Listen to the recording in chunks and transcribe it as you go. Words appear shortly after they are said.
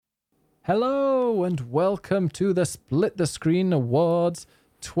Hello and welcome to the Split the Screen Awards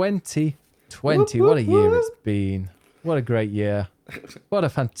 2020. Whoop, What a whoop, year whoop. it's been. What a great year. What a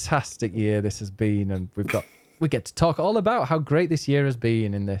fantastic year this has been. And we get to talk all about how great this year has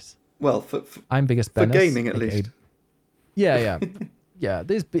been in this. Well, for I'm Biggest for Bennis, gaming at aka least. Yeah. Yeah,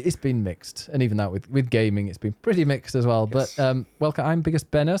 it's been mixed. And even that with gaming, it's been pretty mixed as well. Yes. But welcome, I'm Biggest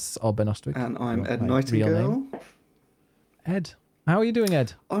Bennis, or Ben Ostwick. And if you I'm want Ed my real Nightingale. name. Ed, how are you doing,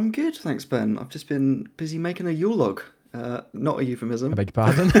 Ed? I'm good, thanks, Ben. I've just been busy making a Yule log. Not a euphemism. I beg your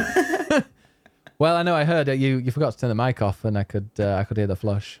pardon. Well, I know I heard you forgot to turn the mic off, and I could hear the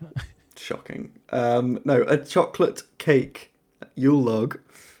flush. Shocking. No, a chocolate cake Yule log,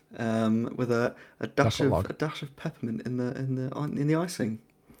 with a dash Chocolate of peppermint in the icing.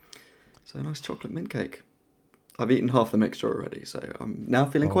 So a nice chocolate mint cake. I've eaten half the mixture already, so I'm now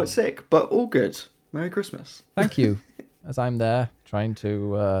feeling Oh. quite sick, but all good. Merry Christmas. Thank you, as I'm there trying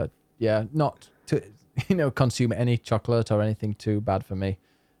to not to consume any chocolate or anything too bad for me.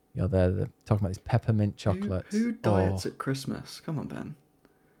 You're there talking about this peppermint chocolate. Who diets Oh, at Christmas? Come on, Ben.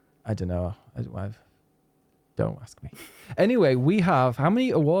 I don't know. Don't ask me. Anyway, we have, how many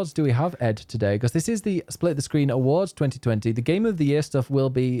awards do we have, Ed, today? Because this is the Split the Screen Awards 2020. The Game of the Year stuff will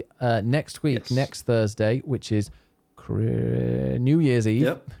be next week, Yes. next Thursday, which is New Year's Eve.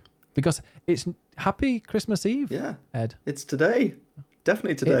 Yep. Because it's Happy Christmas Eve, Yeah. Ed. It's today.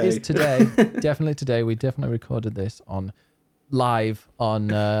 Definitely today. It is today. Definitely today. We definitely recorded this live on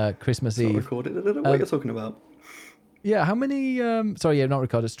Christmas It's not Eve. recorded. I don't know what you're talking about. Yeah, how many not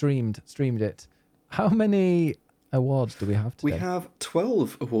recorded, streamed it. How many awards do we have today? We have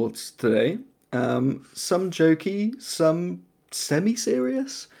 12 awards today. Some jokey, some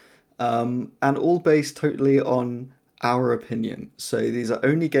semi-serious, and all based totally on our opinion. So these are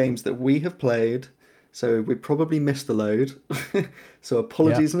only games that we have played. So we probably missed the load. So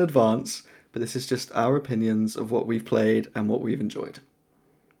apologies in advance. But this is just our opinions of what we've played and what we've enjoyed.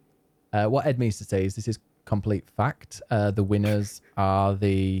 What Ed means to say is this is complete fact. The winners are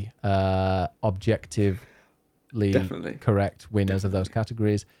the objectively Definitely. correct winners of those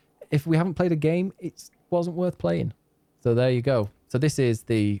categories. If we haven't played a game, it wasn't worth playing. So there you go. So this is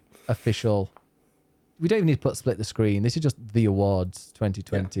the official. We don't even need to put split the screen. This is just the awards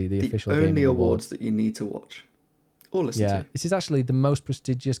 2020, the official only gaming awards that you need to watch or listen Yeah, to. this is actually the most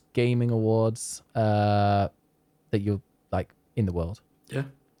prestigious gaming awards that you'll like in the world. Yeah.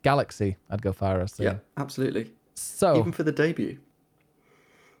 Galaxy, I'd go far as Yeah, absolutely. So Even for the debut.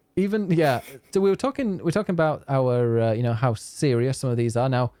 So we're talking about our how serious some of these are.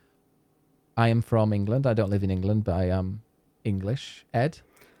 Now, I am from England. I don't live in England, but I am English. Ed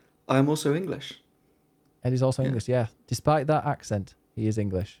I am also English. is also English. Yeah, despite that accent, he is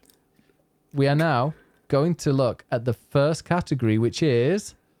English. We are now going to look at the first category, which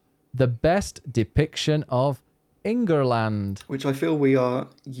is the best depiction of Ingerland. Which I feel we are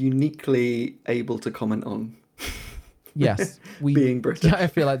uniquely able to comment on. Yes, Being British. I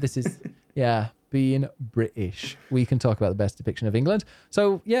feel like this is being British. We can talk about the best depiction of England.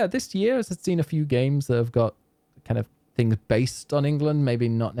 So yeah, this year has seen a few games that have got kind of things based on England, maybe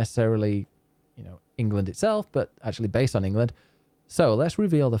not necessarily, England itself, but actually based on England. So let's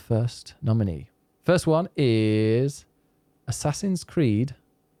reveal the first nominee. First one is Assassin's Creed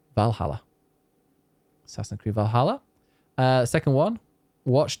Valhalla. Assassin's Creed Valhalla. Second one,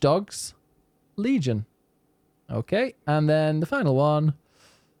 Watch Dogs Legion. Okay, and then the final one,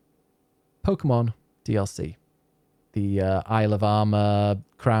 Pokemon DLC. The Isle of Armor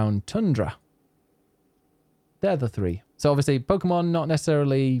Crown Tundra. They're the three. So obviously Pokemon not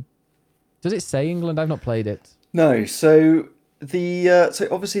necessarily... Does it say England? I've not played it. No, so so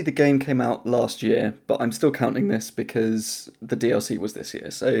obviously the game came out last year, but I'm still counting this because the DLC was this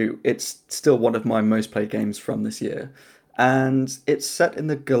year. So it's still one of my most played games from this year. And it's set in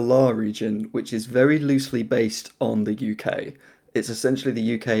the Galar region, which is very loosely based on the UK. It's essentially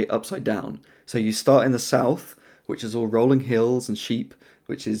the UK upside down. So you start in the south, which is all rolling hills and sheep,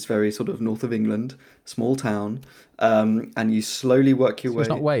 which is very sort of north of England, small town, and you slowly work your So way. it's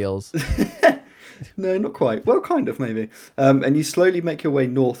not Wales. No, not quite. Well, kind of, maybe. And you slowly make your way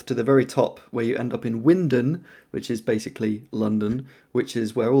north to the very top, where you end up in Wyndon, which is basically London, which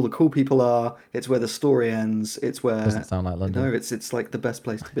is where all the cool people are. It's where the story ends. It's where... Doesn't sound like London. No, it's like the best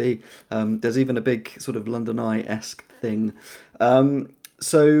place to be. There's even a big sort of London Eye-esque thing.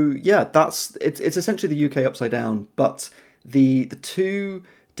 So, yeah, it's essentially the UK upside down, but the two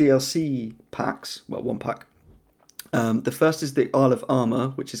DLC packs, well, one pack, the first is the Isle of Armor,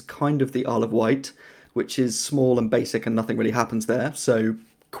 which is kind of the Isle of Wight, which is small and basic and nothing really happens there, so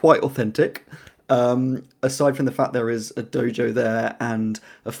quite authentic. Aside from the fact there is a dojo there and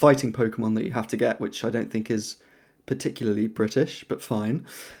a fighting Pokemon that you have to get, which I don't think is particularly British, but fine.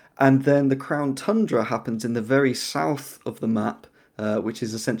 And then the Crown Tundra happens in the very south of the map, which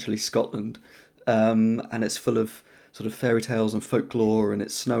is essentially Scotland. And it's full of sort of fairy tales and folklore, and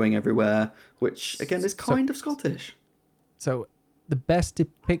it's snowing everywhere, which again is kind of Scottish. So the best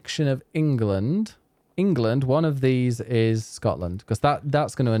depiction of England, one of these is Scotland, because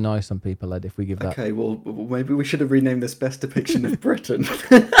that's going to annoy some people, Ed, if we give that. Okay, well, maybe we should have renamed this best depiction of Britain.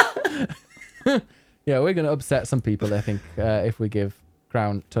 Yeah, we're going to upset some people, I think, if we give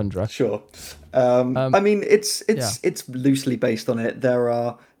Crown Tundra. Sure. I mean, it's loosely based on it. There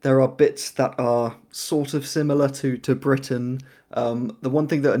are bits that are sort of similar to Britain. The one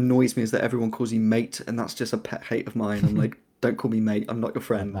thing that annoys me is that everyone calls you mate, and that's just a pet hate of mine. I'm like, don't call me mate. I'm not your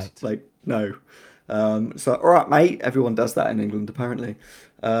friend. Like, no. So, all right, mate. Everyone does that in England, apparently.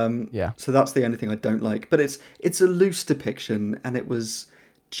 Yeah. So that's the only thing I don't like. But it's a loose depiction, and it was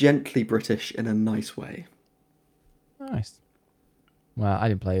gently British in a nice way. Nice. Well, I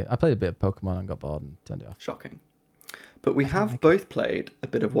didn't play it. I played a bit of Pokemon and got bored and turned it off. Shocking. But we have both played a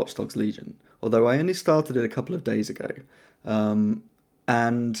bit of Watch Dogs Legion, although I only started it a couple of days ago.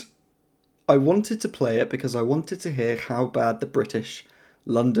 And I wanted to play it because I wanted to hear how bad the British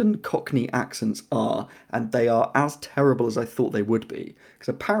London Cockney accents are, and they are as terrible as I thought they would be. Because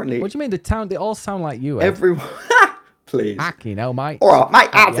apparently... What do you mean? They all sound like you, Ed. Everyone... Please. You know, mate. All right, mate,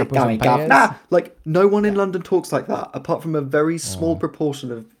 how's it going, governor? Like, no one in London talks like that, apart from a very small proportion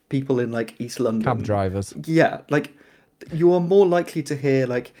of people in, like, East London. Cab drivers. Yeah, like, you are more likely to hear,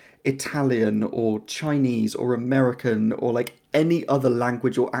 like, Italian or Chinese or American or, like, any other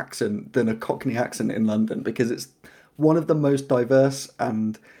language or accent than a Cockney accent in London, because it's one of the most diverse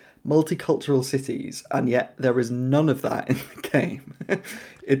and multicultural cities, and yet there is none of that in the game.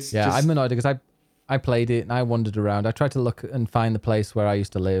 I'm annoyed because I played it and I wandered around. I tried to look and find the place where I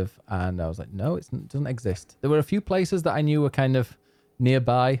used to live, and I was like, no, it doesn't exist. There were a few places that I knew were kind of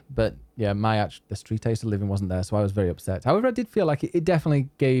nearby, but yeah, the street I used to live in wasn't there, so I was very upset. However, I did feel like it definitely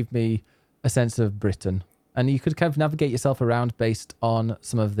gave me a sense of Britain, and you could kind of navigate yourself around based on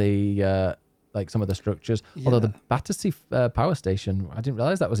some of the some of the structures. Yeah. Although the Battersea power station, I didn't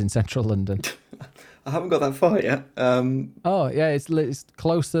realise that was in central London. I haven't got that far yet. Oh yeah, it's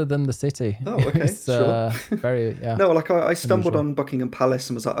closer than the city. Oh, okay, sure. Very No, like I stumbled on Buckingham Palace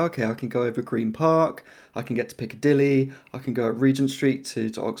and was like, okay, I can go over Green Park, I can get to Piccadilly, I can go at Regent Street to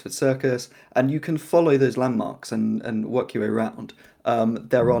Oxford Circus, and you can follow those landmarks and work your way around.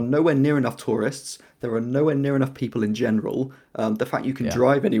 There are nowhere near enough tourists. There are nowhere near enough people in general. The fact you can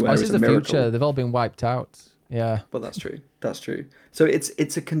drive anywhere is a miracle. This is the future. They've all been wiped out. Yeah. Well, that's true. That's true. So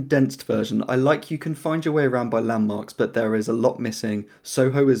it's a condensed version. I like you can find your way around by landmarks, but there is a lot missing.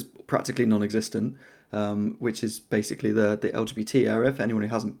 Soho is practically non-existent, which is basically the LGBT area, if anyone who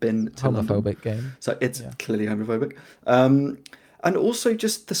hasn't been to London. Homophobic game. So it's clearly homophobic. And also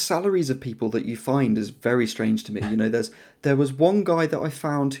just the salaries of people that you find is very strange to me. You know, there was one guy that I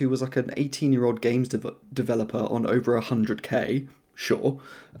found who was like an 18-year-old games developer on over 100k. Sure.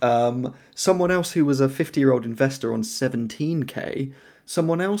 Someone else who was a 50-year-old investor on 17k.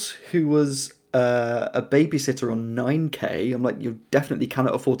 Someone else who was a babysitter on 9k. I'm like, you definitely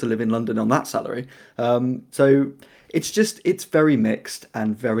cannot afford to live in London on that salary. So it's very mixed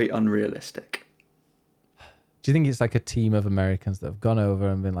and very unrealistic. Do you think it's like a team of Americans that have gone over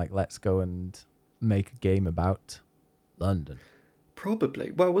and been like, let's go and make a game about London? Probably.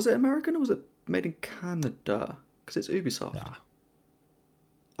 Well, was it American or was it made in Canada? Because it's Ubisoft. Yeah.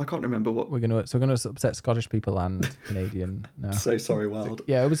 I can't remember what we're gonna upset Scottish people and Canadian. No. So sorry, Wild.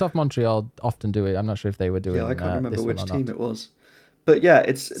 Yeah, Ubisoft Montreal often do it. I'm not sure if they were doing. Yeah, I can't remember which team it was. But yeah,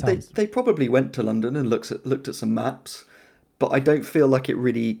 they probably went to London and looked at some maps, but I don't feel like it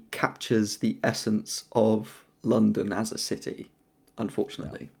really captures the essence of London as a city,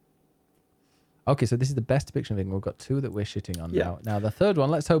 unfortunately. Yeah. Okay, so this is the best depiction of England. We've got two that we're shitting on now. Now, the third one,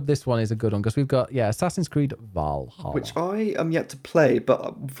 let's hope this one is a good one, because we've got, Assassin's Creed Valhalla. Which I am yet to play,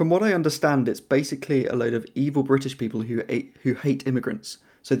 but from what I understand, it's basically a load of evil British people who hate immigrants.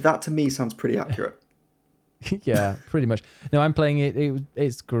 So that, to me, sounds pretty accurate. Yeah, pretty much. No, I'm playing it.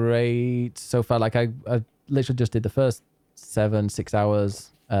 It's great so far. Like, I literally just did the first 6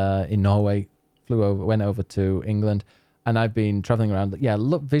 hours in Norway, went over to England, and I've been traveling around. Yeah,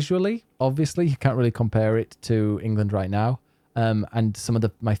 look, visually, obviously, you can't really compare it to England right now. And some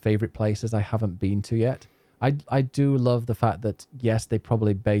of my favorite places I haven't been to yet. I do love the fact that, yes, they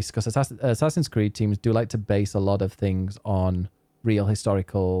probably base, because Assassin's Creed teams do like to base a lot of things on real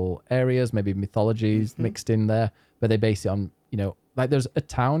historical areas, maybe mythologies mixed in there, but they base it on, like there's a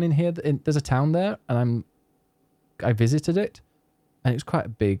town in here. There's a town there, and I visited it, and it was quite a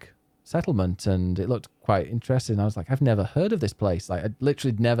big settlement, and it looked quite interesting. I was like, I've never heard of this place. Like, I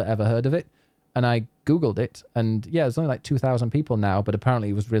literally never ever heard of it, and I googled it, and yeah, there's only like 2,000 people now, but apparently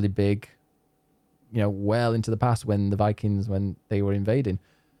it was really big. Well into the past when the Vikings when they were invading.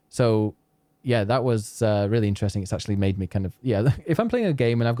 So yeah, that was really interesting. It's actually made me kind of if I'm playing a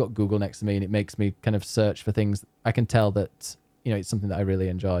game and I've got Google next to me and it makes me kind of search for things, I can tell that it's something that I really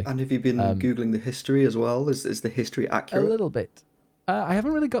enjoy. And have you been Googling the history as well? Is the history accurate? A little bit. I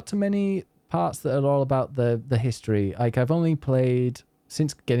haven't really got to many parts that are all about the history. Like, I've only played,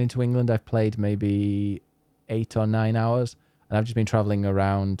 since getting to England, I've played maybe 8 or 9 hours, and I've just been traveling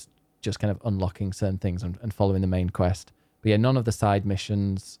around just kind of unlocking certain things and following the main quest. But yeah, none of the side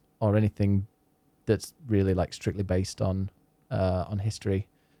missions or anything that's really like strictly based on history.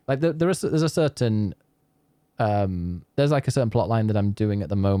 Like there's a certain there's like a certain plot line that I'm doing at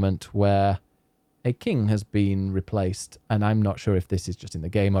the moment where a king has been replaced, and I'm not sure if this is just in the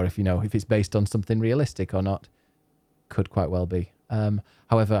game or if it's based on something realistic or not. Could quite well be.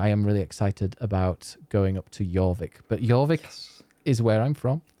 However, I am really excited about going up to Jorvik. But Jorvik is where I'm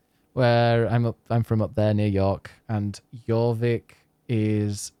from. Where I'm from up there near York, and Jorvik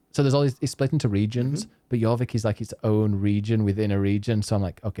is there's all these, it's split into regions, but Jorvik is like its own region within a region. So I'm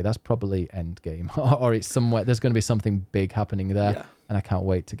like, okay, that's probably Endgame, or it's somewhere. There's going to be something big happening there, and I can't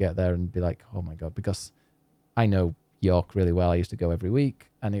wait to get there and be like, oh my god, because I know York really well. I used to go every week,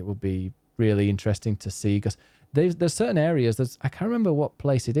 and it will be really interesting to see because there's certain areas. I can't remember what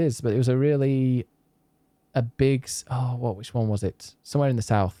place it is, but it was a big, which one was it? Somewhere in the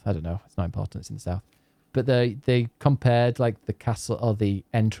south. I don't know. It's not important. It's in the south. But they compared like the castle or the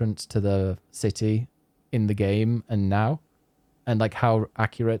entrance to the city in the game and now, and like how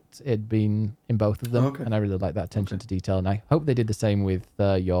accurate it'd been in both of them. Okay. And I really like that attention to detail. And I hope they did the same with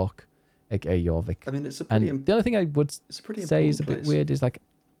York, aka Jorvik. I mean, it's a pretty. The only thing I would say is a bit weird is like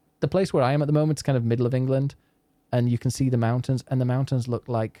the place where I am at the moment is kind of middle of England, and you can see the mountains, and the mountains looks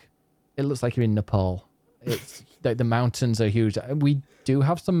like you're in Nepal. It's like the mountains are huge. We do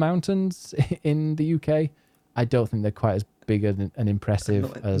have some mountains in the UK. I don't think they're quite as big and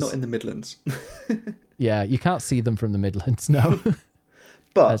impressive as not in the Midlands. Yeah, you can't see them from the Midlands, no.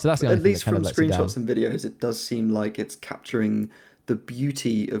 But so that's at least from screenshots and videos, it does seem like it's capturing the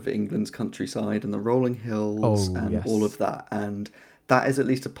beauty of England's countryside and the rolling hills all of that. And that is at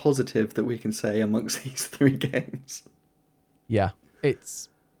least a positive that we can say amongst these 3 games. Yeah, it's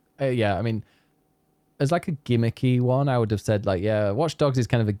I mean, as like a gimmicky one, I would have said like, yeah, Watch Dogs is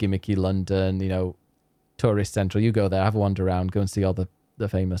kind of a gimmicky London, tourist central. You go there, have a wander around, go and see all the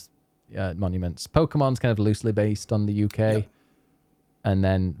famous monuments. Pokemon's kind of loosely based on the UK, and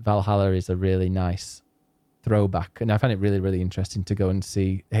then Valhalla is a really nice throwback. And I find it really, really interesting to go and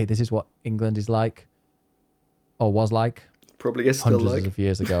see. Hey, this is what England is like, or was like. Probably is still hundreds of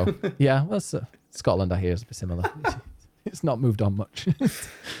years ago. Yeah, well, Scotland I hear is similar. It's not moved on much.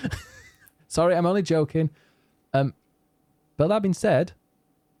 Sorry, I'm only joking. But that being said,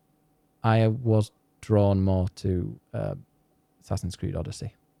 I was drawn more to Assassin's Creed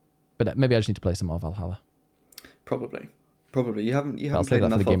Odyssey. But maybe I just need to play some more Valhalla. Probably. You haven't I'll played that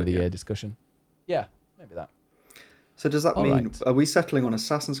enough for the Game of the Year discussion. Yeah, maybe that. So does that mean, are we settling on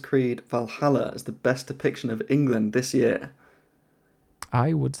Assassin's Creed Valhalla as the best depiction of England this year?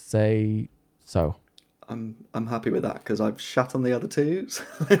 I would say so. I'm happy with that because I've shat on the other 2, so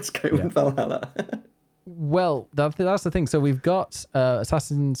let's go with Valhalla. Well, that's the thing. So we've got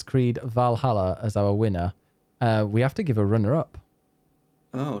Assassin's Creed Valhalla as our winner. We have to give a runner-up.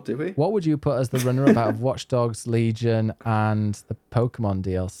 Oh, do we? What would you put as the runner-up out of Watch Dogs, Legion, and the Pokemon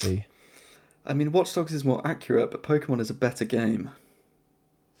DLC? I mean, Watch Dogs is more accurate, but Pokemon is a better game.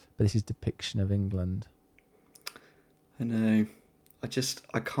 But this is depiction of England. I know. I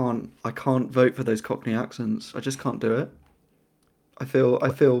can't vote for those Cockney accents. I just can't do it. I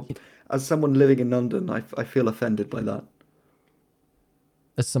feel as someone living in London, I feel offended by that.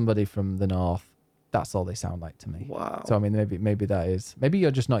 As somebody from the north, that's all they sound like to me. Wow. So I mean, maybe that is. Maybe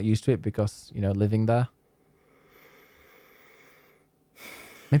you're just not used to it because living there.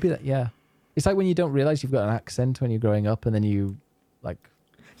 Maybe that. Yeah. It's like when you don't realize you've got an accent when you're growing up, and then you like.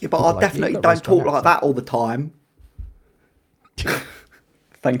 Yeah, but I definitely don't talk like that all the time.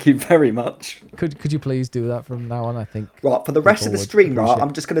 Thank you very much. Could you please do that from now on? I think. Right, for the rest of the stream, right,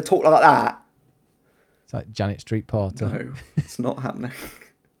 I'm just going to talk like that. It's like Janet Street Porter. No, it's not happening.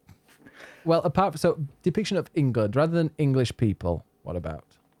 Well, depiction of England rather than English people. What about?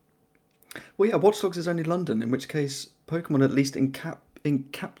 Well, yeah, Watch Dogs is only London, in which case Pokemon at least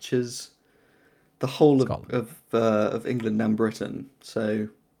captures the whole Scotland. of England and Britain. So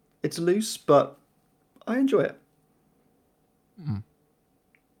it's loose, but I enjoy it. Mm.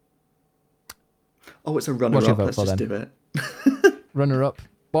 Oh, it's a What's your runner-up. vote Let's for just then? do it. Runner-up,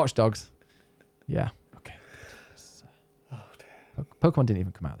 Watch Dogs. Yeah. Okay. Oh, Pokemon didn't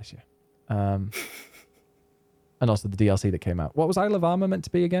even come out this year. And also the DLC that came out. What was Isle of Armor meant to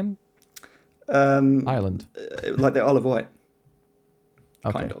be again? Ireland. Like the Isle of Wight,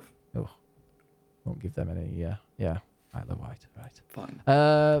 Okay. kind of. Oh, won't give them any. Yeah. Isle of Wight. Right. Fine.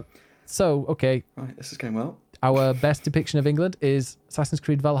 So okay, Right, this is going well. our best depiction of England is Assassin's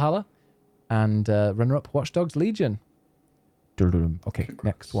Creed Valhalla, and runner-up Watch Dogs Legion. Okay, Congrats.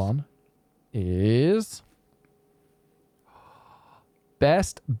 next one is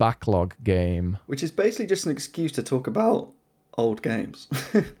best backlog game. Which is basically just an excuse to talk about old games.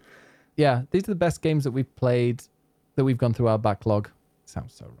 Yeah, these are the best games that we've played, that we've gone through our backlog.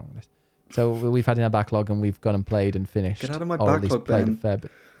 Sounds so wrong, this. So we've had in our backlog and we've gone and played and finished. Get out of my or at least backlog, played a Ben. fair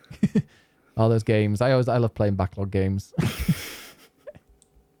bit. All those games. I love playing backlog games.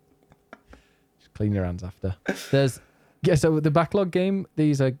 Just clean your hands after. So the backlog game,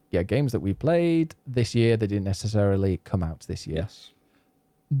 these are games that we played this year that didn't necessarily come out this year. Yes.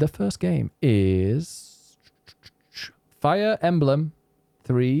 The first game is Fire Emblem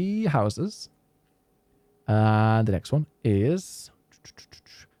Three Houses. And the next one is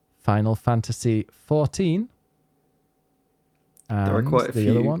Final Fantasy 14. And There are quite a the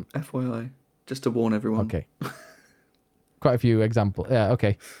few, other one. FYI, just to warn everyone. Okay. Quite a few examples. Yeah,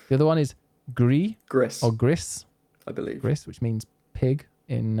 okay. The other one is Gris Gris, or Gris. I believe. Gris, which means pig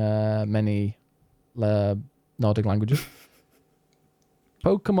in many Nordic languages.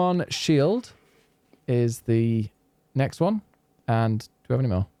 Pokemon Shield is the next one. And do we have any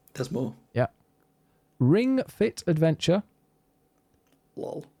more? There's more. Yeah. Ring Fit Adventure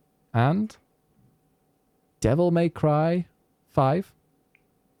Lol. and Devil May Cry 5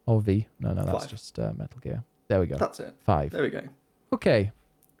 or V. No, that's 5. just Metal Gear. There we go. That's it. 5. There we go. Okay.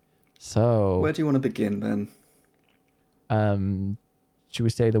 So, Where do you want to begin then? should we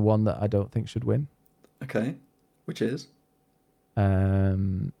say the one that I don't think should win? Okay. Which is? Well,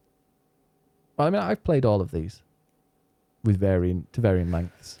 I mean, I've played all of these with varying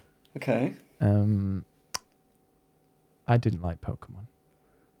lengths. Okay. I didn't like Pokemon.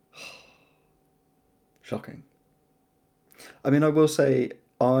 Shocking. I mean, I will say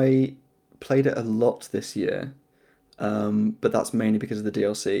I played it a lot this year, but that's mainly because of the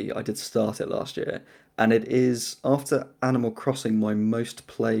DLC. I did start it last year, and it is, after Animal Crossing, my most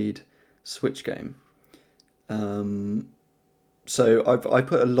played Switch game. So I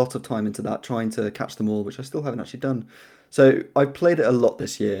put a lot of time into that, trying to catch them all, which I still haven't actually done. So I've played it a lot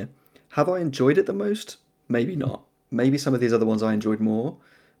this year. Have I enjoyed it the most? Maybe not. Maybe some of these other ones I enjoyed more,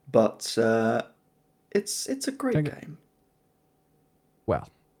 but it's a great game. Well,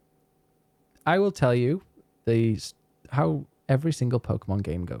 I will tell you how every single Pokemon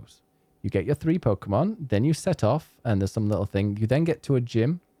game goes. You get your 3 Pokemon, then you set off, and there's some little thing. You then get to a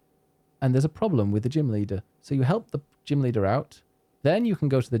gym, and there's a problem with the gym leader. So you help the gym leader out. Then you can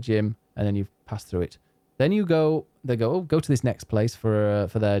go to the gym, and then you pass through it. Then they go, oh, go to this next place for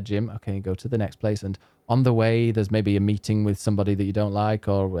their gym. Okay, you go to the next place, and on the way, there's maybe a meeting with somebody that you don't like,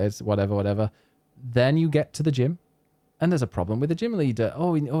 or it's whatever. Then you get to the gym, and there's a problem with the gym leader.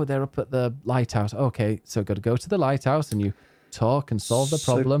 Oh, they're up at the lighthouse. Okay, so got to go to the lighthouse, and you talk and solve the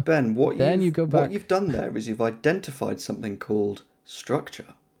problem. So Ben, Then you go back. What you've done there is you've identified something called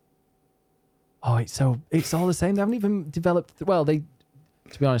structure. Oh, it's all the same. They haven't even developed. Well, to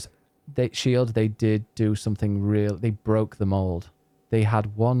be honest, Shield, they did do something real. They broke the mold. They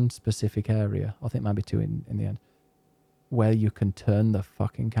had one specific area, I think it might be 2 in the end, where you can turn the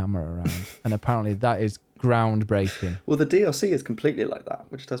fucking camera around. And apparently that is groundbreaking. Well, the DLC is completely like that,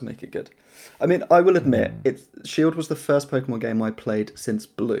 which does make it good. I mean, I will admit, Shield was the first Pokemon game I played since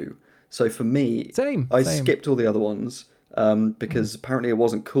Blue. So for me, Same. skipped all the other ones because apparently it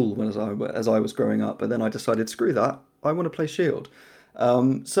wasn't cool as I was growing up. And then I decided, screw that, I want to play Shield.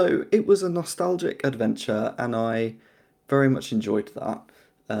 So it was a nostalgic adventure, and I very much enjoyed that.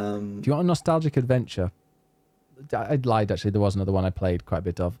 If you want a nostalgic adventure, I lied actually. There was another one I played quite a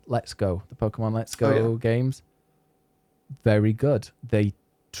bit of. Let's Go, the Pokemon Let's Go games. Very good. They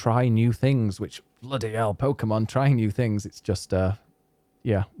try new things, which bloody hell, Pokemon trying new things. It's just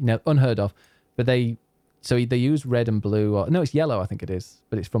unheard of. But they use red and blue, or no, it's yellow. I think it is,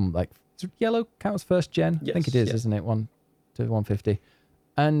 but it's from yellow counts first gen. Yes, I think it is, isn't it? 1 to 150,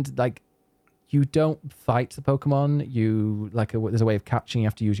 and you don't fight the Pokemon. There's a way of catching. You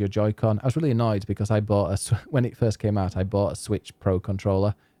have to use your Joy-Con. I was really annoyed because I bought when it first came out, I bought a Switch Pro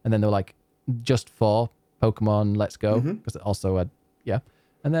controller, and then they were like, just for Pokemon Let's Go, Mm-hmm. because it also had, yeah.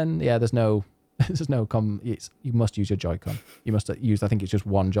 And then, there's no, you must use your Joy-Con. You must use, I think it's just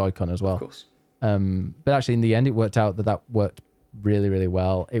one Joy-Con as well. Of course. But actually, in the end, it worked out that worked really, really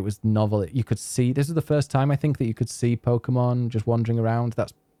well. It was novel. You could see, this is the first time I think that you could see Pokemon just wandering around.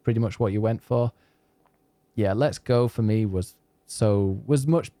 That's pretty much what you went for. Yeah, Let's Go for me was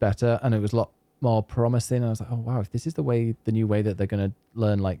much better, and it was a lot more promising. I was like, oh wow, if this is the new way that they're gonna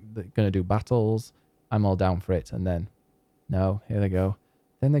learn, like they're gonna do battles, I'm all down for it. And then, no, here they go.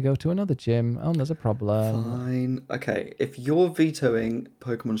 Then they go to another gym. Oh, there's a problem. Fine. Okay, if you're vetoing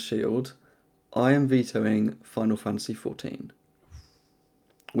Pokemon Shield, I am vetoing Final Fantasy XIV,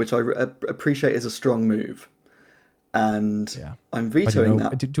 which I appreciate is a strong move. And Yeah. I'm I don't vetoing know.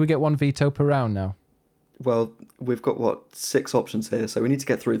 that. Do we get one veto per round now? Well, we've got, what, 6 options here, so we need to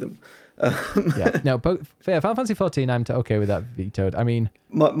get through them. Yeah. No, Final Fantasy 14, I'm okay with that vetoed. I mean,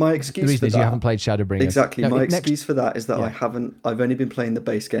 My the excuse reason for is that... you haven't played Shadowbringers. Exactly. No, My next- excuse for that is that Yeah. I've only been playing the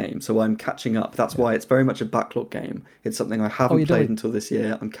base game, so I'm catching up. That's why it's very much a backlog game. It's something I haven't you don't- played until this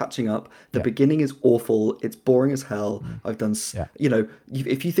year. I'm catching up. The Yeah. beginning is awful. It's boring as hell. I've done, Yeah.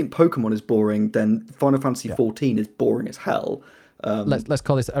 if you think Pokemon is boring, then Final Fantasy XIV is boring as hell. Let's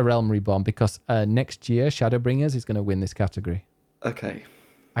call this a Realm Reborn, because next year Shadowbringers is going to win this category. Okay.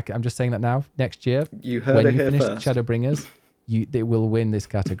 I'm just saying that now. Next year, You heard when it you here finish first. Shadowbringers, they will win this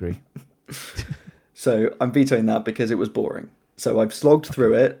category. So I'm vetoing that because it was boring. So I've slogged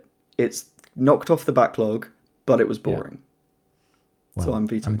through it. It's knocked off the backlog, but it was boring. Well, So I'm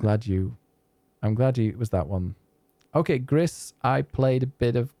vetoing I'm glad you it was that one. Okay, Gris. I actually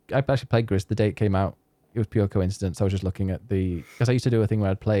played Gris the day it came out. It was pure coincidence. I was just looking at because I used to do a thing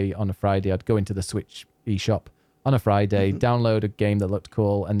where I'd play on a Friday. I'd go into the Switch eShop on a Friday, download a game that looked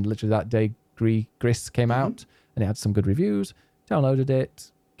cool, and literally that day Gris came out, and it had some good reviews. Downloaded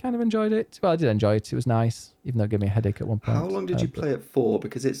it, kind of enjoyed it. Well, I did enjoy it. It was nice, even though it gave me a headache at one point. How long did you play it for?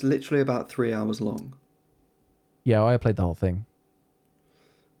 Because it's literally about 3 hours long. Yeah, I played the whole thing.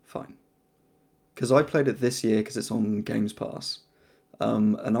 Fine. Because I played it this year because it's on Games Pass.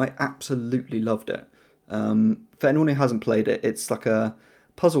 And I absolutely loved it. For anyone who hasn't played it, it's like a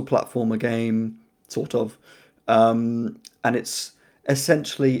puzzle platformer game, sort of. And it's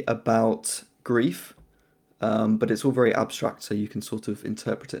essentially about grief. But it's all very abstract, so you can sort of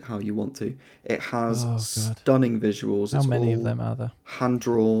interpret it how you want to. It has stunning visuals. How many of them are there?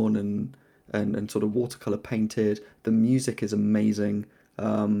 Hand-drawn and sort of watercolor painted. The music is amazing.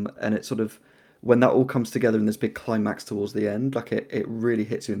 And it sort of, when that all comes together in this big climax towards the end, like it really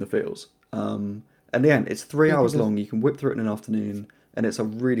hits you in the feels. And the end, it's 3 hours long. You can whip through it in an afternoon, and it's a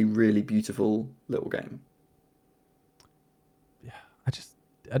really, really beautiful little game. Yeah,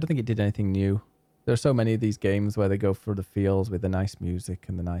 I don't think it did anything new. There are so many of these games where they go for the feels with the nice music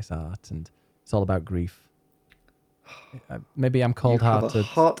and the nice art, and it's all about grief. Maybe I'm cold-hearted. You have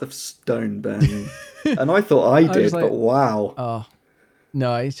a heart of stone, Ben. And I thought I did, but wow. Oh,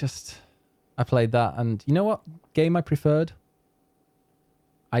 no, it's just... I played that, and you know what game I preferred?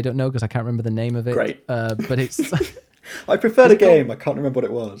 I don't know, because I can't remember the name of it. Great. But it's... I preferred a game. I can't remember what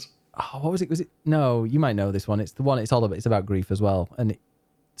it was. Oh, what was it? Was it? No, you might know this one. It's the one. It's all about. It's about grief as well. And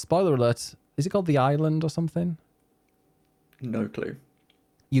spoiler alert: is it called The Island or something? No clue.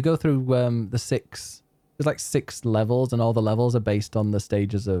 You go through the 6. There's like 6 levels, and all the levels are based on the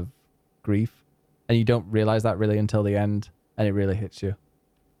stages of grief, and you don't realize that really until the end, and it really hits you.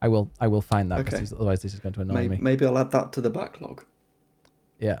 I will find that, because otherwise this is going to annoy me. Maybe I'll add that to the backlog.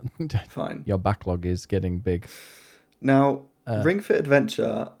 Yeah. Fine. Your backlog is getting big. Now, Ring Fit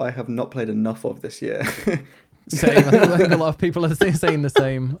Adventure, I have not played enough of this year. Same. I think a lot of people are saying the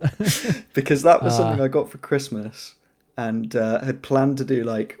same. Because that was something I got for Christmas and had planned to do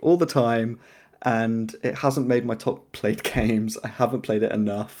like all the time, and it hasn't made my top played games. I haven't played it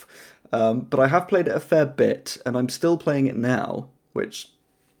enough. But I have played it a fair bit, and I'm still playing it now, which,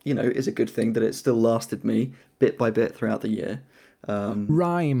 you know, is a good thing that it still lasted me bit by bit throughout the year.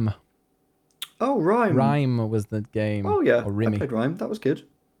 Rime. Oh, Rime. Rime was the game. Oh, yeah. Or Rimy. I played Rime. That was good.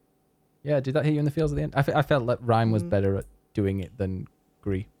 Yeah, did that hit you in the feels at the end? I felt like Rime was better at doing it than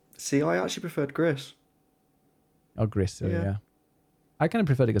Gree. See, I actually preferred Gris. Or Gris, so yeah. I kind of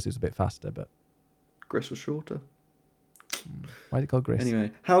preferred it because it was a bit faster, but... Gris was shorter. Why is it called Gris?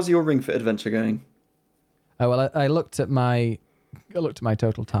 Anyway, how's your Ring Fit Adventure going? Oh, well, I looked at my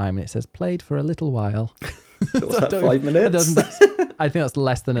total time, and it says played for a little while. So what's that, 5 minutes? I think that's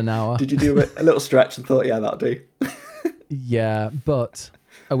less than an hour. Did you do a little stretch and thought, yeah, that'll do? Yeah, but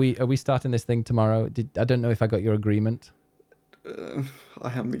are we starting this thing tomorrow? I don't know if I got your agreement. I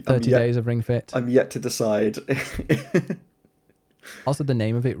haven't. 30 days of Ring Fit. I'm yet to decide. Also, the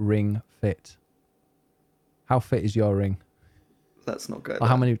name of it, Ring Fit. How fit is your ring? Let's not go Or there.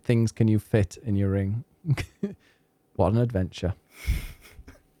 how many things can you fit in your ring? What an adventure.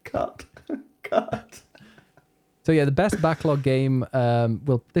 Cut. Cut. So yeah, the best backlog game.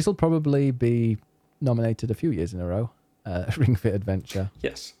 This will probably be nominated a few years in a row. Ring Fit Adventure.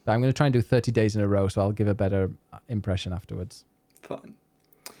 Yes. But I'm going to try and do 30 days in a row, so I'll give a better impression afterwards. Fine.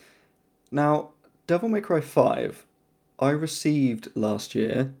 Now, Devil May Cry 5, I received last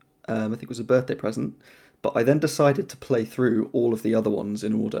year. I think it was a birthday present, but I then decided to play through all of the other ones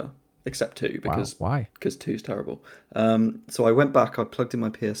in order, except 2, because Why? because 2 is terrible. So I went back, I plugged in my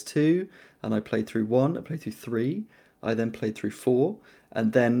PS2, and I played through 1, I played through 3, I then played through 4,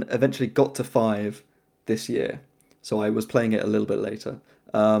 and then eventually got to 5 this year. So I was playing it a little bit later.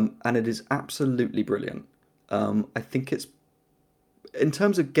 And it is absolutely brilliant. I think it's, in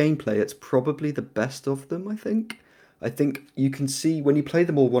terms of gameplay, it's probably the best of them, I think. I think you can see, when you play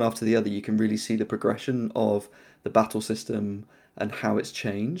them all one after the other, you can really see the progression of the battle system and how it's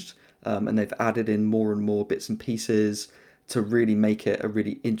changed. And they've added in more and more bits and pieces to really make it a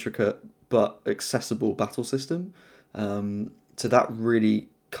really intricate but accessible battle system. So that really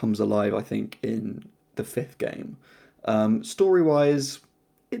comes alive, I think, in the 5th game. Story-wise,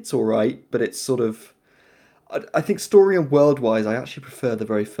 it's all right, but it's sort of... I think story and world-wise, I actually prefer the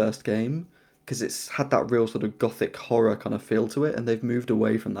very first game, because it's had that real sort of gothic horror kind of feel to it, and they've moved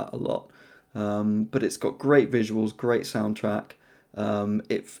away from that a lot. But it's got great visuals, great soundtrack.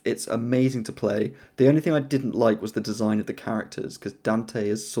 It's amazing to play. The only thing I didn't like was the design of the characters, because Dante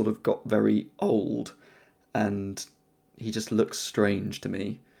has sort of got very old, and he just looks strange to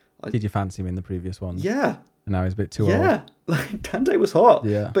me. Did you fancy him in the previous one? Yeah, And now he's a bit too old. yeah. Like Dante was hot,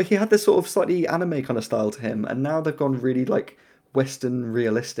 Yeah. but he had this sort of slightly anime kind of style to him, and now they've gone really like Western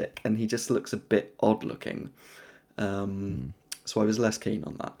realistic, and he just looks a bit odd looking. So I was less keen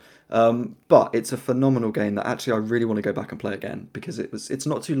on that. But it's a phenomenal game that actually I really want to go back and play again, because it's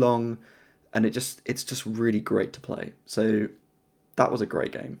not too long, and it's just really great to play. So that was a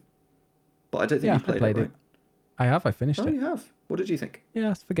great game. But I don't think Yeah, you I played it, right? I have. I finished Oh, it. you have. What did you think?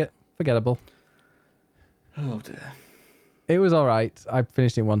 Yeah, it's forgettable. Oh dear. It was all right. I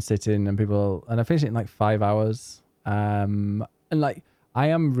finished it in one sitting, and I finished it in like 5 hours. And like, I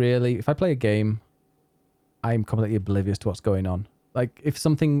am really, if I play a game, I'm completely oblivious to what's going on. Like, if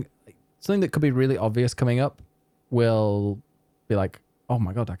something that could be really obvious coming up will be like, oh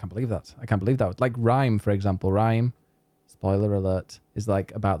my God, I can't believe that. I can't believe that. Like Rhyme, for example. Rhyme, spoiler alert, is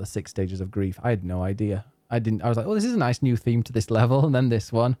like about the 6 stages of grief. I had no idea. I was like, oh, this is a nice new theme to this level. And then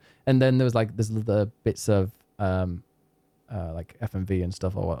this one. And then there was like, there's the bits of, like FMV and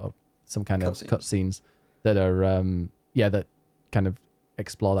stuff, or some kind of cutscenes that are that kind of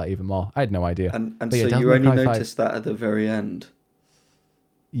explore that even more. I had no idea. And But so yeah, Devil you May only Cry 5 noticed that at the very end.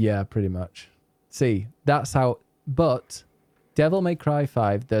 Yeah, pretty much. See, that's how. But Devil May Cry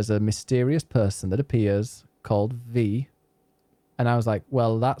 5, there's a mysterious person that appears called V, and I was like,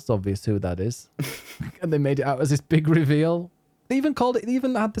 well, that's obvious who that is. And they made it out as this big reveal. They even called it. They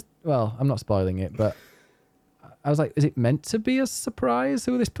even had this. Well, I'm not spoiling it, but I was like, is it meant to be a surprise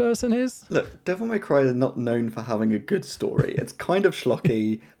who this person is? Look, Devil May Cry is not known for having a good story. It's kind of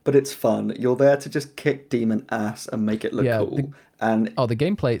schlocky, but it's fun. You're there to just kick demon ass and make it look Yeah, cool. And Oh, the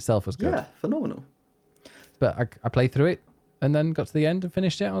gameplay itself was good. yeah, phenomenal. But I played through it and then got to the end and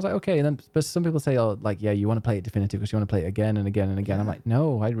finished it. I was like, okay. And then, but some people say, oh, like, yeah, you want to play it definitive because you want to play it again and again and again. I'm like,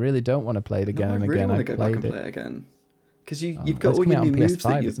 no, I really don't want to play it again No, and I really again. want I to go back played and it. play it again. Because you've Well, got it's all coming your out new on moves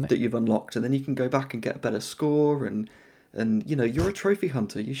PS5, isn't it? that you've unlocked, and then you can go back and get a better score, and you know, you're a trophy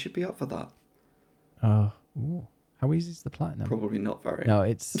hunter. You should be up for that. Oh, ooh. How easy is the platinum? Probably not very. No,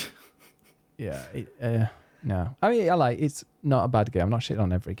 it's yeah. No, I mean, it's not a bad game. I'm not shitting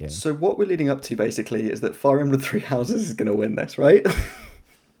on every game. So what we're leading up to basically is that Fire Emblem Three Houses is going to win this, right?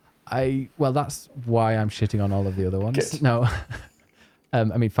 Well, that's why I'm shitting on all of the other ones. Good. No, I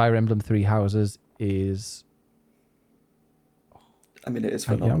mean, Fire Emblem Three Houses is. I mean, it is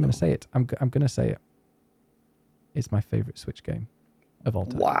Yeah, phenomenal. I'm going to say it. I'm going to say it. It's my favorite Switch game of all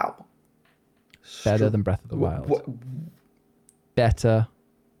time. Wow. Better than Breath of the Wild. Better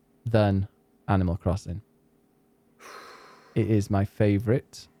than Animal Crossing. It is my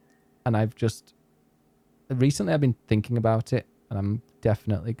favorite, and I've been thinking about it, and I'm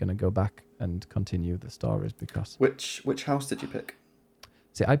definitely going to go back and continue the stories because. Which house did you pick?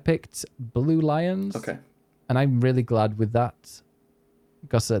 See, I picked Blue Lions. Okay. And I'm really glad with that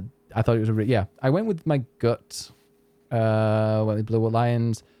because I thought it was I went with my gut. Went with Blue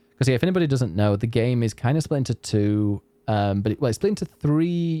Lions because if anybody doesn't know, the game is kind of split into two. But it's split into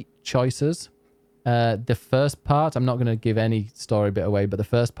 3 choices. The first part, I'm not going to give any story bit away, but the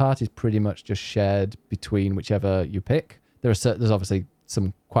first part is pretty much just shared between whichever you pick. There's obviously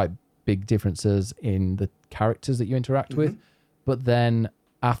some quite big differences in the characters that you interact with, but then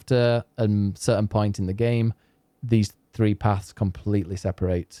after a certain point in the game, these three paths completely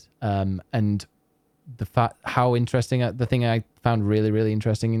separate. And the thing I found really, really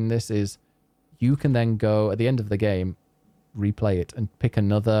interesting in this is you can then go at the end of the game, replay it and pick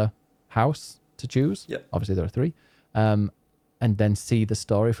another house to choose. Yep. Obviously there are three. And then see the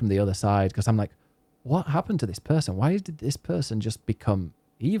story from the other side. Because I'm like, what happened to this person? Why did this person just become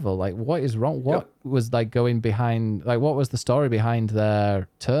evil? Like, what is wrong? What was like going behind, like, what was the story behind their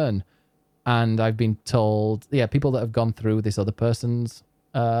turn? And I've been told, people that have gone through this other person's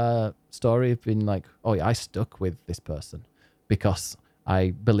story have been like, oh yeah, I stuck with this person because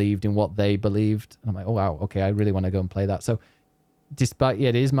I believed in what they believed. And I'm like, oh wow, okay, I really want to go and play that. So despite,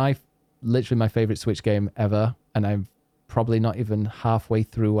 it is literally my favorite Switch game ever. And I'm probably not even halfway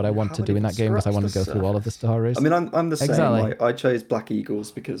through what I want to do in that game because I want to go through all of the stories. I mean, I'm the same. Exactly. Like, I chose Black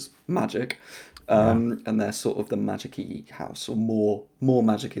Eagles because magic, and they're sort of the magic-y house, or more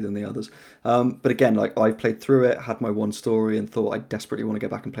magic-y than the others. But again, like, I've played through it, had my one story, and thought I desperately want to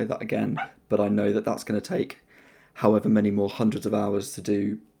go back and play that again. But I know that that's going to take however many more hundreds of hours to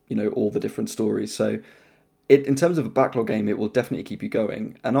do, all the different stories. So in terms of a backlog game, it will definitely keep you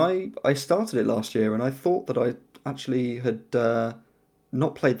going. And I started it last year, and I thought that I actually had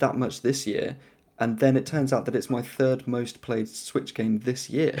not played that much this year, and then it turns out that it's my third most played Switch game this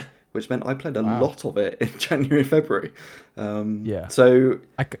year, which meant I played a lot of it in January, February. So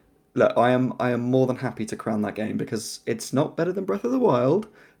look, I am more than happy to crown that game because it's not better than Breath of the Wild,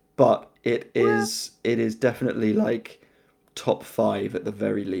 but it is definitely like top 5 at the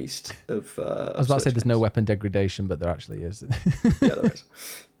very least of I was about to say there's no weapon degradation, but there actually is. Yeah, there is.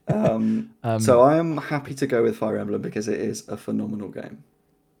 So I am happy to go with Fire Emblem because it is a phenomenal game.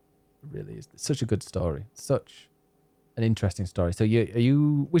 It really is. It's such a good story. Such an interesting story. So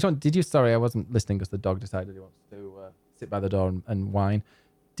which one did you, sorry, I wasn't listening because the dog decided he wants to sit by the door and whine.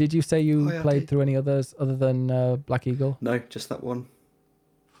 Did you say you played through any others other than Black Eagle? No, just that one.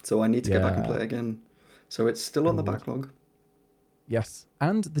 So I need to go back and play it again. So it's still on the backlog. Yes.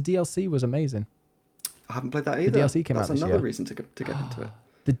 And the DLC was amazing. I haven't played that either. The DLC came out this year. That's another reason to get into it.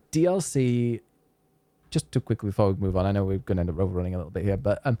 The DLC, just too quickly before we move on, I know we're going to end up overrunning a little bit here,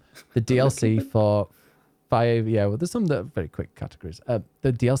 but the DLC for Fire, there's some that are very quick categories. The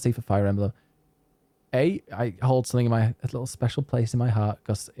DLC for Fire Emblem, I hold something in a little special place in my heart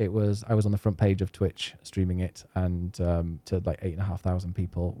because I was on the front page of Twitch streaming it and to like 8,500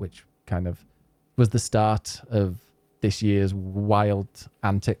 people, which kind of was the start of this year's wild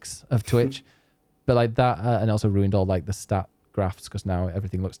antics of Twitch. But like that, and also ruined all like the stat graphs because now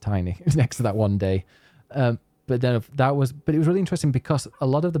everything looks tiny next to that one day. But it was really interesting because a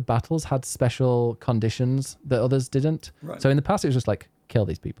lot of the battles had special conditions that others didn't. Right. So in the past, it was just like kill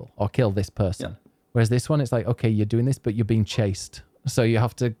these people or kill this person. Yeah. Whereas this one, it's like, okay, you're doing this, but you're being chased. So you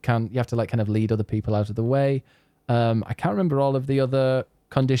have to like kind of lead other people out of the way. I can't remember all of the other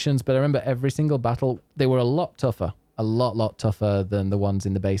conditions, but I remember every single battle, they were a lot tougher, a lot tougher than the ones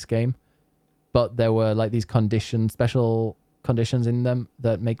in the base game. But there were like these special conditions in them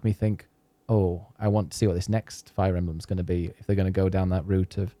that make me think, oh, I want to see what this next Fire Emblem's going to be. If they're going to go down that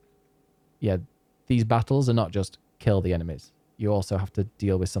route of, these battles are not just kill the enemies. You also have to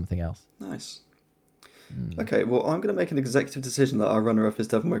deal with something else. Nice. Okay, well, I'm going to make an executive decision that our runner-up is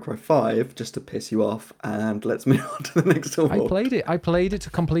Devil May Cry 5, just to piss you off, and let's move on to the next award. I played it to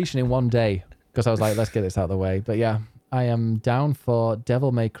completion in one day because I was like, let's get this out of the way. But yeah, I am down for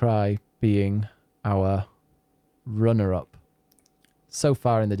Devil May Cry being our runner-up. So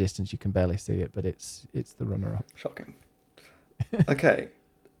far in the distance you can barely see it, but it's the runner-up. Shocking. Okay,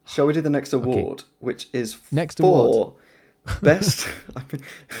 shall we do the next award, which is next for award. best...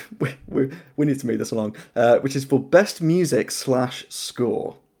 we need to move this along. Which is for best music /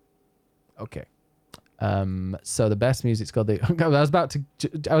 score. Okay. So the best music's got I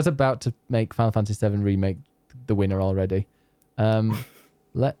was about to make Final Fantasy VII Remake the winner already.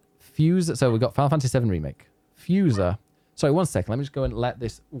 Fuser. So we got Final Fantasy VII Remake. Fuser. Sorry, 1 second. Let me just go and let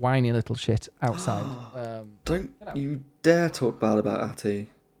this whiny little shit outside. Don't you dare talk bad about Ati.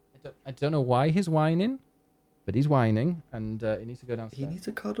 I don't know why he's whining, but he's whining, and he needs to go downstairs. He needs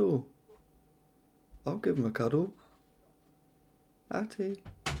a cuddle. I'll give him a cuddle. Ati.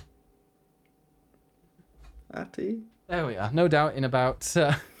 There we are. No doubt in about...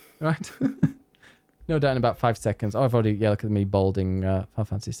 right? No doubt in about 5 seconds. Oh, I've already... Yeah, look at me balding Final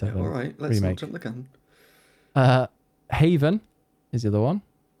Fantasy VII all right, let's Remake. not jump the gun. Haven is the other one.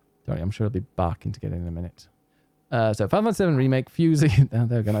 Don't worry, I'm sure he'll be barking to get in a minute. So Final Fantasy VII Remake, Fusey. Oh,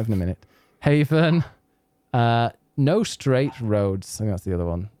 there we go, not even a minute. Haven. No Straight Roads. I think that's the other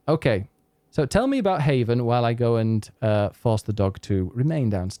one. Okay. So tell me about Haven while I go and force the dog to remain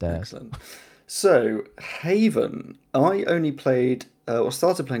downstairs. Excellent. So, Haven, I only played, or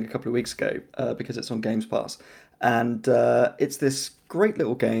started playing a couple of weeks ago because it's on Games Pass. And it's this great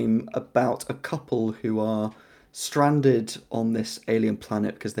little game about a couple who are stranded on this alien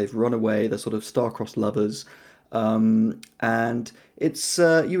planet because they've run away. They're sort of star-crossed lovers. And it's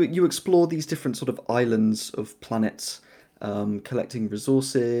you explore these different sort of islands of planets, collecting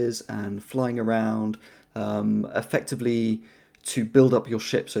resources and flying around, effectively to build up your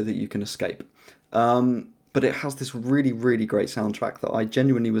ship so that you can escape. But it has this really, really great soundtrack that I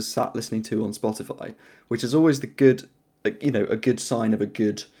genuinely was sat listening to on Spotify, which is always a good sign of a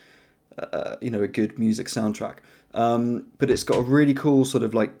good music soundtrack. But it's got a really cool sort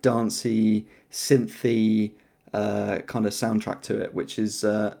of like dancey, synthy kind of soundtrack to it, which is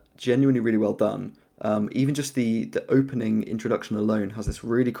genuinely really well done. Even just the opening introduction alone has this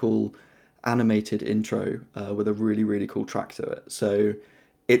really cool animated intro with a really, really cool track to it. So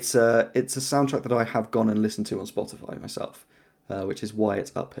it's a soundtrack that I have gone and listened to on Spotify myself, which is why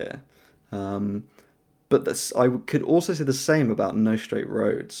it's up here. But I could also say the same about No Straight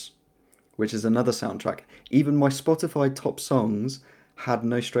Roads, which is another soundtrack. Even my Spotify top songs had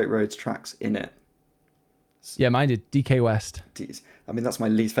No Straight Roads tracks in it. Yeah, mine did. DK West. I mean, that's my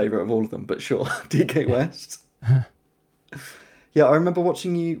least favourite of all of them, but sure, DK West. Yeah, I remember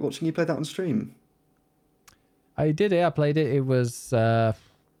watching you play that on stream. I did it. I played it. It was...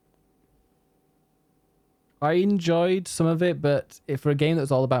 I enjoyed some of it, but for a game that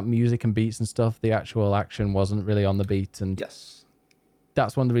was all about music and beats and stuff, the actual action wasn't really on the beat. And yes,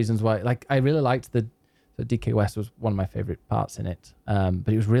 that's one of the reasons why. Like, I really liked the DK West was one of my favorite parts in it, but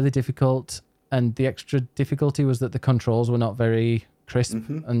it was really difficult. And the extra difficulty was that the controls were not very crisp,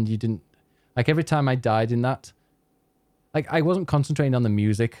 and you didn't like every time I died in that. Like, I wasn't concentrating on the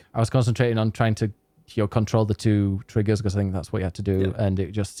music; I was concentrating on trying to control the two triggers because I think that's what you had to do, and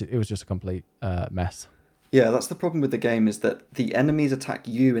it was just a complete mess. Yeah, that's the problem with the game, is that the enemies attack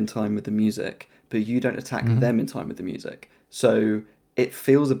you in time with the music, but you don't attack them in time with the music. So it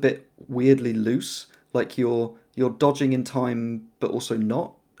feels a bit weirdly loose, like you're dodging in time, but also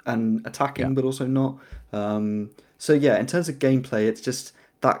not, and attacking, but also not. So yeah, in terms of gameplay, it's just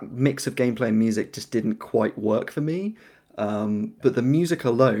that mix of gameplay and music just didn't quite work for me. But the music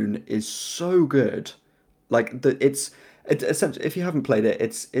alone is so good. Like it's essentially, if you haven't played it,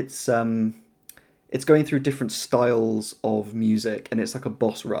 it's going through different styles of music, and it's like a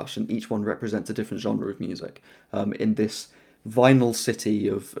boss rush, and each one represents a different genre of music in this vinyl city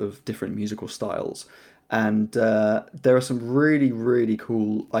of different musical styles. And there are some really, really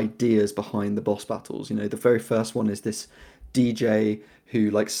cool ideas behind the boss battles. You know, the very first one is this DJ who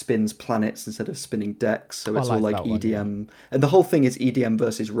like spins planets instead of spinning decks, so it's all like EDM, and the whole thing is EDM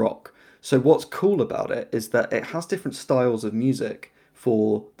versus rock. So what's cool about it is that it has different styles of music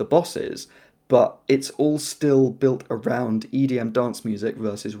for the bosses, but it's all still built around EDM dance music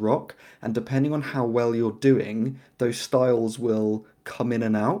versus rock, and depending on how well you're doing, those styles will come in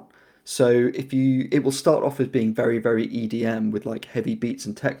and out. So it will start off as being very, very EDM with like heavy beats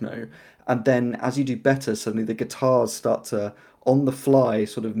and techno, and then as you do better, suddenly the guitars start to on the fly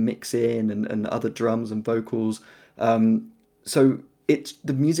sort of mix in and other drums and vocals. So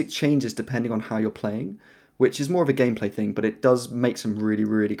the music changes depending on how you're playing, which is more of a gameplay thing, but it does make some really,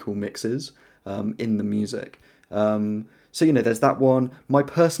 really cool mixes in the music. So there's that one. My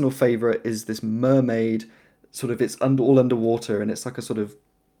personal favorite is this mermaid. It's all underwater, and it's like a sort of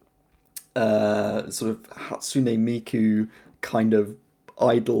Hatsune Miku kind of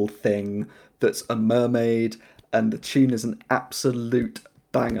idol thing that's a mermaid, and the tune is an absolute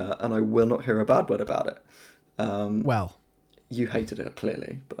banger, and I will not hear a bad word about it. Well, you hated it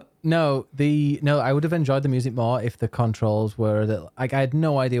clearly, but no, I would have enjoyed the music more if the controls were like I had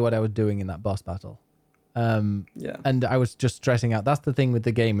no idea what I was doing in that boss battle. Yeah, and I was just stressing out. That's the thing with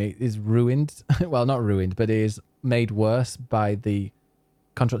the game; it is ruined. Well, not ruined, but it is made worse by the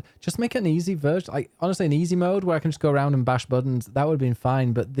control. Just make it an easy version. Like, honestly, an easy mode where I can just go around and bash buttons. That would have been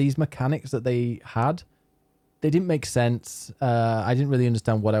fine. But these mechanics that they had, they didn't make sense. I didn't really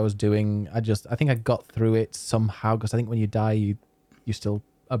understand what I was doing. I think I got through it somehow, because I think when you die, you still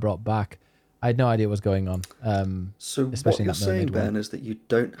are brought back. I had no idea what was going on. So what you're saying, Ben, is that you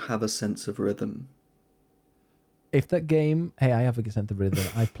don't have a sense of rhythm. If that game, hey, I have a sense of rhythm.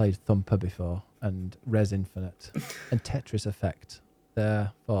 I've played Thumper before, and Res Infinite, and Tetris Effect.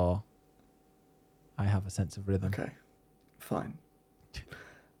 Therefore, I have a sense of rhythm. Okay, fine.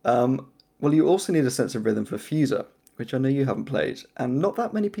 Well, you also need a sense of rhythm for Fuser, which I know you haven't played, and not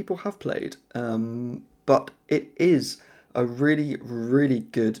that many people have played. But it is a really, really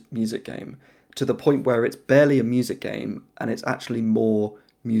good music game to the point where it's barely a music game and it's actually more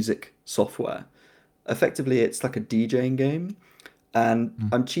music software. Effectively, it's like a DJing game, and Mm.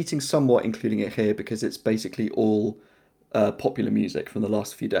 I'm cheating somewhat including it here because it's basically all popular music from the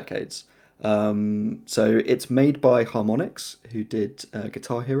last few decades. So it's made by Harmonix, who did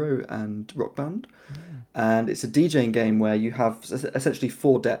Guitar Hero and Rock Band, and it's a DJing game where you have essentially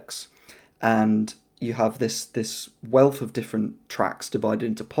four decks, and you have this wealth of different tracks divided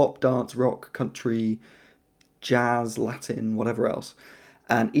into pop, dance, rock, country, jazz, Latin, whatever else.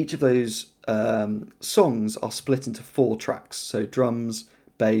 And each of those songs are split into four tracks. So drums,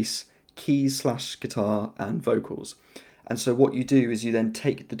 bass, keys slash guitar, and vocals. And so what you do is you then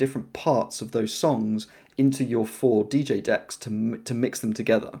take the different parts of those songs into your four DJ decks to mix them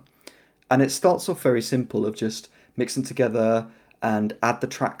together. And it starts off very simple of just mix them together and add the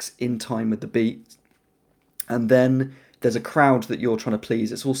tracks in time with the beat, and then there's a crowd that you're trying to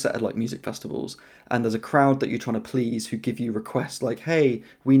please. It's all set at like music festivals, and there's a crowd that you're trying to please who give you requests like, "Hey,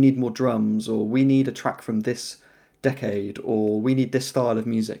 we need more drums," or "We need a track from this decade," or "We need this style of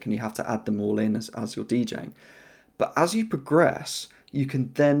music," and you have to add them all in as you're DJing. But as you progress, you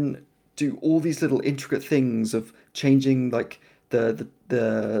can then do all these little intricate things of changing like the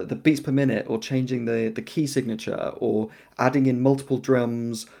beats per minute, or changing the key signature, or adding in multiple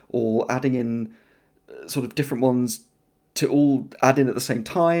drums, or adding in sort of different ones to all add in at the same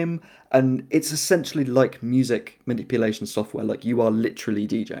time. And it's essentially like music manipulation software, like you are literally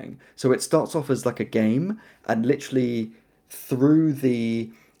DJing. So it starts off as like a game, and literally through the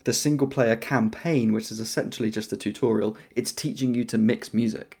single player campaign, which is essentially just a tutorial, it's teaching you to mix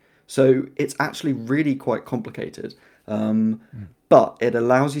music. So it's actually really quite complicated. But it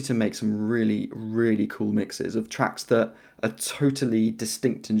allows you to make some really, really cool mixes of tracks that are totally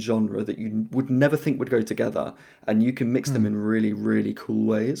distinct in genre that you would never think would go together, and you can mix them in really, really cool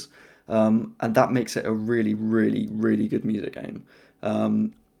ways. And that makes it a really, really, really good music game.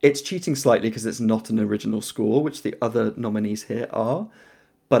 It's cheating slightly because it's not an original score, which the other nominees here are,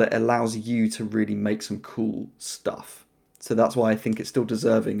 but it allows you to really make some cool stuff. So that's why I think it's still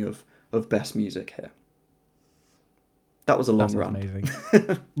deserving of best music here. That was a long run. Amazing.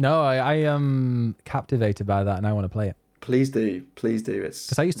 No, I am captivated by that, and I want to play it. Please do. It's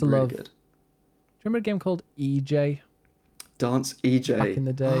because I used to really love. good. Do you remember a game called EJ Dance EJ back in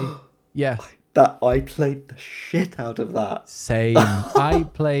the day? Yeah, that I played the shit out of that. same. I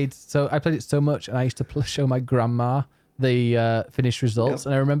played it so much, and I used to show my grandma the finished results,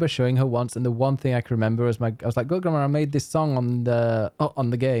 and I remember showing her once, and the one thing I can remember was I was like, "Go, grandma! I made this song on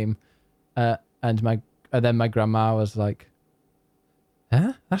the game," and then my grandma was like,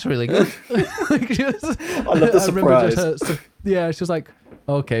 "Huh? That's really good." Like, I love the surprise. Yeah, she was like,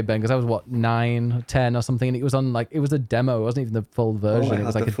 "Okay, Ben," because I was what 9 or 10 or something, and it was on like, it was a demo. It wasn't even the full version. It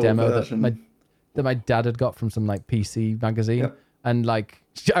was like a demo that my dad had got from some like PC magazine. Yep. And like,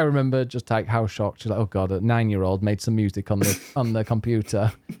 I remember just like how shocked. She's like, "Oh God, a 9-year-old made some music on the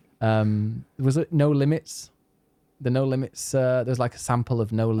computer." Was it No Limits? The No Limits. There's like a sample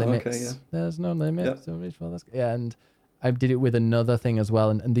of No Limits. Okay, yeah. There's no limits. Yep. Yeah, and I did it with another thing as well.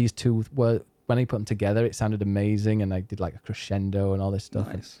 And these two were, when I put them together, it sounded amazing. And I did like a crescendo and all this stuff.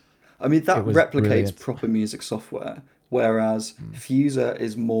 Nice. I mean, that replicates brilliant. proper music software, whereas Fuser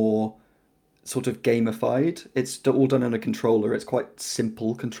is more sort of gamified. It's all done on a controller. It's quite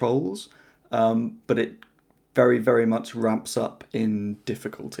simple controls, but it very, very much ramps up in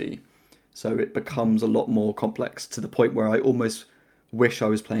difficulty. So it becomes a lot more complex to the point where I almost wish I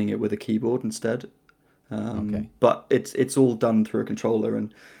was playing it with a keyboard instead. Okay. But it's all done through a controller,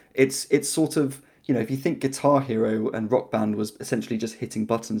 and it's sort of, you know, if you think Guitar Hero and Rock Band was essentially just hitting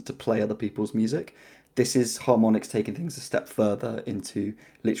buttons to play other people's music, this is Harmonix taking things a step further into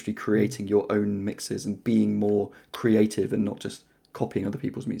literally creating your own mixes and being more creative and not just copying other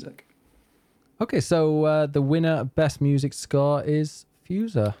people's music. Okay, so the winner best music score is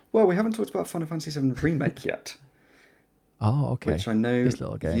Fuser. Well, we haven't talked about Final Fantasy VII Remake yet. Oh, okay. Which I know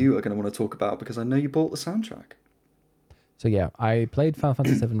you are going to want to talk about because I know you bought the soundtrack. So yeah, I played Final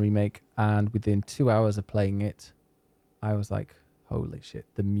Fantasy VII Remake, and within 2 hours of playing it, I was like, holy shit,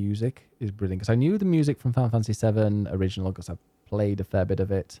 the music is brilliant. Because I knew the music from Final Fantasy VII Original because I played a fair bit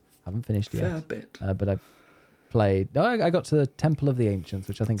of it. Haven't finished yet. Fair bit. But I've played... No, I got to the Temple of the Ancients,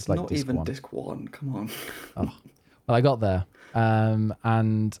 which I think is like not disc even one. disc 1, come on. Oh. Well, I got there.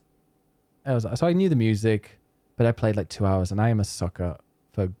 And so I knew the music, but I played like 2 hours, and I am a sucker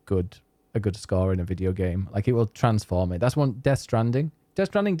for a good score in a video game. Like, it will transform it. That's one. Death Stranding Death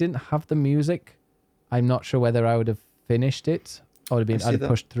Stranding didn't have the music, I'm not sure whether I would have finished it. I would have been, I'd have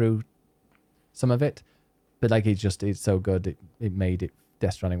pushed through some of it. But like, it's so good. It made it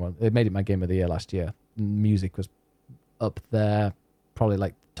Death Stranding one. It made it my game of the year last year. Music was up there, probably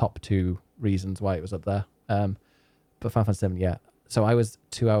like top 2 reasons why it was up there. But Final Fantasy VII, yeah. So I was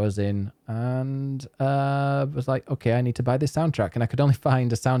 2 hours in and was like, okay, I need to buy this soundtrack. And I could only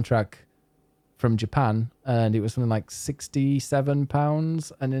find a soundtrack from Japan, and it was something like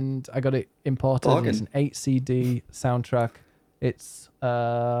 £67. And then I got it imported. And it's an 8 CD soundtrack. It's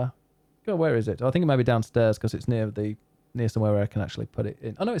where is it? I think it might be downstairs because it's near somewhere where I can actually put it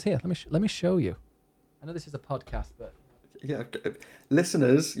in. Oh no, it's here. Let me show you. I know this is a podcast, but yeah,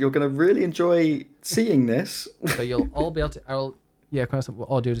 listeners, you're going to really enjoy seeing this. So you'll all be able to.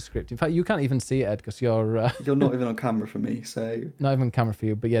 Audio description. In fact, you can't even see it, Ed, because you're you're not even on camera for me. So not even camera for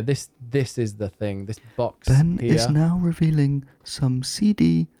you. But yeah, this is the thing. This box. Ben here, is now revealing some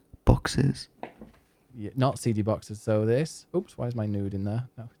CD boxes. Yeah, not CD boxes. So this. Oops, why is my nude in there?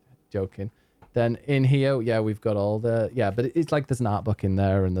 No, joking. Then in here, yeah, we've got all the but it's like there's an art book in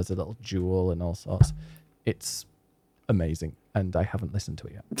there, and there's a little jewel and all sorts. It's amazing, and I haven't listened to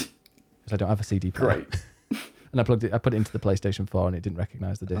it yet because I don't have a CD player. Great. And I put it into the PlayStation 4, and it didn't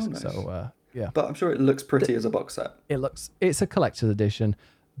recognize the disc. Oh, nice. So yeah. But I'm sure it looks pretty as a box set. It's a collector's edition,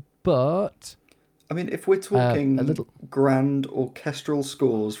 but I mean, if we're talking grand orchestral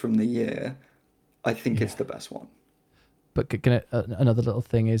scores from the year, I think it's the best one. But another little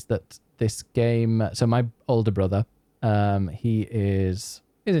thing is that this game. So my older brother, he is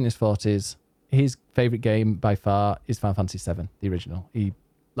in his 40s. His favorite game by far is Final Fantasy VII, the original. He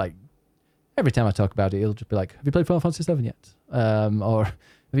every time I talk about it, he'll just be like, "Have you played Final Fantasy VII yet?" Or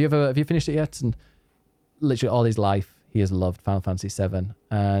have you finished it yet? And literally all his life, he has loved Final Fantasy VII,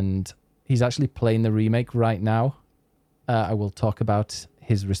 and he's actually playing the remake right now. I will talk about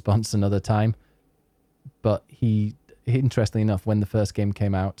his response another time. But he, interestingly enough, when the first game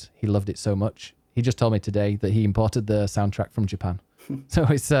came out, he loved it so much. He just told me today that he imported the soundtrack from Japan. So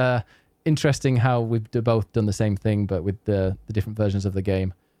it's interesting how we've both done the same thing, but with the different versions of the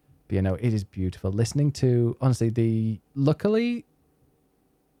game. But, it is beautiful. Listening to, honestly, luckily,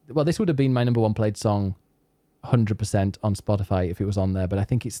 this would have been my number 1 played song 100% on Spotify if it was on there, but I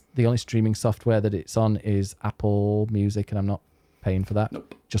think it's the only streaming software that it's on is Apple Music, and I'm not paying for that.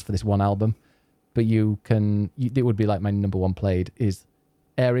 Nope. Just for this one album. But it would be like my number 1 played is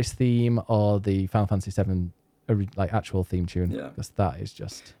Aeris theme or the Final Fantasy VII actual theme tune. Yeah. Because that is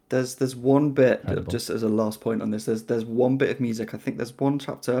just... There's one bit, incredible. Just as a last point on this, there's one bit of music, I think there's one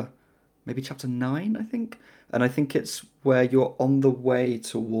chapter, maybe chapter 9, I think. And I think it's where you're on the way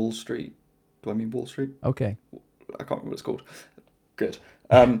to Wall Street. Do I mean Wall Street? Okay. I can't remember what it's called. Good.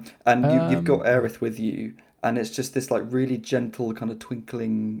 And you've got Aerith with you, and it's just this like really gentle kind of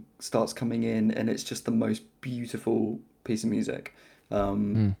twinkling starts coming in, and it's just the most beautiful piece of music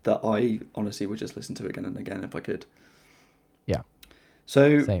that I honestly would just listen to again and again if I could. Yeah.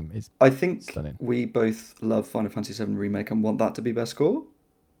 So same. It's I think stunning. We both love Final Fantasy VII Remake and want that to be best score.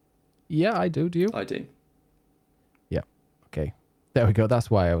 Yeah, I do. Do you? I do. Yeah. Okay. There we go. That's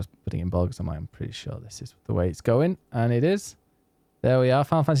why I was putting in Bogs. I'm pretty sure this is the way it's going, and it is. There we are.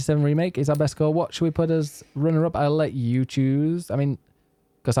 Final Fantasy VII Remake is our best score. What should we put as runner-up? I'll let you choose. I mean,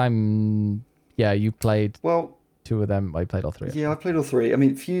 because you played 2 of them. I played all 3. Yeah, I played all 3. I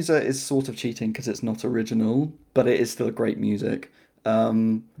mean, Fuser is sort of cheating because it's not original, but it is still great music.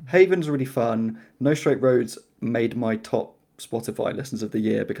 Haven's really fun. No Straight Roads made my top Spotify listens of the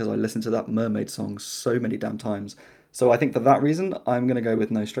year because I listened to that Mermaid song so many damn times. So I think for that reason, I'm going to go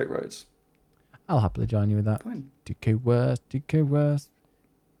with No Straight Roads. I'll happily join you with that. Fine. DK Worst.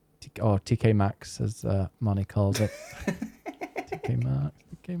 Or TK Maxx, as Money calls it. TK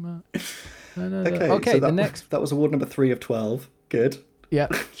Maxx. Okay, so the next... That was award number 3 of 12. Good. Yeah,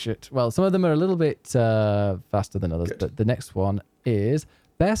 shit. Well, some of them are a little bit faster than others, but the next one is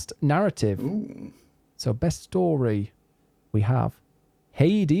Best Narrative. Ooh. So Best Story, we have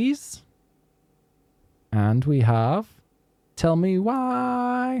Hades, and we have Tell Me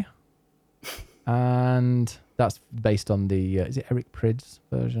Why. And that's based on the, is it Eric Prydz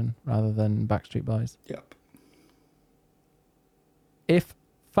version rather than Backstreet Boys? Yep. If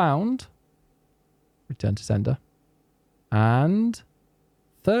Found, Return to Sender, and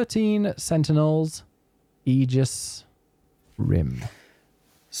 13 Sentinels, Aegis Rim.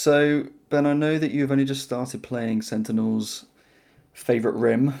 So, Ben, I know that you've only just started playing Sentinel's favourite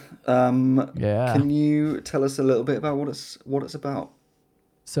Rim. Yeah. Can you tell us a little bit about what it's about?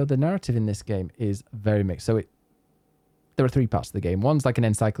 So the narrative in this game is very mixed. So there are 3 parts to the game. One's like an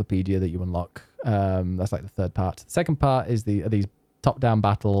encyclopedia that you unlock. That's like the third part. The second part is these top-down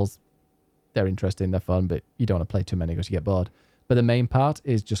battles. They're interesting, they're fun, but you don't want to play too many because you get bored. But the main part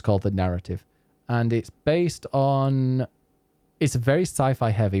is just called the narrative. And it's based on... It's very sci-fi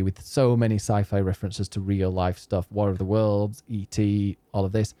heavy with so many sci-fi references to real-life stuff. War of the Worlds, E.T., all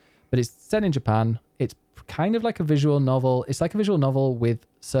of this. But it's set in Japan. It's kind of like a visual novel. It's like a visual novel with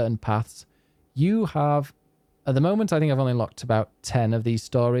certain paths. You have... At the moment, I think I've only unlocked about 10 of these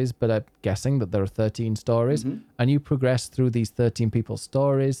stories, but I'm guessing that there are 13 stories. Mm-hmm. And you progress through these 13 people's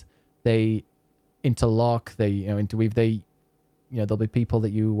stories. They interlock, they interweave, there'll be people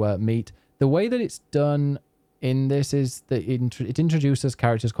that you meet. The way that it's done in this is that it introduces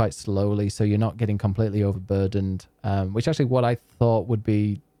characters quite slowly, so you're not getting completely overburdened, which actually what I thought would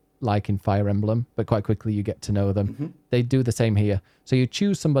be like in Fire Emblem, but quite quickly you get to know them. Mm-hmm. They do the same here. So you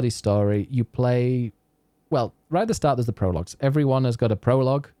choose somebody's story, you play... Well, right at the start, there's the prologues. Everyone has got a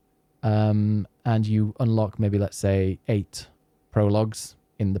prologue, and you unlock maybe, let's say, 8 prologues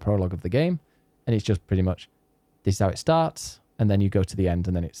in the prologue of the game, and it's just pretty much, this is how it starts, and then you go to the end,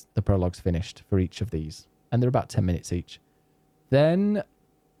 and then it's the prologue's finished for each of these, and they're about 10 minutes each. Then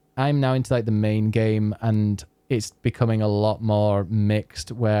I'm now into like the main game, and it's becoming a lot more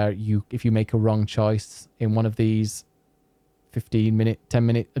mixed, where if you make a wrong choice in one of these 15-minute,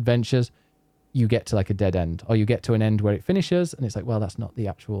 10-minute adventures, you get to like a dead end, or you get to an end where it finishes and it's like, well, that's not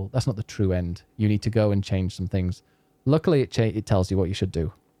the true end. You need to go and change some things. Luckily, it tells you what you should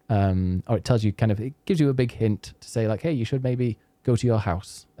do. Or it tells you it gives you a big hint to say like, hey, you should maybe go to your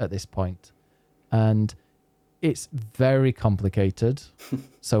house at this point. And it's very complicated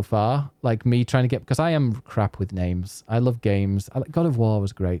so far. Like me trying to because I am crap with names. I love games. God of War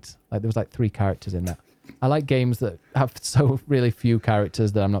was great. Like there was like 3 characters in that. I like games that have so really few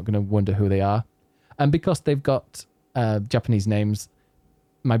characters that I'm not going to wonder who they are. And because they've got Japanese names,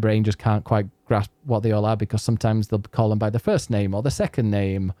 my brain just can't quite grasp what they all are, because sometimes they'll call them by the first name or the second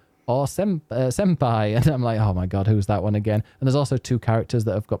name or senpai. And I'm like, oh my God, who's that one again? And there's also 2 characters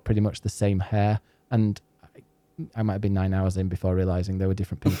that have got pretty much the same hair. And I might have been 9 hours in before realizing they were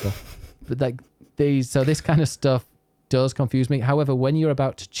different people. But so this kind of stuff does confuse me. However, when you're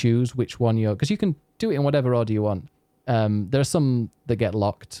about to choose which one because you can do it in whatever order you want. There are some that get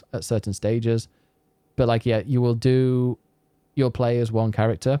locked at certain stages, but you'll play as one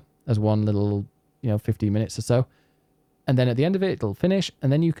character, as one little, 15 minutes or so. And then at the end of it, it'll finish,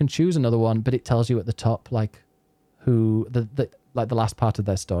 and then you can choose another one, but it tells you at the top, like, who, the last part of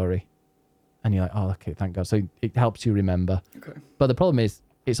their story. And you're like, oh, okay, thank God. So it helps you remember. Okay. But the problem is,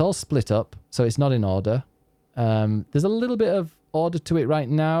 it's all split up, so it's not in order. There's a little bit of order to it right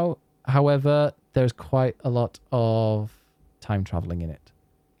now. However, there's quite a lot of time traveling in it.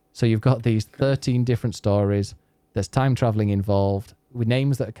 So you've got these 13 different stories. There's time traveling involved with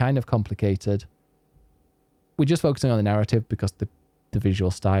names that are kind of complicated. We're just focusing on the narrative because the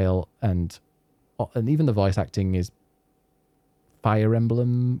visual style and even the voice acting is Fire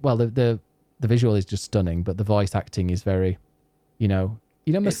Emblem. Well, the visual is just stunning, but the voice acting is very,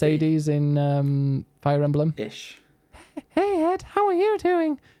 Mercedes in Fire Emblem? Ish. Hey, Ed, how are you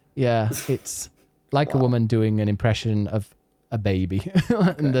doing? Yeah, it's like a woman doing an impression of a baby.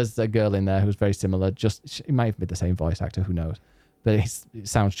 And there's a girl in there who's very similar. It might have been the same voice actor, who knows? But it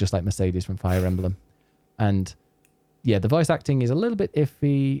sounds just like Mercedes from Fire Emblem. And yeah, the voice acting is a little bit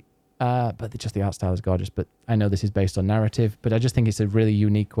iffy, but just the art style is gorgeous. But I know this is based on narrative, but I just think it's a really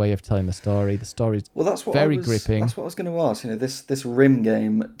unique way of telling the story. The story's very gripping. That's what I was going to ask. This Rim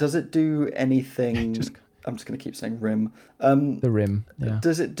game, does it do anything... I'm just going to keep saying Rim. The Rim, yeah.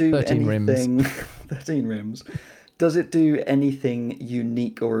 Does it do 13 anything... rims. 13 rims. Does it do anything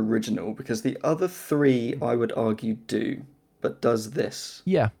unique or original? Because the other 3, I would argue, do. But does this?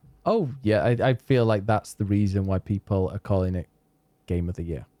 Yeah. Oh, yeah. I feel like that's the reason why people are calling it Game of the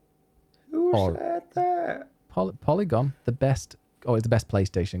Year. Who said that? Polygon, it's the best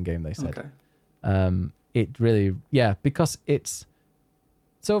PlayStation game, they said. Okay. It really... Yeah, because it's...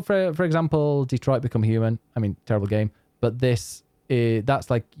 So, for example, Detroit Become Human, I mean, terrible game, but that's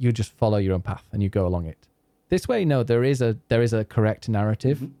like you just follow your own path and you go along it. This way, no, there is a correct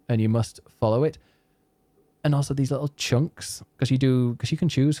narrative, and you must follow it. And also these little chunks, because you can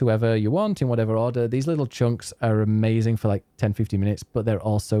choose whoever you want in whatever order. These little chunks are amazing for like 10, 15 minutes, but they're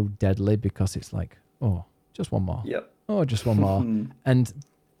also deadly because it's like, oh, just one more. Yep. Oh, just one more. And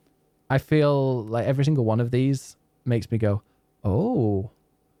I feel like every single one of these makes me go, oh,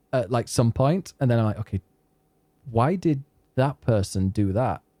 at like some point, and then I'm like, okay, why did that person do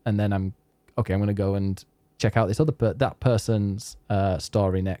that? And then I'm going to go and check out this that person's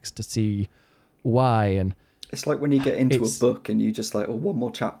story next to see why. And it's like when you get into a book and you just like, one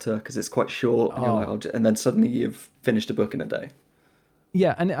more chapter because it's quite short, and you're like, and then suddenly you've finished a book in a day.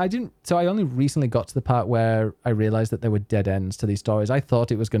 Yeah, and I didn't. So I only recently got to the part where I realized that there were dead ends to these stories. I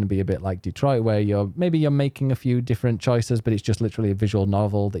thought it was going to be a bit like Detroit, where you're making a few different choices, but it's just literally a visual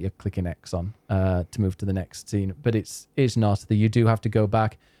novel that you're clicking X on to move to the next scene. But it's not that you do have to go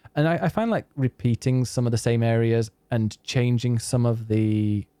back, and I find like repeating some of the same areas and changing some of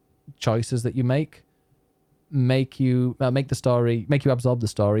the choices that you make you absorb the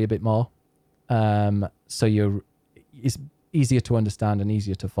story a bit more. So it's easier to understand and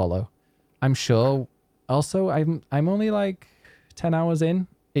easier to follow. I'm sure. Also, I'm only like 10 hours in.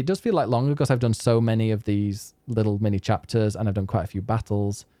 It does feel like longer because I've done so many of these little mini chapters and I've done quite a few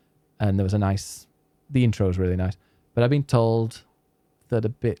battles. And there was the intro is really nice. But I've been told that a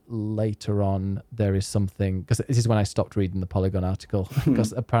bit later on there is something, because this is when I stopped reading the Polygon article,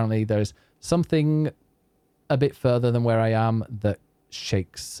 because apparently there's something a bit further than where I am that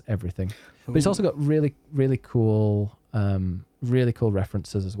shakes everything. But it's also got really, really cool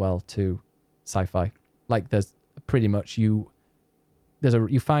references as well to sci-fi. Like there's pretty much you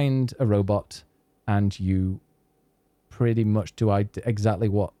find a robot and you pretty much do exactly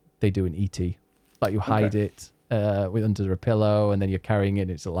what they do in E.T. Like you hide it under a pillow, and then you're carrying it.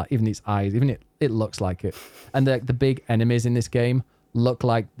 It's like even its eyes, even it looks like it. And the big enemies in this game look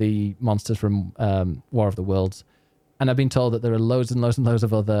like the monsters from War of the Worlds. And I've been told that there are loads and loads and loads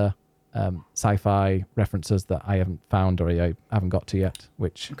of other sci-fi references that I haven't found or I haven't got to yet,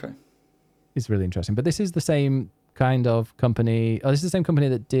 which is really interesting. But this is the same kind of company. This is the same company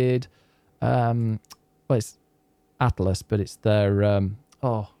that did, it's Atlas, but it's their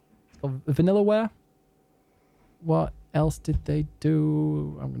Vanillaware. What else did they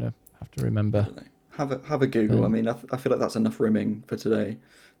do? I'm gonna have to remember. Have a Google. I mean, I feel like that's enough rimming for today.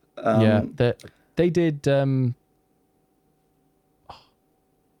 They did.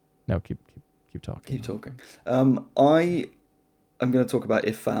 No, keep talking. Keep talking. I'm going to talk about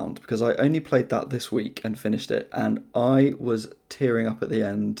If Found because I only played that this week and finished it, and I was tearing up at the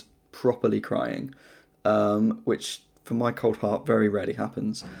end, properly crying, which for my cold heart very rarely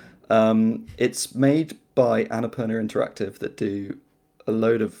happens. It's made by Annapurna Interactive that do a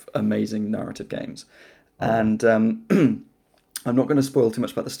load of amazing narrative games, and I'm not going to spoil too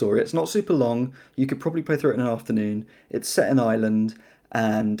much about the story. It's not super long. You could probably play through it in an afternoon. It's set in Ireland.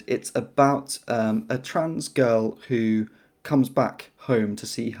 And it's about a trans girl who comes back home to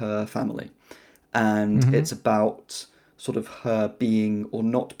see her family. And it's about sort of her being or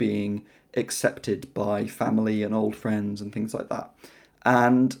not being accepted by family and old friends and things like that.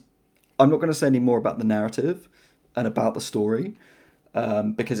 And I'm not going to say any more about the narrative and about the story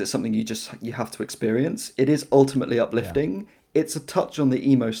because it's something you have to experience. It is ultimately uplifting. Yeah. It's a touch on the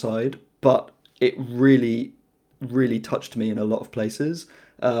emo side, but it really touched me in a lot of places.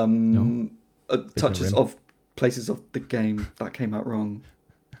 Touches of places of the game that came out wrong.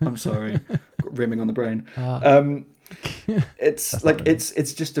 I'm sorry, got rimming on the brain. It's like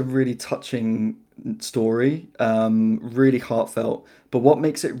it's just a really touching story, really heartfelt. But what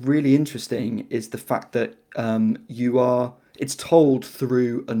makes it really interesting is the fact that it's told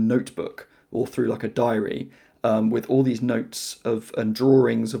through a notebook or through like a diary with all these notes and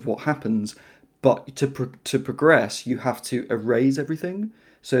drawings of what happens. But to progress, you have to erase everything.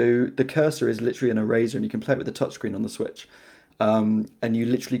 So the cursor is literally an eraser, and you can play it with the touchscreen on the Switch. And you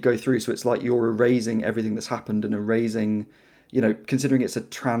literally go through. So it's like you're erasing everything that's happened and erasing, considering it's a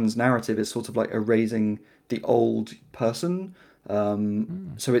trans narrative, it's sort of like erasing the old person.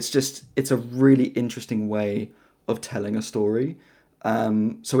 So it's a really interesting way of telling a story.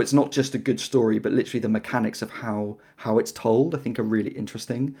 So it's not just a good story, but literally the mechanics of how it's told, I think, are really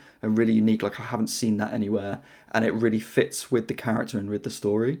interesting and really unique. Like I haven't seen that anywhere, and it really fits with the character and with the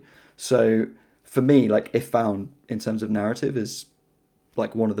story. So for me, like If Found in terms of narrative is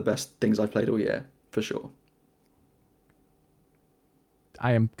like one of the best things I've played all year for sure.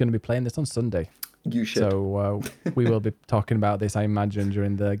 I am going to be playing this on Sunday. You should. So we will be talking about this, I imagine,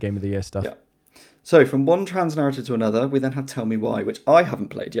 during the Game of the Year stuff. Yeah. So from one trans narrative to another, we then had Tell Me Why, which I haven't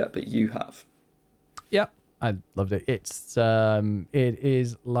played yet, but you have. Yeah, I loved it. It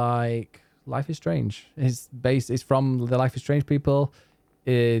is like Life is Strange. It's from the Life is Strange people.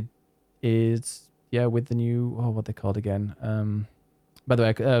 It is with the new what they called again. By the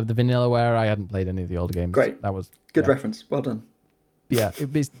way, the Vanillaware. I hadn't played any of the older games. Great. That was good reference. Well done. Yeah,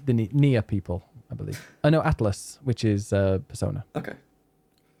 it's the Nia people, I believe. No, Atlas, which is Persona. Okay.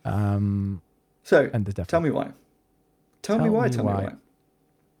 So, tell me why. Tell me why.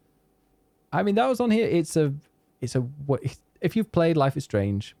 I mean, that was on here. If you've played Life is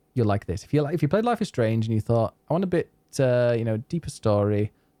Strange, you'll like this. If you played Life is Strange and you thought, I want a bit, deeper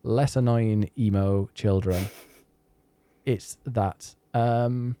story, less annoying emo children, it's that.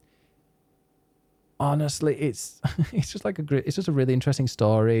 Honestly, it's it's just like it's just a really interesting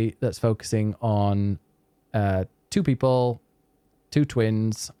story that's focusing on two people, two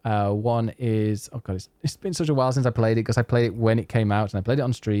twins. One is, oh god, it's been such a while since I played it because I played it when it came out and I played it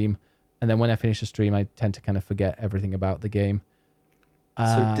on stream, and then when I finish the stream I tend to kind of forget everything about the game.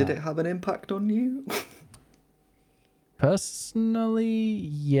 So did it have an impact on you? Personally,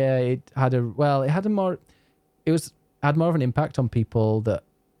 yeah, it had more of an impact on people that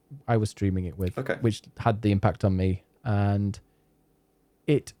I was streaming it with, Okay. which had the impact on me. And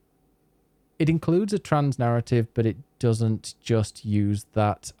it includes a trans narrative, but it doesn't just use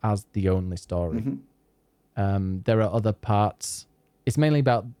that as the only story. There are other parts. It's mainly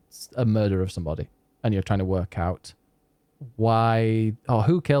about a murder of somebody, and you're trying to work out why or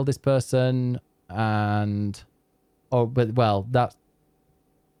who killed this person, that's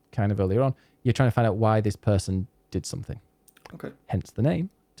kind of earlier on. You're trying to find out why this person did something. Okay. Hence the name.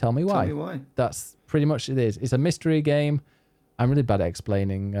 Tell me why. Tell me why. That's pretty much it is. It's a mystery game. I'm really bad at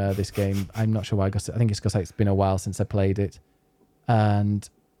explaining this game. I'm not sure why. I think it's because it's been a while since I played it. And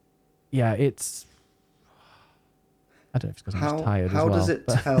yeah, it's... I don't know if it's because I'm just tired as well. How does it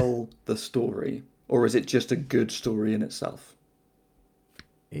tell the story? Or is it just a good story in itself?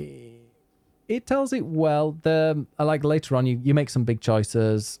 It tells it well. Like later on, you make some big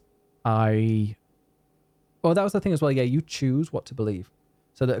choices. That was the thing as well. Yeah, you choose what to believe.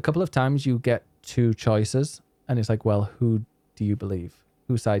 So that a couple of times you get two choices, and it's like, well, who do you believe?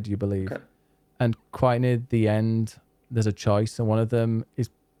 Whose side do you believe? Okay. And quite near the end, there's a choice, and one of them is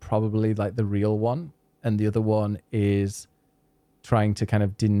probably like the real one, and the other one is trying to kind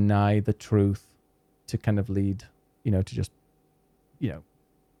of deny the truth to kind of lead, to just,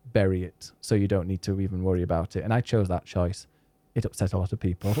 bury it so you don't need to even worry about it. And I chose that choice. It upset a lot of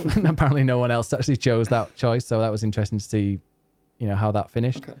people. And apparently no one else actually chose that choice. So that was interesting to see, how that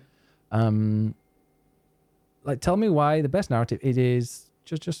finished. Okay. Tell me why the best narrative it is.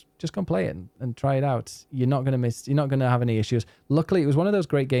 Just go and play it and try it out. You're not going to have any issues. Luckily, it was one of those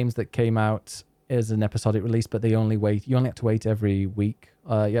great games that came out as an episodic release, but you only have to wait every week.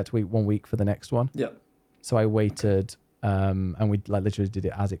 You had to wait 1 week for the next one. Yeah. So I waited, and we literally did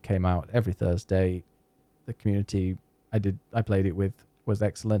it as it came out every Thursday. The community I played it with was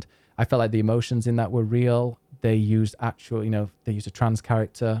excellent. I felt like the emotions in that were real. They used actual, they used a trans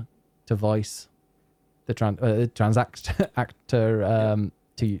character to voice the trans actor to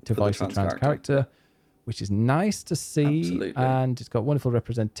voice the trans character, which is nice to see. Absolutely. And it's got wonderful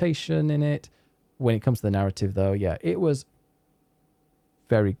representation in it. When it comes to the narrative, though, yeah, it was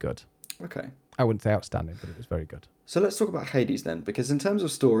very good. Okay. I wouldn't say outstanding, but it was very good. So let's talk about Hades then, because in terms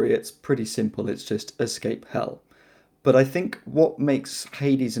of story, it's pretty simple. It's just escape hell. But I think what makes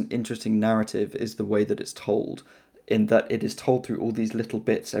Hades an interesting narrative is the way that it's told, in that it is told through all these little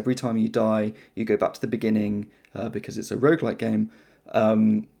bits. Every time you die, you go back to the beginning, because it's a roguelike game,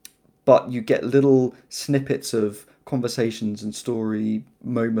 but you get little snippets of conversations and story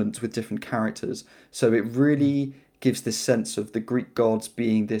moments with different characters. So it really gives this sense of the Greek gods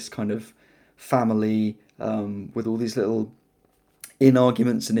being this kind of family, with all these little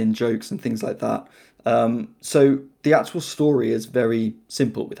in-arguments and in-jokes and things like that. So the actual story is very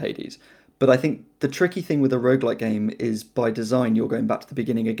simple with Hades. But I think the tricky thing with a roguelike game is by design you're going back to the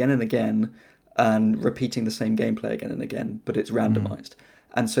beginning again and again and repeating the same gameplay again and again, but it's randomized.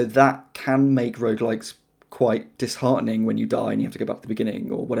 And so that can make roguelikes quite disheartening when you die and you have to go back to the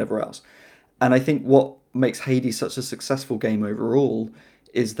beginning or whatever else. And I think what makes Hades such a successful game overall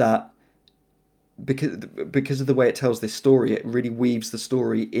is that because of the way it tells this story, it really weaves the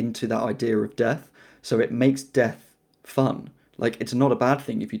story into that idea of death. So it makes death fun. Like, it's not a bad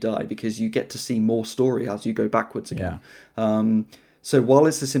thing if you die, because you get to see more story as you go backwards again. Yeah. So while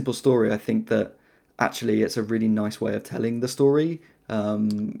it's a simple story, I think that actually it's a really nice way of telling the story.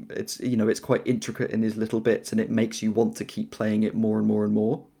 It's quite intricate in these little bits, and it makes you want to keep playing it more and more and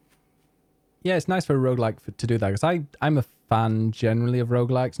more. Yeah, it's nice for a roguelike to do that, because I'm a fan generally of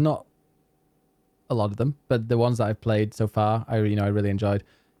roguelikes. Not a lot of them, but the ones that I've played so far, I really enjoyed.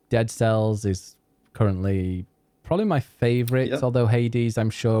 Dead Cells is currently probably my favorite, Yep. although Hades, I'm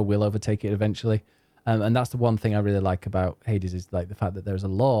sure, will overtake it eventually. And that's the one thing I really like about Hades, is like the fact that there's a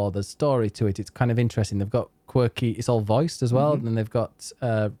lore, there's story to it. It's kind of interesting. They've got quirky, it's all voiced as well, and they've got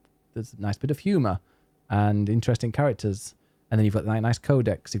there's a nice bit of humor and interesting characters. And then you've got that nice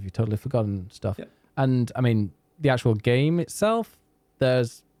codex if you've totally forgotten stuff. Yep. And I mean, the actual game itself,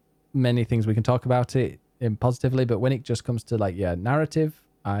 there's many things we can talk about it in positively, but when it just comes to narrative,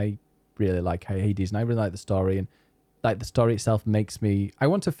 I really like Hades, and I really like the story, and like the story itself makes me, I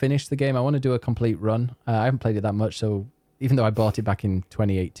want to finish the game. I want to do a complete run. I haven't played it that much, so even though I bought it back in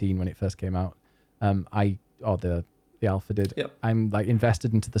 2018 when it first came out, the alpha did. Yep. I'm like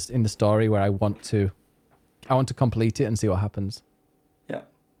invested into in the story where I want to complete it and see what happens. Yeah.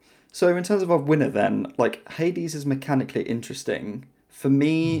 So in terms of our winner then, like Hades is mechanically interesting. For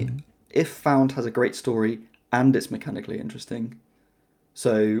me, If Found has a great story and it's mechanically interesting.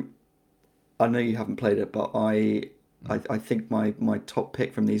 So I know you haven't played it, but I think my top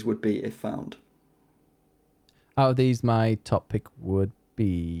pick from these would be If Found. Out of these, my top pick would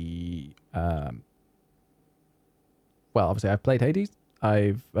be well, obviously I've played Hades.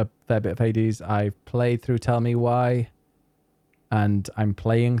 I've a fair bit of Hades. I've played through Tell Me Why, and I'm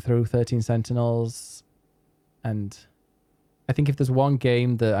playing through 13 Sentinels. And I think if there's one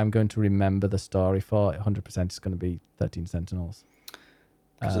game that I'm going to remember the story for, 100% is going to be 13 Sentinels.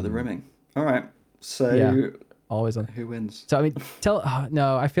 Because of the rimming. All right. So yeah, always on. Who wins? So I mean,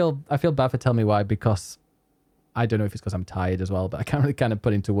 no, I feel bad for Tell Me Why, because I don't know if it's because I'm tired as well, but I can't really kind of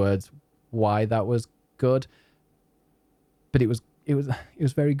put into words why that was good. But it was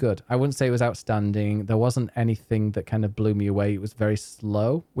very good. I wouldn't say it was outstanding. There wasn't anything that kind of blew me away. It was very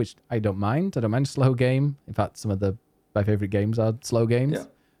slow, which I don't mind. I don't mind a slow game. In fact, some of my favorite games are slow games.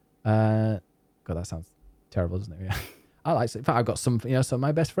 Yeah. God, that sounds terrible, doesn't it? Yeah. I like. In fact, I've got some of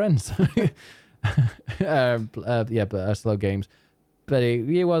my best friends. But slow games. But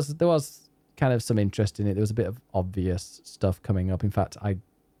there was kind of some interest in it. There was a bit of obvious stuff coming up. In fact,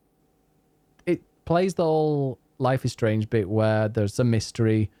 it plays the whole Life is Strange bit where there's a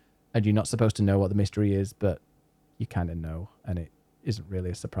mystery and you're not supposed to know what the mystery is, but you kind of know, and it isn't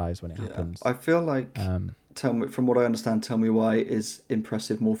really a surprise when it happens. I feel like from what I understand, Tell Me Why is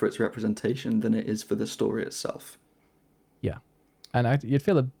impressive more for its representation than it is for the story itself. Yeah, and you'd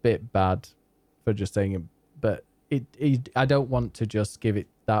feel a bit bad for just saying it, but I don't want to just give it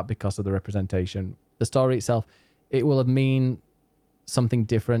that because of the representation. The story itself, it will mean something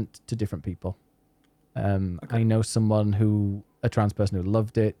different to different people. Okay. I know a trans person who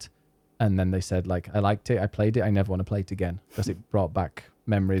loved it, and then they said, like, I liked it, I played it, I never want to play it again, because it brought back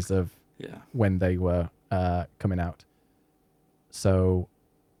memories of when they were coming out. So,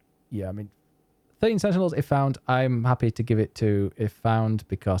 yeah, I mean, 13 Sentinels, If Found, I'm happy to give it to If Found,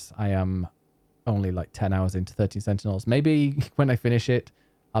 because I am only like 10 hours into 13 Sentinels. Maybe when I finish it,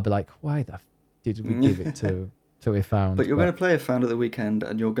 I'll be like, why did we give it to If Found? But you're going to play If Found at the weekend,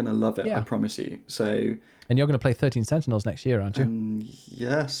 and you're going to love it, I promise you. So, and you're going to play 13 Sentinels next year, aren't you?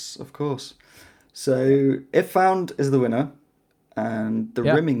 Yes, of course. So If Found is the winner, and the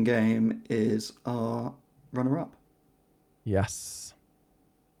rimming game is our runner-up. Yes.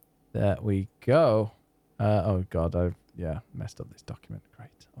 There we go. Oh God, I've messed up this document. Great.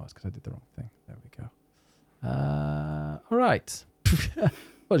 Oh, it's because I did the wrong thing. There we go. All right.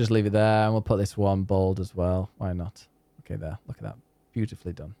 We'll just leave it there, and we'll put this one bold as well. Why not? Okay, there. Look at that.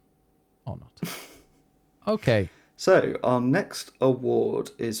 Beautifully done. Or not. Okay. So our next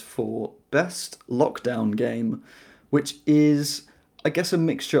award is for Best Lockdown Game, which is, I guess, a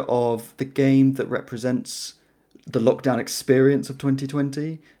mixture of the game that represents the lockdown experience of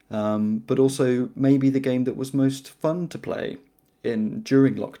 2020, but also maybe the game that was most fun to play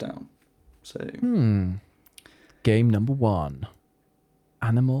during lockdown. So, game number 1,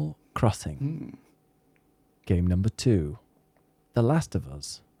 Animal Crossing. Game number 2, The Last of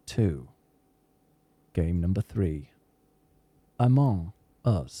Us 2. Game number 3, Among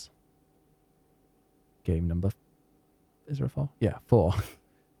Us. Game number... Is there a 4? Yeah, 4.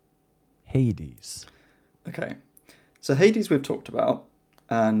 Hades. Okay. So Hades we've talked about,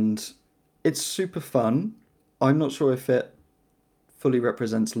 and it's super fun. I'm not sure if it fully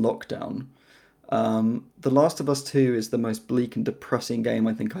represents lockdown. The Last of Us 2 is the most bleak and depressing game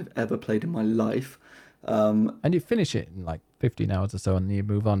I think I've ever played in my life. And you finish it in like 15 hours or so and you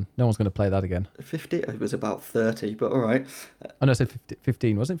move on. No one's going to play that again. 50? It was about 30, but all right. Oh, no, I said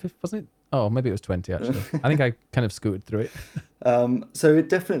 15. Wasn't it? Oh, maybe it was 20, actually. I think I kind of scooted through it. So it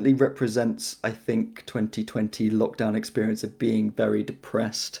definitely represents, I think, 2020 lockdown experience of being very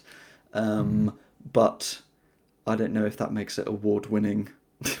depressed. But I don't know if that makes it award-winning.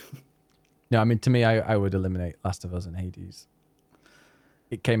 No, I mean, to me, I would eliminate Last of Us and Hades.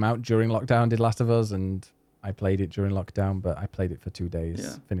 It came out during lockdown, did Last of Us, and I played it during lockdown, but I played it for 2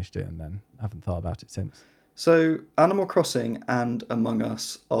 days, finished it, and then haven't thought about it since. So Animal Crossing and Among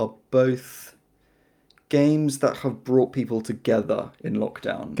Us are both games that have brought people together in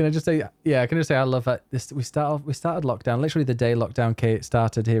lockdown. Can I just say, I love that we started lockdown, literally the day lockdown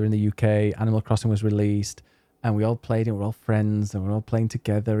started here in the UK, Animal Crossing was released, and we all played it, we're all friends, and we're all playing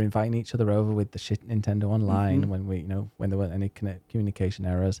together, inviting each other over with the shit Nintendo Online when there weren't any communication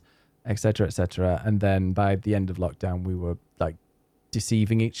errors. etc., etc. And then by the end of lockdown, we were like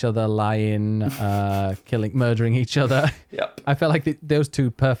deceiving each other, lying, murdering each other. Yep. I felt like those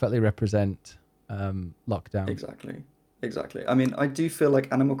two perfectly represent lockdown. Exactly. I mean, I do feel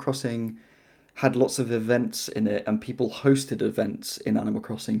like Animal Crossing had lots of events in it, and people hosted events in Animal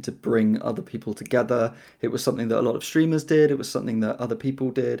Crossing to bring other people together. It was something that a lot of streamers did. It was something that other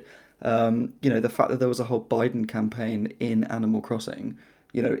people did. The fact that there was a whole Biden campaign in Animal Crossing,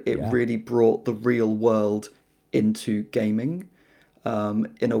 it Yeah. really brought the real world into gaming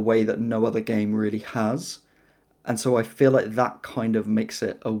in a way that no other game really has. And so I feel like that kind of makes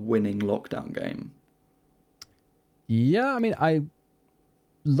it a winning lockdown game. Yeah, I mean,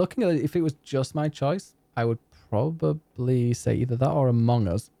 looking at it, if it was just my choice, I would probably say either that or Among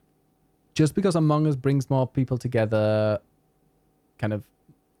Us. Just because Among Us brings more people together kind of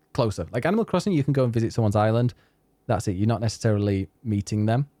closer. Like Animal Crossing, you can go and visit someone's island. That's it. You're not necessarily meeting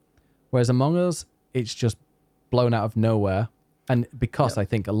them. Whereas Among Us, it's just blown out of nowhere. And because I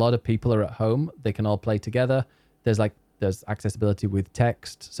think a lot of people are at home, they can all play together. There's accessibility with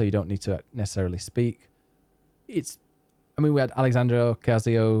text, so you don't need to necessarily speak. We had Alexandra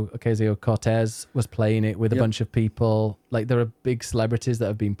Ocasio-Cortez was playing it with a bunch of people. Like, there are big celebrities that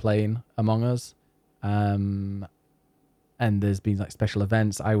have been playing Among Us. And there's been like special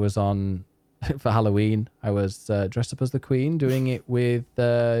events. I was on, for Halloween, I was dressed up as the Queen, doing it with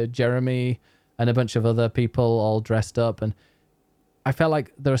Jeremy and a bunch of other people all dressed up. And I felt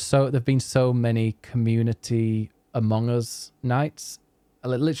like there've been so many community Among Us nights.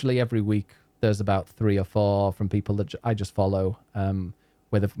 Literally every week, there's about 3 or 4 from people that I just follow,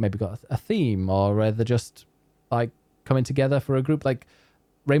 where they've maybe got a theme, or where they're just like coming together for a group. Like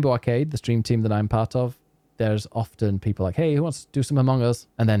Rainbow Arcade, the stream team that I'm part of, there's often people like, hey, who wants to do some Among Us?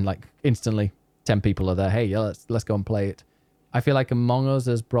 And then like instantly 10 people are there. Hey, yeah, let's go and play it. I feel like Among Us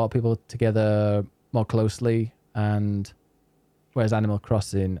has brought people together more closely, and whereas Animal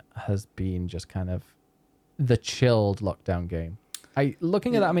Crossing has been just kind of the chilled lockdown game.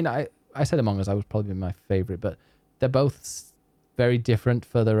 Looking at that, I mean, I said Among Us, I was probably my favorite, but they're both very different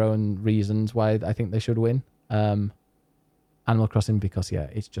for their own reasons why I think they should win. Animal Crossing, because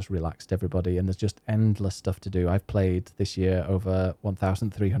it's just relaxed everybody, and there's just endless stuff to do. I've played this year over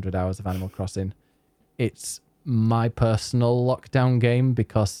 1,300 hours of Animal Crossing. It's my personal lockdown game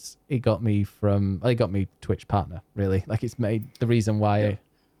because it got me Twitch partner, really. Like, it's made the reason why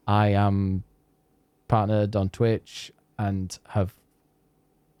I am partnered on Twitch and have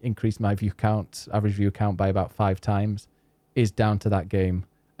increased my average view count by about 5 times, is down to that game.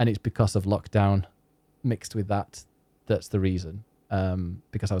 And it's because of lockdown mixed with that's the reason.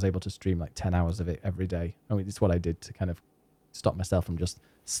 Because I was able to stream like 10 hours of it every day. I mean, it's what I did to kind of stop myself from just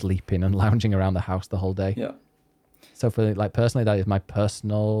sleeping and lounging around the house the whole day. Yeah. So for like personally, that is my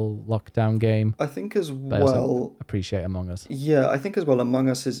personal lockdown game. I think as But I well. also appreciate Among Us. Yeah, I think as well, Among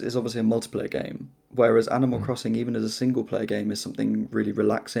Us is obviously a multiplayer game, whereas Animal Crossing, even as a single player game, is something really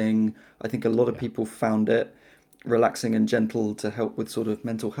relaxing. I think a lot of people found it relaxing and gentle to help with sort of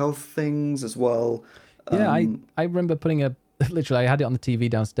mental health things as well. Yeah, I remember literally, I had it on the TV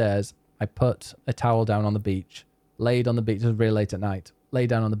downstairs. I put a towel down on the beach, laid on the beach, it was really late at night, lay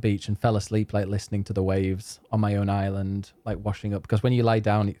down on the beach and fell asleep, like listening to the waves on my own island, like washing up. Because when you lie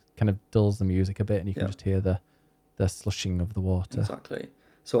down, it kind of dulls the music a bit, and you can just hear the slushing of the water. Exactly.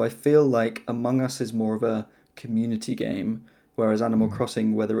 So I feel like Among Us is more of a community game, whereas Animal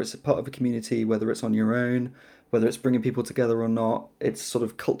Crossing, whether it's a part of a community, whether it's on your own, whether it's bringing people together or not, it's sort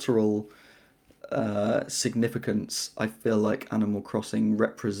of cultural significance. I feel like Animal Crossing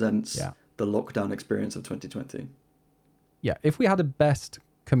represents the lockdown experience of 2020. Yeah, if we had a best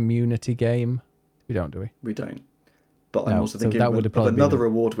community game, we don't, do we? We don't. But I'm No, also so thinking that would have of probably been another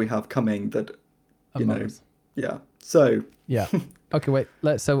award we have coming that, Among Us. yeah. So, Yeah. Okay, wait.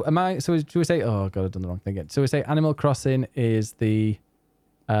 So do we say, oh God, I've done the wrong thing again. So we say Animal Crossing is the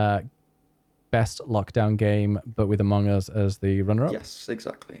best lockdown game, but with Among Us as the runner-up? yes,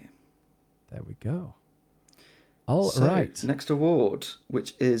 exactly. There we go. All right. So, next award,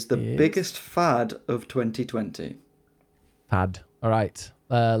 which is the biggest fad of 2020. Fad. All right.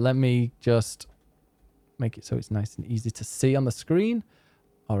 Let me just make it so it's nice and easy to see on the screen.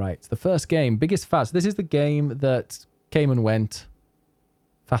 All right. The first game, biggest fad. So this is the game that came and went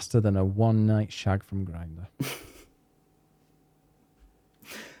faster than a one-night shag from Grindr.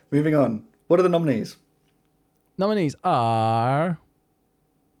 Moving on. What are the nominees? Nominees are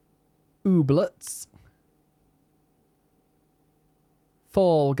Ooblets,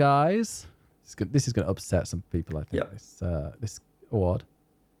 Fall Guys. This is going to upset some people, I think. Yep. This award.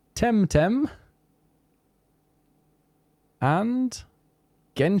 Temtem. And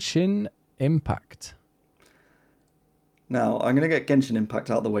Genshin Impact. Now, I'm going to get Genshin Impact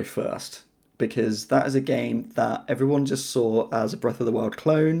out of the way first, because that is a game that everyone just saw as a Breath of the Wild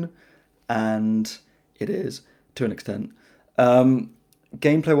clone, and it is, to an extent.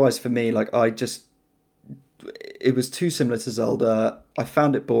 Gameplay-wise for me, like, it was too similar to Zelda. I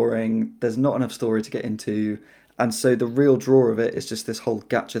found it boring. There's not enough story to get into. And so the real draw of it is just this whole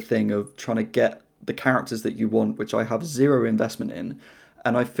gacha thing of trying to get the characters that you want, which I have zero investment in.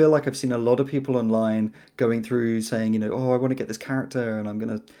 And I feel like I've seen a lot of people online going through saying, oh, I want to get this character and I'm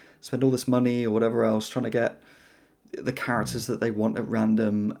going to spend all this money or whatever else trying to get the characters that they want at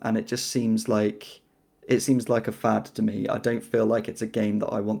random. And it just seems like a fad to me. I don't feel like it's a game that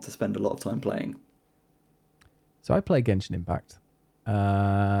I want to spend a lot of time playing. So I play Genshin Impact.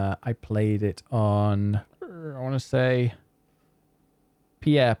 I played it on, I want to say,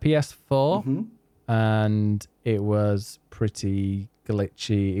 PS4, and it was pretty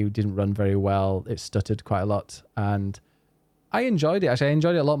glitchy. It didn't run very well. It stuttered quite a lot, and I enjoyed it. Actually, I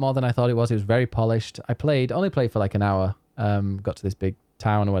enjoyed it a lot more than I thought it was. It was very polished. I only played for like an hour. Got to this big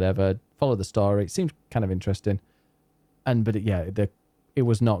town or whatever. Followed the story. It seemed kind of interesting, it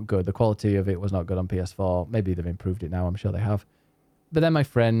was not good. The quality of it was not good on PS4. Maybe they've improved it now. I'm sure they have. But then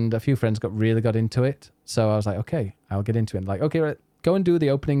a few friends really got into it. So I was like, okay, I'll get into it. And like, okay, right, go and do the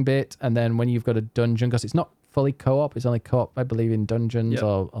opening bit. And then when you've got a dungeon, because it's not fully co-op, it's only co-op, I believe, in dungeons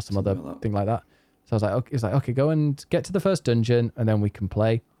or some other thing like that. So I was like, okay, go and get to the first dungeon and then we can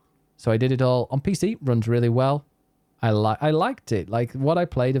play. So I did it all on PC. Runs really well. I liked it. Like what I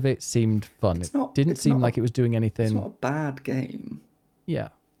played of it seemed fun. It didn't seem like it was doing anything. It's not a bad game. Yeah,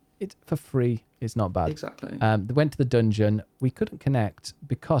 it's for free. It's not bad. Exactly. They went to the dungeon. We couldn't connect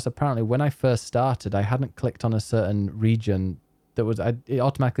because apparently when I first started, I hadn't clicked on a certain region it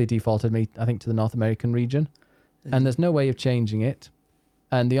automatically defaulted me, I think, to the North American region. And there's no way of changing it.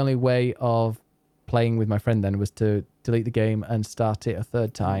 And the only way of playing with my friend then was to delete the game and start it a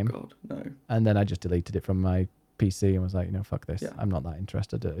third time. Oh, God, no. And then I just deleted it from my PC and was like, fuck this. Yeah. I'm not that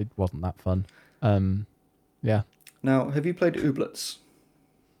interested. It wasn't that fun. Yeah. Now, have you played Ooblets?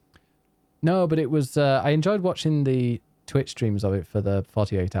 No, but it was. I enjoyed watching the Twitch streams of it for the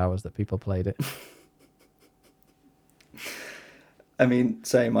 48 hours that people played it. I mean,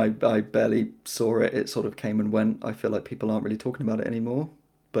 same. I barely saw it. It sort of came and went. I feel like people aren't really talking about it anymore.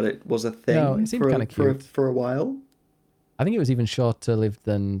 But it was a thing it seemed kind of cute. For a while. I think it was even shorter lived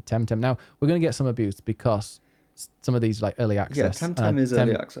than Temtem. Now, we're going to get some abuse because some of these like early access. Yeah, Temtem is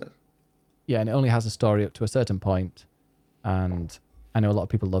early access. Yeah, and it only has a story up to a certain point. And I know a lot of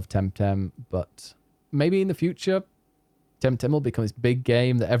people love Temtem, but maybe in the future, Temtem will become this big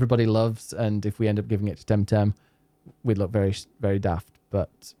game that everybody loves. And if we end up giving it to Temtem, we'd look very, very daft.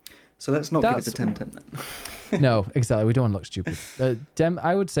 But so let's not give it to Temtem then. No, exactly. We don't want to look stupid.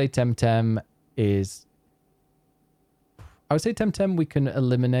 I would say Temtem we can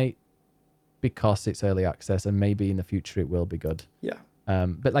eliminate because it's early access, and maybe in the future it will be good. Yeah.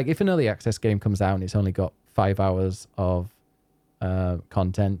 But like if an early access game comes out and it's only got 5 hours of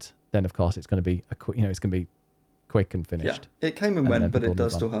content, then of course it's going to be it's going to be quick and finished. Yeah, it came and went, but it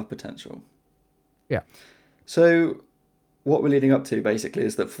does still have potential. Yeah. So what we're leading up to basically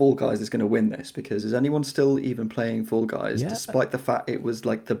is that Fall Guys is going to win this, because is anyone still even playing Fall Guys despite the fact it was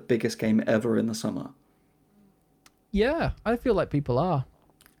like the biggest game ever in the summer? Yeah, I feel like people are.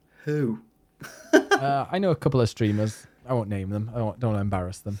 Who? I know a couple of streamers. I won't name them. I don't want to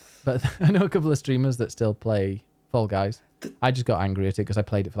embarrass them. But I know a couple of streamers that still play Fall Guys. I just got angry at it because I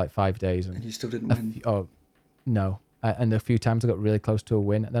played it for like 5 days. And you still didn't win? No. And a few times I got really close to a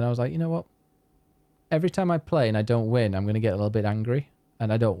win. And then I was like, you know what? Every time I play and I don't win, I'm going to get a little bit angry.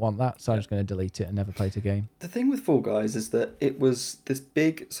 And I don't want that. So I'm just going to delete it and never play it again. The thing with Fall Guys is that it was this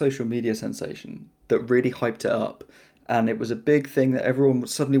big social media sensation that really hyped it up. And it was a big thing that everyone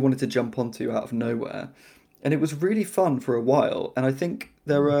suddenly wanted to jump onto out of nowhere. And it was really fun for a while. And I think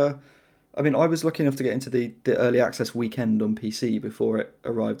I was lucky enough to get into the early access weekend on PC before it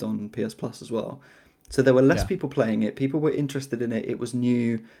arrived on PS Plus as well. So there were less people playing it. People were interested in it. It was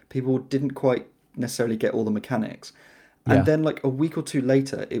new. People didn't quite necessarily get all the mechanics. And then like a week or two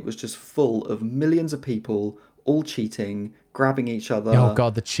later, it was just full of millions of people all cheating, grabbing each other. Oh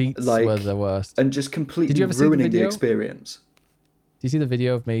God, the cheats were the worst. And just completely ruining the experience. Do you see the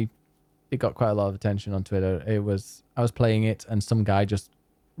video of me? It got quite a lot of attention on Twitter. I was playing it and some guy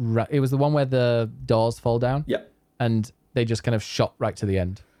it was the one where the doors fall down. Yeah. And they just kind of shot right to the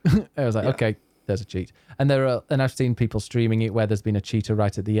end. I was like, okay, there's a cheat. And I've seen people streaming it where there's been a cheater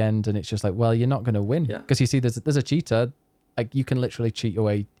right at the end, and it's just like, well, you're not going to win. Because you see there's a cheater, like you can literally cheat your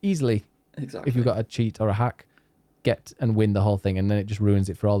way easily. Exactly. If you've got a cheat or a hack. Yeah. and win the whole thing, and then it just ruins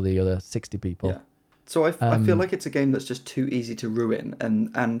it for all the other 60 people. Yeah. So I feel like it's a game that's just too easy to ruin,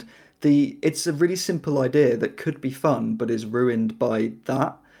 and it's a really simple idea that could be fun, but is ruined by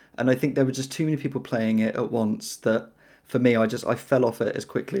that. And I think there were just too many people playing it at once that, for me, I fell off it as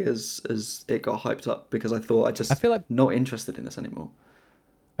quickly as it got hyped up because I thought I feel like not interested in this anymore.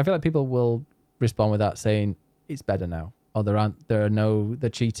 people will respond with that saying it's better now, or the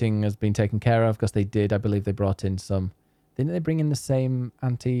cheating has been taken care of, because they did. I believe they brought in some. Didn't they bring in the same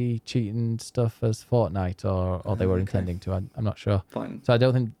anti-cheating stuff as Fortnite, or they were Okay. intending to? I'm not sure. Fine. So I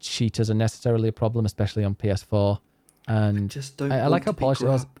don't think cheaters are necessarily a problem, especially on PS4. And Just don't. I want like how to be polished it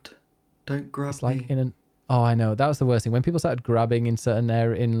was. grabbed. Don't grab It's like me. in an. Oh, I know, that was the worst thing when people started grabbing in certain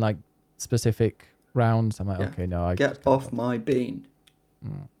area in like specific rounds. I'm like, Yeah. okay, no, I Get just can't off my bean.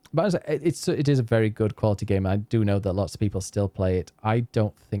 But as I say, it is a very good quality game. I do know that lots of people still play it. I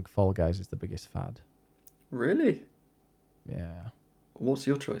don't think Fall Guys is the biggest fad. Really? Yeah. What's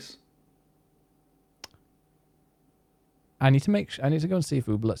your choice? I need to go and see if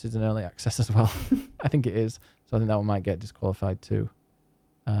Ooblets is in early access as well. I think it is. So I think that one might get disqualified too.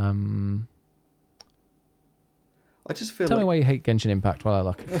 I just feel Tell me like why you hate Genshin Impact while I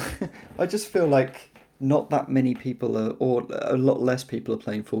look. I just feel like not that many people are, or a lot less people are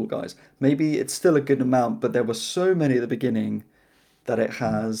playing Fall Guys. Maybe it's still a good amount, but there were so many at the beginning that it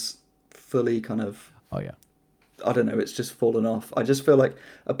has fully kind of, Oh yeah. I don't know, it's just fallen off. I just feel like,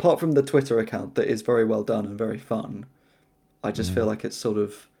 apart from the Twitter account that is very well done and very fun, I just feel like it's sort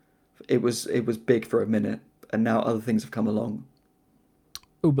of, it was big for a minute, and now other things have come along.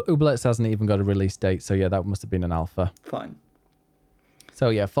 Ooblets hasn't even got a release date, so yeah, that must have been an alpha. Fine. So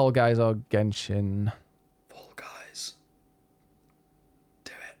yeah, Fall Guys or Genshin. Fall Guys.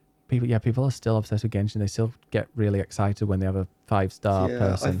 Do it. People are still obsessed with Genshin. They still get really excited when they have a 5-star Yeah,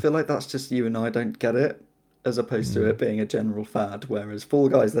 person. I feel like that's just you and I don't get it, as opposed to it being a general fad, whereas Fall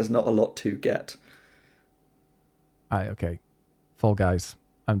Guys, there's not a lot to get. Okay. Fall Guys.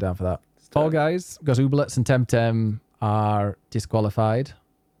 I'm down for that. do Fall it. Guys, because Ooblets and Temtem are disqualified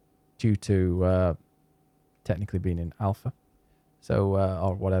due to technically being in alpha. So,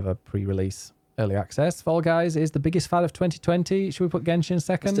 or whatever, pre-release, early access. Fall Guys is the biggest fad of 2020. Should we put Genshin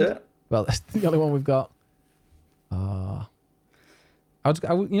second? Let's do it. Well, that's the only one we've got. Among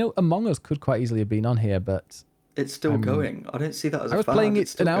Us could quite easily have been on here, but It's still going. I don't see that as a I was fad. playing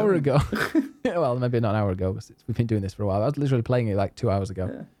It's it an still hour going. ago. Well, maybe not an hour ago. But we've been doing this for a while. I was literally playing it like 2 hours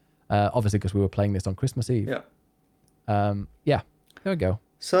ago. Yeah. Obviously, because we were playing this on Christmas Eve. Yeah. Yeah. There we go.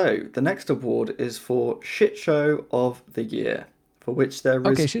 So the next award is for Shit Show of the Year, for which there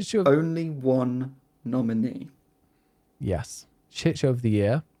Okay, is Shit Show. only one nominee. Yes. Shit Show of the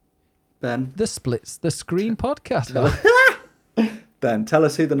Year. Ben, The Splits the Screen podcast. tell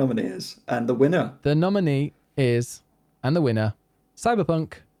us who the nominee is and the winner. The nominee is, and the winner,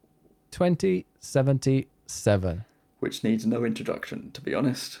 Cyberpunk 2077. Which needs no introduction, to be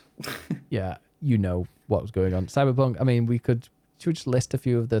honest. Yeah, you know what was going on. Cyberpunk, I mean, should we just list a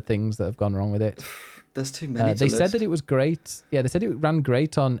few of the things that have gone wrong with it? There's too many. They said that it was great. Yeah, they said it ran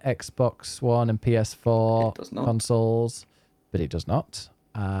great on Xbox One and PS4 It does not. consoles, but it does not.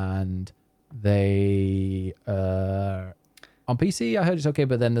 And they on PC, I heard it's okay,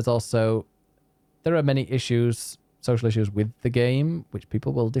 but then there are many issues, social issues with the game, which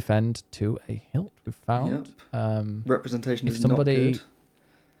people will defend to a hilt. We've found. Representation if is somebody- not good.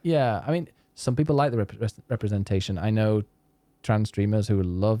 Yeah, I mean, some people like the representation. I know trans streamers who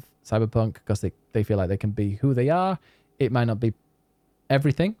love Cyberpunk because they feel like they can be who they are. It might not be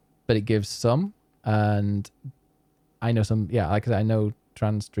everything, but it gives some. And I know like I said, I know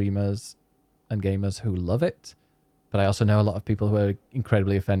trans streamers and gamers who love it, but I also know a lot of people who are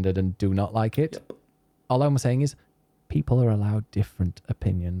incredibly offended and do not like it. Yep. All I'm saying is people are allowed different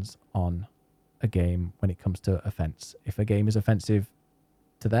opinions on a game when it comes to offense. If a game is offensive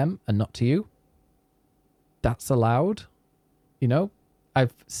to them and not to you, that's allowed. You know,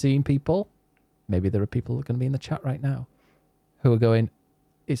 I've seen people, maybe there are people that are going to be in the chat right now, who are going,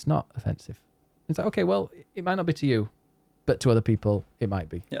 it's not offensive. It's like, okay, well, it might not be to you, but to other people, it might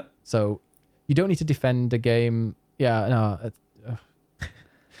be. Yeah. So you don't need to defend a game. Yeah, no.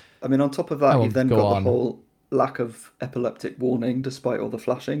 I mean, on top of I that, won't you've then go got on. the whole lack of epileptic warning despite all the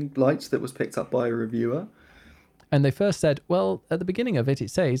flashing lights that was picked up by a reviewer. And they first said, well, at the beginning of it,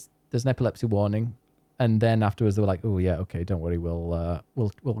 it says there's an epilepsy warning. And then afterwards, they were like, oh, yeah, okay, don't worry, we'll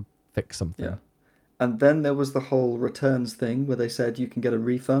fix something. Yeah. And then there was the whole returns thing where they said you can get a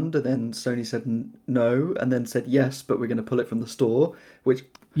refund, and then Sony said no, and then said yes, but we're going to pull it from the store, which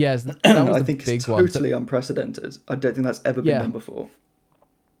Yes, that was I the think big is one. totally unprecedented. I don't think that's ever been Yeah. done before.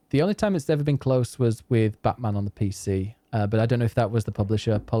 The only time it's ever been close was with Batman on the PC, but I don't know if that was the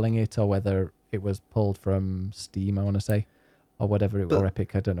publisher pulling it or whether it was pulled from Steam, I want to say, or whatever, or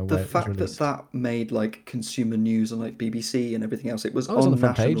Epic. I don't know The where it was fact released. that made like consumer news on like BBC and everything else, it was Oh, it was on the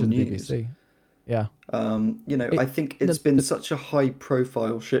front national page of the news. BBC. Yeah. I think it's been such a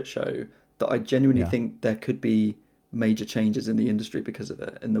high-profile shit show that I genuinely think there could be major changes in the industry because of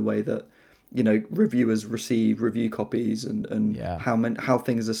it, in the way that reviewers receive review copies and how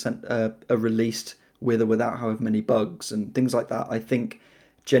things are sent are released with or without however many bugs and things like that. I think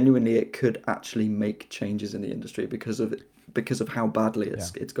genuinely it could actually make changes in the industry because of how badly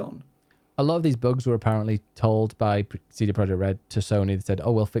it's gone. A lot of these bugs were apparently told by CD Projekt Red to Sony. They said,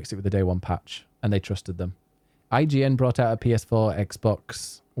 "Oh, we'll fix it with the day one patch," and they trusted them. IGN brought out a PS4,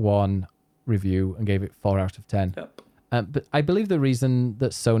 Xbox One review and gave it 4 out of 10. Yep. But I believe the reason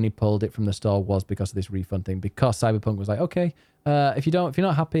that Sony pulled it from the store was because of this refund thing. Because Cyberpunk was like, okay, if you're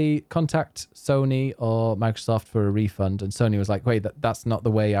not happy, contact Sony or Microsoft for a refund. And Sony was like, wait, that's not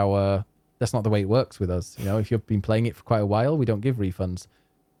the way it works with us. If you've been playing it for quite a while, we don't give refunds.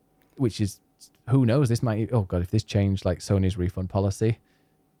 Which is, who knows? This might. Oh god, if this changed like Sony's refund policy,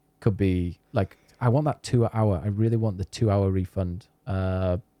 could be like, I want that 2 hour. I really want the 2 hour refund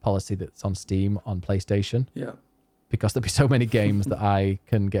policy that's on Steam on PlayStation. Yeah. Because there'll be so many games that I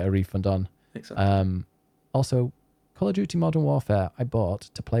can get a refund on. Exactly. Also, Call of Duty Modern Warfare I bought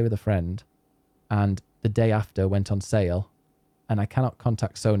to play with a friend, and the day after went on sale, and I cannot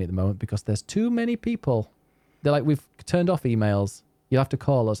contact Sony at the moment because there's too many people. They're like, we've turned off emails. You'll have to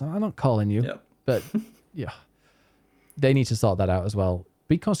call us. I'm not calling you. Yep. But yeah, they need to sort that out as well.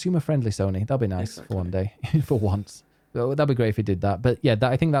 Be consumer friendly, Sony. That'll be nice for one day, for once. That'd be great if it did that. But yeah,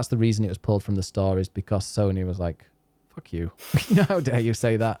 I think that's the reason it was pulled from the store, is because Sony was like, fuck you. How dare you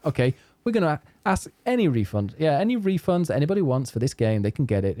say that? Okay, we're going to ask any refund. Yeah, any refunds that anybody wants for this game, they can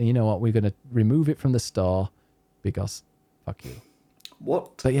get it. And you know what? We're going to remove it from the store because fuck you.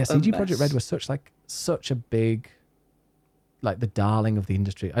 But yeah, CG Projekt Red was such a big, like the darling of the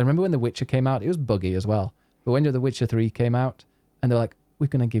industry. I remember when The Witcher came out, it was buggy as well. But when The Witcher 3 came out, and they're like, we're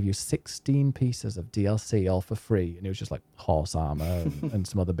going to give you 16 pieces of DLC all for free. And it was just like horse armor and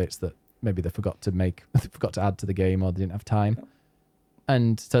some other bits that maybe they forgot to add to the game, or they didn't have time. Yeah.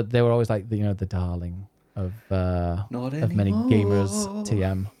 And so they were always like, the darling of many gamers,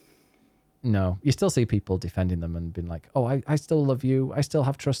 TM. No, you still see people defending them and being like, oh, I still love you. I still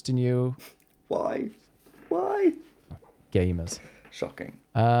have trust in you. Why? Gamers. Shocking.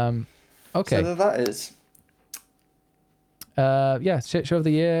 Okay. So that is. Shit show of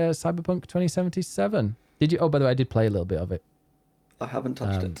the year, Cyberpunk 2077. Did you? Oh, by the way, I did play a little bit of it. I haven't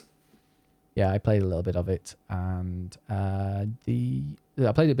touched it. Yeah, I played a little bit of it, and I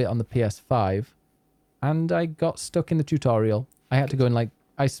played a bit on the PS5, and I got stuck in the tutorial. I had to go and I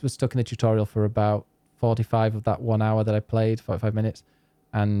was stuck in the tutorial for about 45 of that 1 hour that I played, 45 minutes,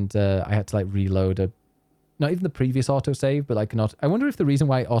 and I had to reload not even the previous autosave, but I wonder if the reason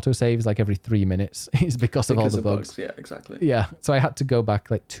why autosave is every 3 minutes is because of all the bugs. Yeah, exactly. Yeah, so I had to go back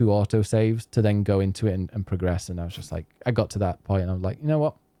 2 autosaves to then go into it and progress, and I was just I got to that point and I was like, you know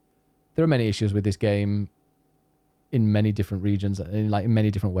what? There are many issues with this game in many different regions, in many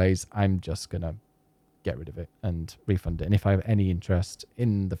different ways. I'm just going to get rid of it and refund it. And if I have any interest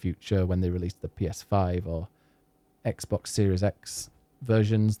in the future when they release the PS5 or Xbox Series X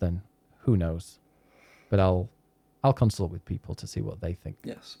versions, then who knows? But I'll consult with people to see what they think.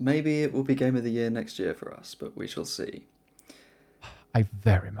 Yes, maybe it will be Game of the Year next year for us, but we shall see. I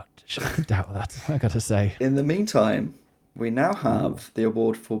very much doubt that, I got to say. In the meantime, we now have the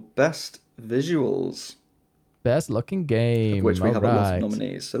award for Best Visuals. Best Looking Game. Of which we have a lot of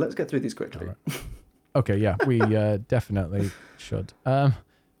nominees. So let's get through these quickly. Right. Okay, yeah, we definitely should.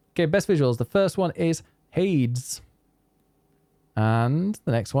 Okay, Best Visuals. The first one is Hades. And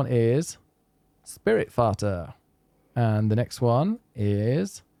the next one is Spirit Farter. And the next one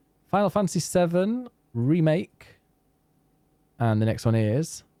is Final Fantasy VII Remake. And the next one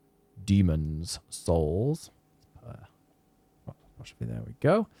is Demon's Souls. There we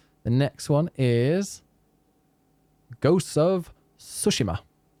go. The next one is Ghosts of Tsushima.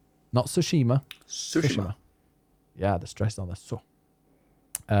 Not Tsushima. Tsushima. Yeah, the stress on the so.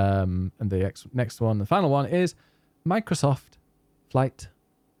 And the next one, the final one, is Microsoft Flight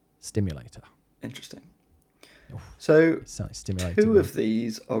Simulator. Interesting. So, stimulating. Two of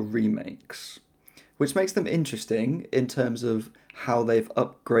these are remakes, which makes them interesting in terms of how they've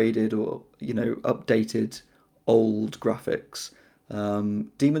upgraded or, updated old graphics.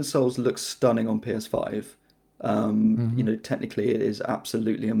 Demon's Souls looks stunning on PS5. Technically it is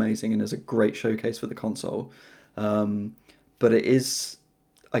absolutely amazing and is a great showcase for the console. But it is,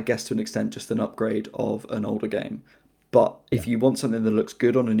 I guess to an extent, just an upgrade of an older game. But if you want something that looks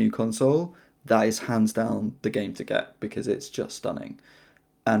good on a new console, that is hands down the game to get because it's just stunning.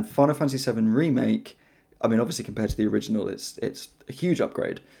 And Final Fantasy VII Remake, I mean, obviously compared to the original, it's a huge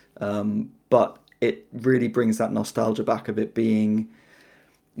upgrade. But it really brings that nostalgia back of it being,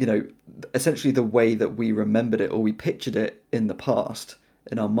 essentially the way that we remembered it or we pictured it in the past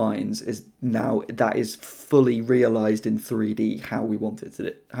in our minds is now that is fully realized in 3D how we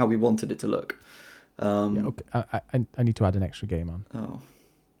wanted it to look. Okay. I need to add an extra game on. Oh,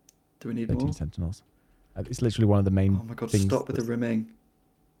 do we need 13 more? Sentinels. It's literally one of the main. Oh my god! things Stop with the rimming.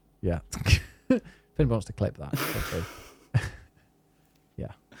 Yeah. If anyone wants to clip that,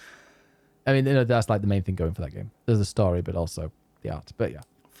 yeah. I mean, that's like the main thing going for that game. There's a story, but also the art. But yeah,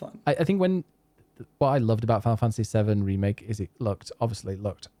 Fine. I think what I loved about Final Fantasy VII Remake is it looked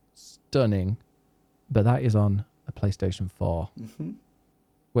stunning, but that is on a PlayStation 4. Mm-hmm.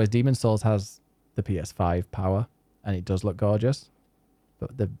 Whereas Demon's Souls has the PS5 power, and it does look gorgeous.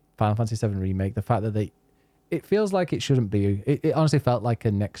 But the Final Fantasy VII Remake, the fact that it feels like it shouldn't be. It honestly felt like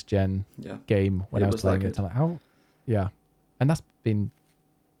a next gen game when I was playing it. I'm like, how? Yeah, and that's been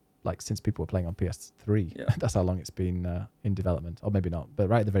like since people were playing on PS3. Yeah. That's how long it's been in development, or maybe not, but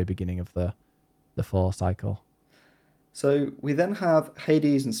right at the very beginning of the 4 cycle. So we then have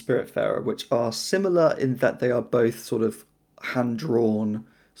Hades and Spiritfarer, which are similar in that they are both sort of hand-drawn,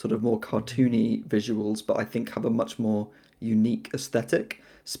 sort of more cartoony visuals, but I think have a much more unique aesthetic.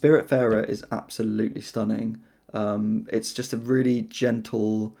 Spiritfarer is absolutely stunning. It's just a really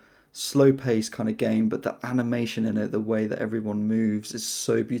gentle, slow-paced kind of game, but the animation in it, the way that everyone moves is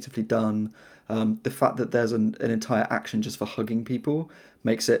so beautifully done. The fact that there's an entire action just for hugging people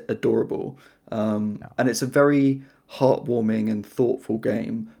makes it adorable. And it's a very heartwarming and thoughtful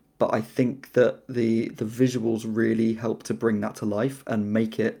game, but I think that the visuals really help to bring that to life and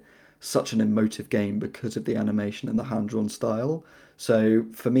make it such an emotive game because of the animation and the hand-drawn style. So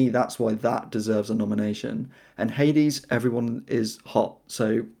for me, that's why that deserves a nomination. And Hades, everyone is hot,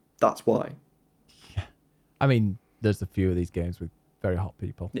 so that's why. Yeah. I mean, there's a few of these games with very hot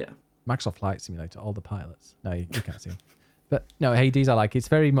people. Yeah. Microsoft Flight Simulator, all the pilots. No, you can't see them. But no, Hades, I like. It's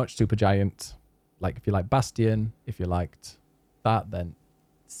very much Supergiant. Like if you like Bastion, if you liked that, then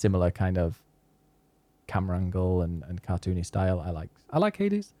similar kind of camera angle and cartoony style. I like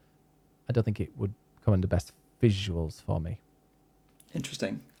Hades. I don't think it would come under best visuals for me.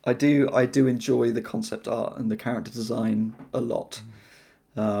 Interesting. I do enjoy the concept art and the character design a lot.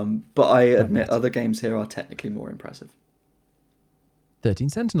 But I admit other games here are technically more impressive. 13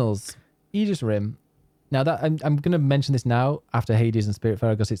 Sentinels, Aegis Rim. Now that I'm going to mention this now after Hades and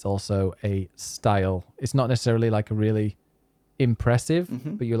Spiritfarer because it's also a style. It's not necessarily like a really impressive,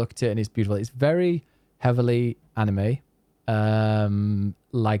 but you look at it and it's beautiful. It's very heavily anime.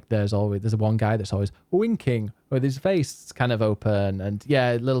 Like there's one guy that's always winking with his face kind of open, and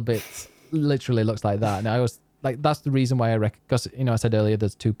a little bit literally looks like that. And I was like, that's the reason why because I said earlier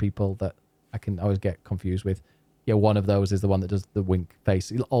there's two people that I can always get confused with. Yeah, one of those is the one that does the wink face.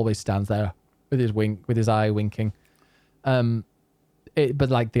 He always stands there with his eye winking. But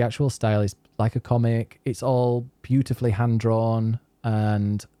like the actual style is like a comic. It's all beautifully hand drawn,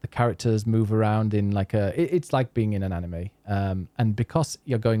 and the characters move around in like it's like being in an anime. And because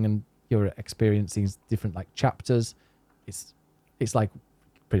you're going and you're experiencing different like chapters, it's like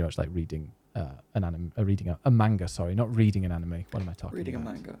pretty much like reading a manga. Sorry, not reading an anime. What am I talking about? Reading a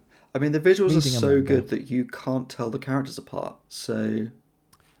manga. I mean, the visuals are so good that you can't tell the characters apart. So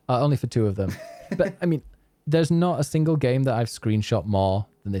only for 2 of them. But I mean, there's not a single game that I've screenshot more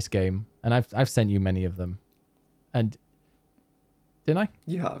than this game, and I've sent you many of them. And didn't I?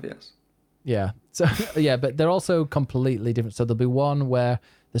 You have, yes. Yeah. So yeah, but they're also completely different. So there'll be one where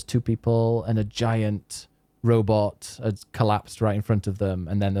there's 2 people and a giant robot has collapsed right in front of them,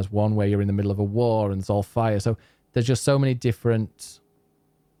 and then there's one where you're in the middle of a war and it's all fire. So there's just so many different.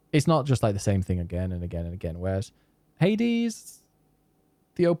 It's not just like the same thing again and again and again. Whereas Hades,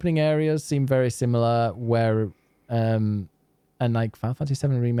 the opening areas seem very similar. And like Final Fantasy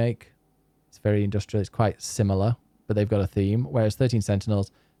VII Remake, it's very industrial. It's quite similar, but they've got a theme. Whereas 13 Sentinels,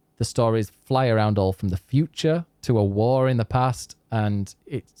 the stories fly around all from the future to a war in the past,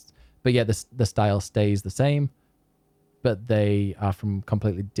 but yet the style stays the same. But they are from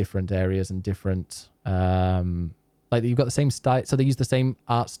completely different areas and different. Like you've got the same style, so they use the same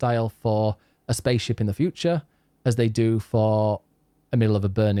art style for a spaceship in the future as they do for a middle of a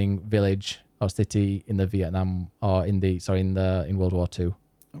burning village or city in the Vietnam or in World War II.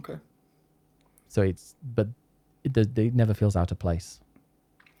 Okay. So it never feels out of place.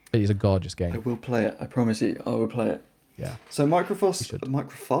 It is a gorgeous game. I will play it. I promise you, I will play it. Yeah. So should.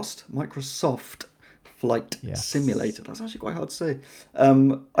 Microsoft Flight Yes. Simulator. That's actually quite hard to say.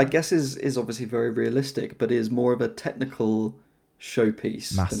 I guess is obviously very realistic, but is more of a technical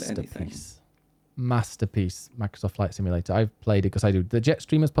showpiece than anything. Masterpiece. Microsoft Flight Simulator. I've played it because I do. The Jet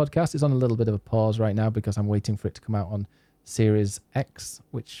Streamers podcast is on a little bit of a pause right now because I'm waiting for it to come out on Series X,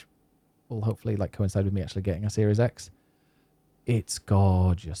 which will hopefully like coincide with me actually getting a Series X. It's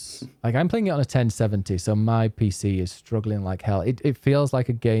gorgeous. Like I'm playing it on a 1070, so my PC is struggling like hell. It feels like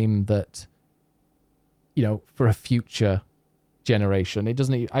a game that, you know, for a future generation. It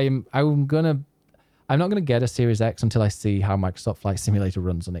doesn't. I'm not gonna get a Series X until I see how Microsoft Flight Simulator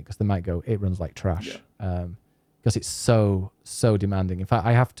runs on it, because they might go, it runs like trash. Because it's so demanding. In fact,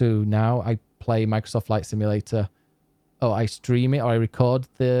 I have to now. I play Microsoft Flight Simulator. Oh, I stream it or I record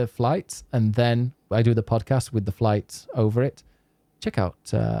the flights, and then I do the podcast with the flight over it. Check out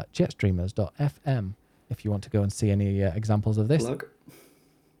jetstreamers.fm if you want to go and see any examples of this. Plug.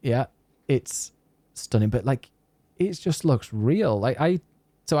 Yeah, it's stunning, but like it just looks real. Like I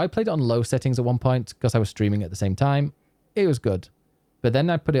played it on low settings at one point because I was streaming at the same time. It was good, but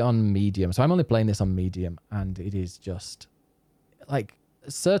then I put it on medium. So I'm only playing this on medium, and it is just like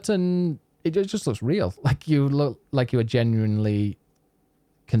certain. It just looks real. Like you look like you are genuinely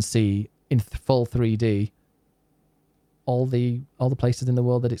can see in full 3D all the places in the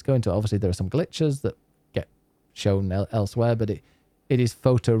world that it's going to. Obviously, there are some glitches that get shown elsewhere, but it is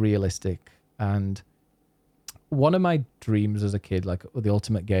photorealistic. And one of my dreams as a kid, like the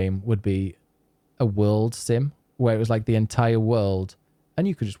ultimate game, would be a world sim where it was like the entire world, and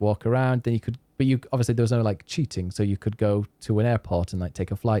you could just walk around. Then you obviously there was no like cheating, so you could go to an airport and like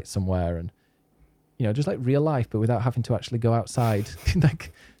take a flight somewhere, and you know, just like real life, but without having to actually go outside,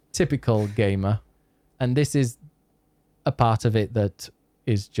 like typical gamer. And this is a part of it that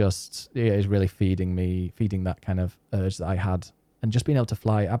is just is really feeding that kind of urge that I had, and just being able to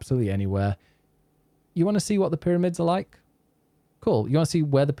fly absolutely anywhere. You want to see what the pyramids are like? Cool. You want to see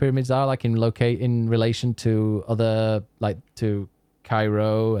where the pyramids are, like in relation to other, like to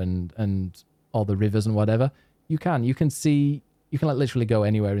Cairo and all the rivers and whatever. You can like literally go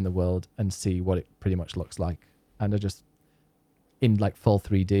anywhere in the world and see what it pretty much looks like, and they're just in like full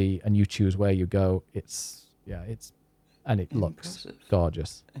 3D, and you choose where you go. It looks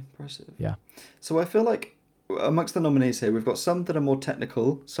gorgeous. Impressive. Yeah. So I feel like amongst the nominees here, we've got some that are more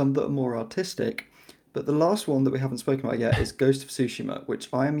technical, some that are more artistic, but the last one that we haven't spoken about yet is Ghost of Tsushima, which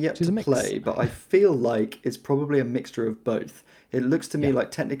I am yet to play, but I feel like it's probably a mixture of both. It looks to me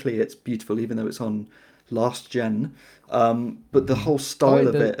like technically it's beautiful, even though it's on last gen, but the whole style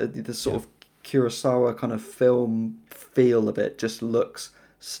of it, the sort of Kurosawa kind of film feel of it, just looks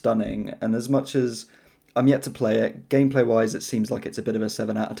stunning. And as much as I'm yet to play it, gameplay wise it seems like it's a bit of a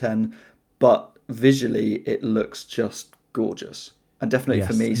 7 out of 10, but visually it looks just gorgeous, and definitely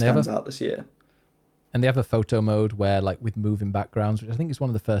for me stands out this year. And they have a photo mode where, like, with moving backgrounds, which I think is one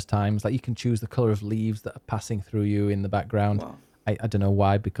of the first times, like, you can choose the color of leaves that are passing through you in the background. Wow. I don't know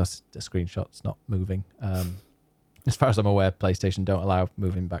why, because the screenshot's not moving. As far as I'm aware, PlayStation don't allow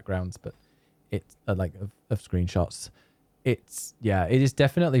moving backgrounds, but it's like of screenshots. It is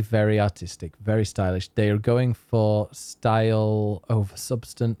definitely very artistic, very stylish. They are going for style over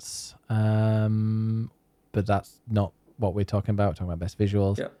substance, but that's not what we're talking about. We're talking about best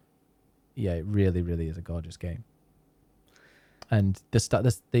visuals. Yeah, it really, really is a gorgeous game. And what was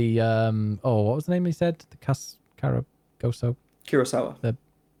the name he said? The Kurosawa. The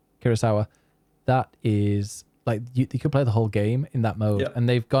Kurosawa. That is like you could play the whole game in that mode, and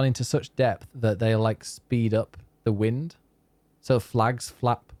they've gone into such depth that they like speed up the wind, so flags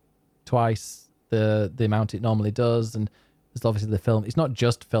flap twice the amount it normally does, and there's obviously the film. It's not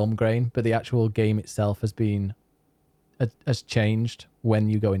just film grain, but the actual game itself has changed when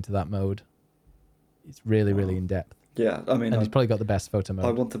you go into that mode. It's really, really in depth. Yeah, I mean, and it's probably got the best photo mode.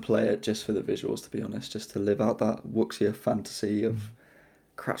 I want to play it just for the visuals, to be honest, just to live out that wuxia fantasy of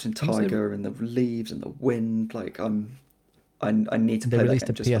crouching tiger and the leaves and the wind. Like I need to play that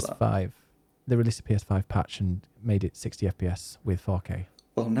game just for that. They released a PS5 patch and made it 60 FPS with 4K.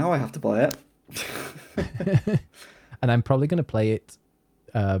 Well, now I have to buy it. And I'm probably going to play it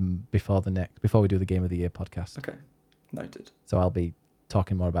before we do the Game of the Year podcast. Okay, noted. So I'll be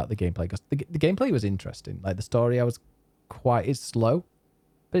talking more about the gameplay, because the gameplay was interesting. Like the story, it's slow,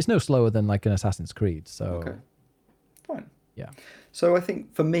 but it's no slower than like an Assassin's Creed. So okay, fine. Yeah. So I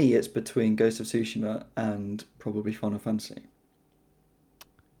think for me, it's between Ghost of Tsushima and probably Final Fantasy.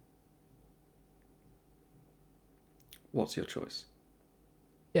 What's your choice?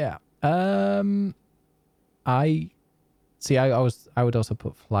 Yeah. I would also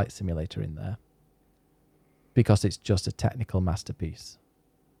put Flight Simulator in there. because it's just a technical masterpiece.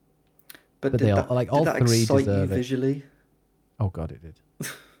 But But did they all, that, like did all that three excite you deserve it. visually? Oh God, it did.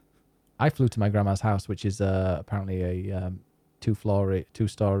 I flew to my grandma's house, which is apparently a two-story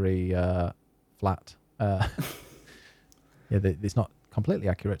flat. Yeah, it's not completely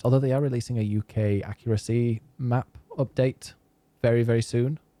accurate, although they are releasing a UK accuracy map update very, very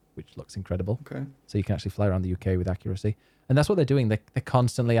soon, which looks incredible. Okay. So you can actually fly around the UK with accuracy. And that's what they're doing. They're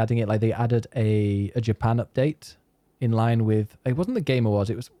constantly adding it. Like they added a Japan update in line with, it wasn't the Game Awards,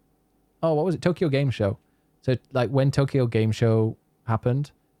 it was, what was it? Tokyo Game Show. So like when Tokyo Game Show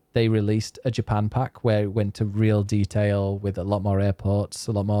happened, they released a Japan pack where it went to real detail with a lot more airports,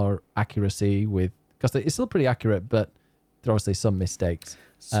 a lot more accuracy because it's still pretty accurate, but there are obviously some mistakes.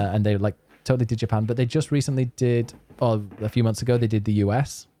 And they like totally did Japan, but they just recently did, a few months ago, they did the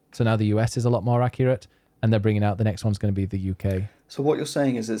US. So now the US is a lot more accurate, and they're bringing out the next one's going to be the UK. So what you're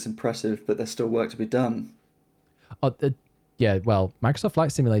saying is it's impressive, but there's still work to be done. Yeah, well, Microsoft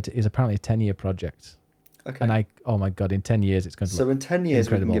Flight Simulator is apparently a 10-year project. Okay. And oh my God, in 10 years, it's going to So look in 10 years,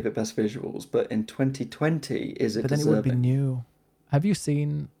 incredible. we can give it best visuals, but in 2020, is it But then deserving? it would be new. Have you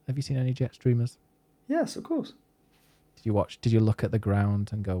seen any jet streamers? Yes, of course. Did you look at the ground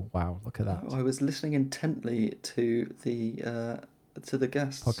and go, wow, look at that? I was listening intently to the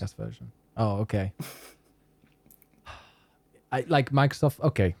guests. Podcast version. Oh, okay. I like Microsoft.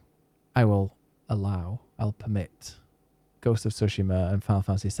 Okay, I'll permit Ghost of Tsushima and Final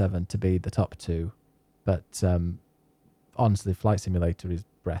Fantasy VII to be the top two, but honestly, Flight Simulator is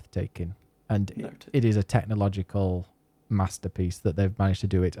breathtaking, and it is a technological masterpiece that they've managed to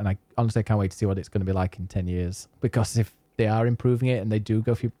do it. And I honestly can't wait to see what it's going to be like in 10 years, because if they are improving it and they do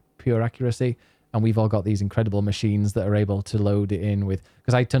go for pure accuracy, and we've all got these incredible machines that are able to load it in with,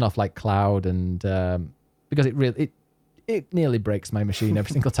 because I turn off like cloud and because it nearly breaks my machine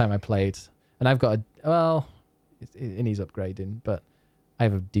every single time I play it. And I've got it needs upgrading, but I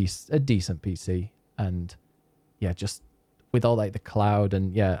have a decent PC, and yeah, just with all like the cloud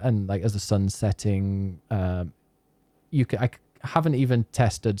and like as the sun's setting, I haven't even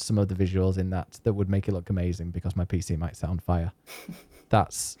tested some of the visuals in that would make it look amazing, because my PC might set on fire.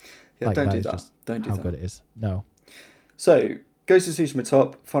 That's don't do that. Don't do how that. good it is. No. So Ghost of Tsushima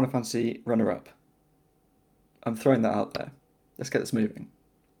top, Final Fantasy runner-up. I'm throwing that out there. Let's get this moving.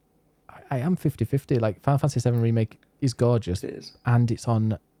 I am 50-50. Like Final Fantasy VII Remake is gorgeous. It is. And it's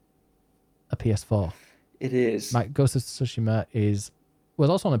on a PS4. It is. Like Ghost of Tsushima was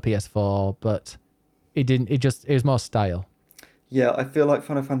also on a PS4, but it was more style. Yeah, I feel like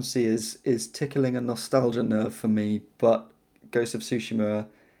Final Fantasy is tickling a nostalgia nerve for me, but Ghost of Tsushima,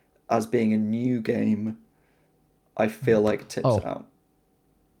 as being a new game, I feel like tips it out.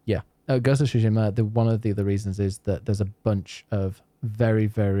 Yeah. Ghost of Tsushima, one of the other reasons is that there's a bunch of very,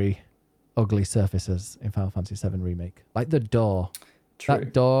 very ugly surfaces in Final Fantasy VII Remake. Like the door. True.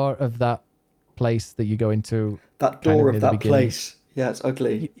 That door of that place that you go into. That door of that place. Yeah, it's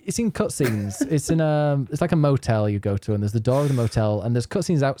ugly. It's in cutscenes. It's like a motel you go to, and there's the door of the motel, and there's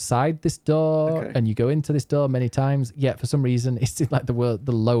cutscenes outside this door, and you go into this door many times. Yet for some reason, it's in like the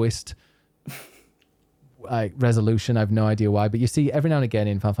lowest resolution. I have no idea why, but you see every now and again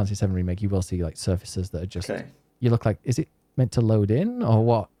in Final Fantasy VII Remake, you will see like surfaces that are just. You look like, is it meant to load in or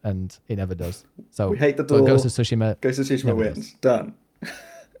what? And it never does. So we hate the door. Ghost of Tsushima. Ghost of Tsushima wins. Done.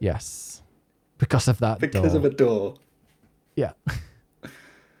 Yes, because of that. Because of a door. Yeah.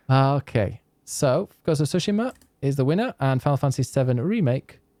 Okay. So Ghost of Tsushima is the winner, and Final Fantasy VII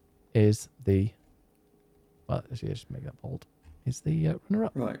Remake is the. Well, let's just make that bold. Is the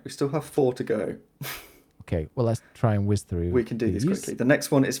runner-up. Right. We still have 4 to go. Okay. Well, let's try and whiz through. We can do these quickly. The next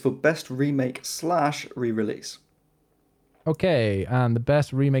one is for best remake / re-release. Okay, and the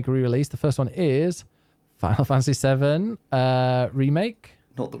best remake re-release. The first one is Final Fantasy VII Remake.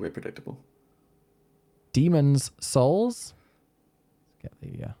 Not that we're predictable. Demon's Souls. Get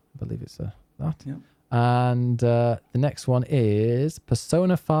the, I believe it's that. Yeah. And the next one is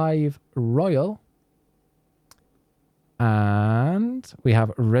Persona 5 Royal. And we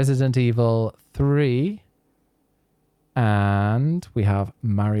have Resident Evil 3. And we have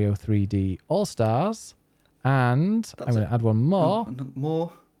Mario 3D All-Stars. And I'm going to add one more.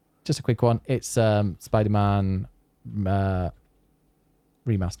 More. Just a quick one. It's Spider-Man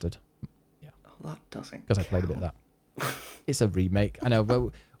remastered. Yeah. Oh, that doesn't. Because I played a bit of that. It's a remake. I know,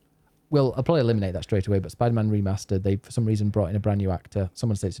 but I'll probably eliminate that straight away. But Spider-Man remastered, they for some reason brought in a brand new actor.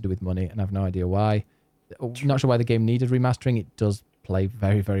 Someone said it's to do with money, and I have no idea why. Not sure why the game needed remastering. It does play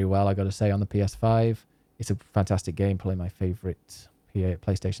very, very well, I got to say, on the PS5. It's a fantastic game, probably my favorite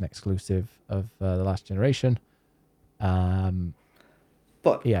PlayStation exclusive of the last generation.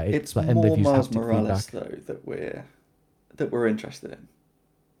 But Yeah, it's like, and they've more used Miles haptic Morales feedback. though that we're interested in.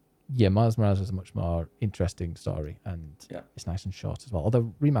 Yeah, Miles Morales is a much more interesting story, and Yeah, it's nice and short as well.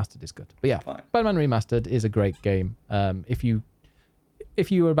 Although remastered is good. But yeah, fine. Spider-Man Remastered is a great game. If you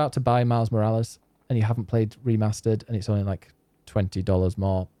were about to buy Miles Morales and you haven't played Remastered and it's only like $20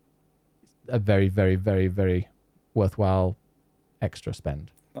 more, a very, very, very, very worthwhile extra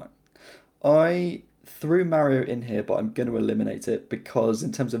spend. Fine. I threw Mario in here, but I'm going to eliminate it because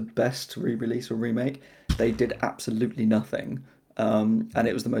in terms of best re-release or remake, they did absolutely nothing. And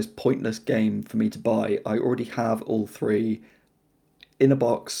it was the most pointless game for me to buy. I already have all three in a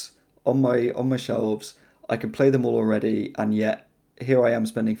box on my shelves. I can play them all already, and yet here I am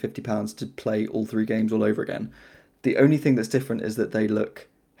spending £50 to play all three games all over again. The only thing that's different is that they look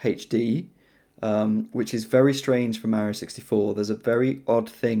HD, which is very strange for Mario 64. There's a very odd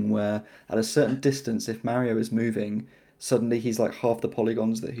thing where at a certain distance, if Mario is moving, suddenly he's like half the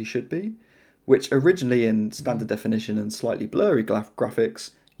polygons that he should be, which originally in standard definition and slightly blurry graphics,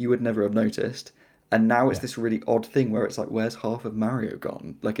 you would never have noticed. And now it's Yeah. this really odd thing where it's like, where's half of Mario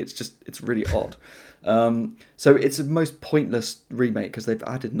gone? Like, it's really odd. So it's the most pointless remake because they've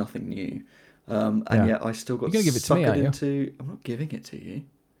added nothing new. And Yeah. yet I still You're got going to give it to me, suckered aren't you? into. I'm not giving it to you.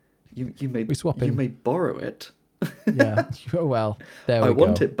 We swap You in. may borrow it. Yeah. Oh, well, there I we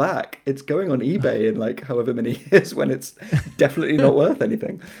want go. it back. It's going on eBay in like however many years when it's definitely not worth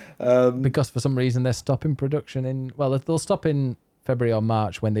anything. Because for some reason they're stopping production in, well, they'll stop in February or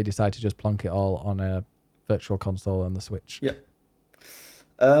March when they decide to just plonk it all on a virtual console on the Switch. Yeah.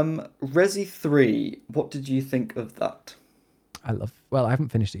 Resi 3, what did you think of that? Well, I haven't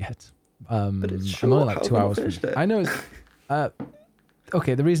finished it yet. But it's I'm only short. like How have 2 you not hours from finished it. it? I know it's,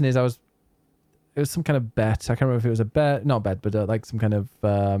 okay, the reason is it was some kind of bet. I can't remember if it was a bet, not bet, but like some kind of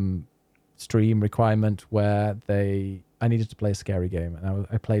stream requirement where I needed to play a scary game, and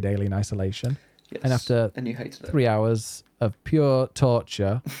I played Alien Isolation. Yes. And after And you hated it. 3 hours of pure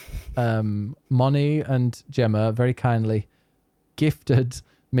torture, Moni and Gemma very kindly gifted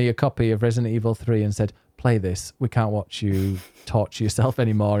me a copy of Resident Evil 3 and said, play this. We can't watch you torture yourself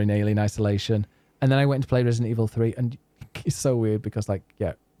anymore in Alien Isolation. And then I went to play Resident Evil 3, and it's so weird because, like,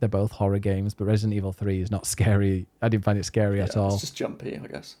 yeah, they're both horror games, but Resident Evil 3 is not scary. I didn't find it scary at all. It's just jumpy, I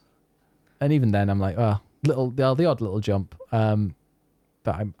guess. And even then, I'm like, oh, the odd little jump.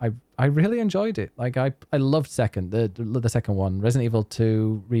 But I really enjoyed it. Like I loved the second one. Resident Evil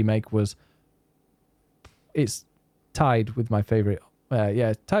 2 remake it's tied with my favorite.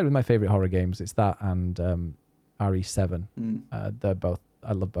 Tied with my favorite horror games. It's that and RE7.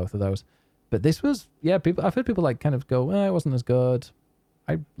 I love both of those. But this was, I've heard people like kind of go, it wasn't as good.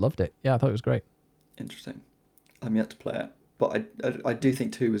 I loved it. Yeah, I thought it was great. Interesting. I'm yet to play it, but I do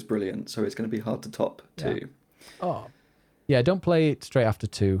think 2 was brilliant, so it's going to be hard to top 2. Yeah. Oh, yeah. Don't play it straight after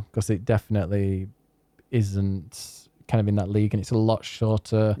 2 because it definitely isn't kind of in that league, and it's a lot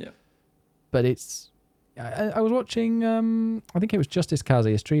shorter. Yeah. But it's. I was watching. I think it was Justice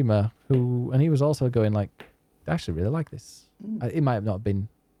Kazi, a streamer, and he was also going like, I actually really like this. It might have not been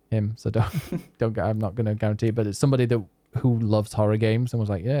him, so don't. I'm not going to guarantee, but it's somebody who loves horror games and was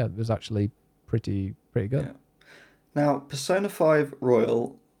like, yeah, it was actually pretty good. Yeah. Now, Persona 5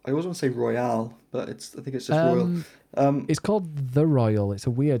 Royal, I always want to say Royale, but I think it's just Royal. It's called The Royal. It's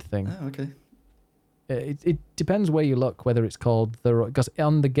a weird thing. Oh, okay. It depends where you look, whether it's called because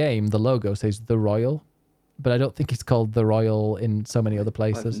on the game, the logo says The Royal, but I don't think it's called The Royal in so many other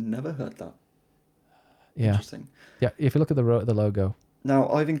places. I've never heard that. Yeah. Interesting. Yeah, if you look at the logo. Now,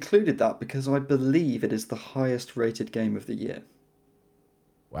 I've included that because I believe it is the highest rated game of the year.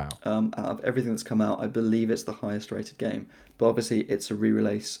 Wow. Out of everything that's come out, I believe it's the highest rated game. But obviously, it's a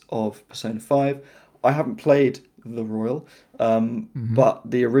re-release of Persona 5. I haven't played The Royal, but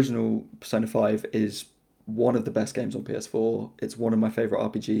the original Persona 5 is one of the best games on PS4. It's one of my favourite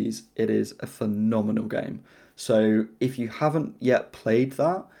RPGs. It is a phenomenal game. So if you haven't yet played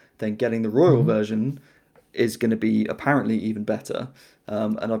that, then getting the Royal version is going to be apparently even better.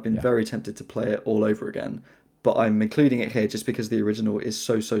 And I've been very tempted to play it all over again. But I'm including it here just because the original is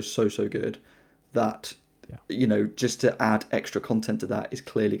so good that, just to add extra content to that is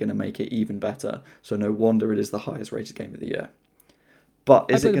clearly going to make it even better. So no wonder it is the highest rated game of the year.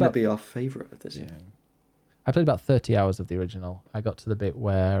 But is it going to be our favourite of this year? I played about 30 hours of the original. I got to the bit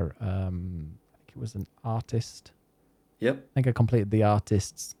where I think it was an artist. Yep. I think I completed the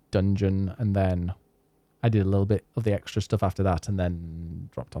artist's dungeon, and then I did a little bit of the extra stuff after that, and then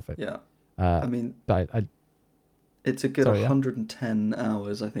dropped off it. Yeah. But it's a good Sorry, 110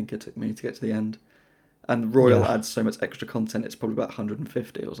 hours, I think it took me to get to the end. And Royal Yeah. adds so much extra content, it's probably about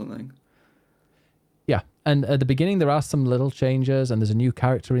 150 or something. Yeah, and at the beginning there are some little changes, and there's a new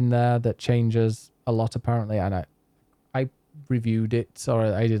character in there that changes a lot apparently. And I reviewed it, or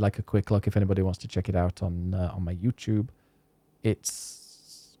I did like a quick look if anybody wants to check it out on my YouTube. It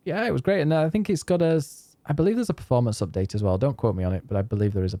was great, and I think it's got I believe there's a performance update as well. Don't quote me on it, but I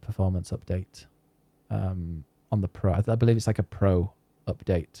believe there is a performance update on the Pro. I believe it's like a Pro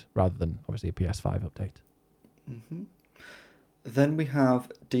update rather than obviously a PS5 update. Mm-hmm. Then we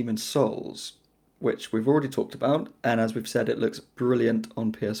have Demon's Souls, which we've already talked about, and as we've said, it looks brilliant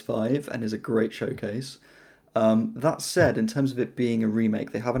on PS5 and is a great showcase. That said, in terms of it being a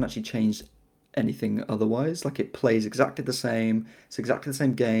remake, they haven't actually changed anything otherwise. Like, it plays exactly the same. It's exactly the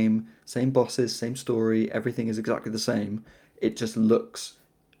same game, same bosses, same story. Everything is exactly the same. It just looks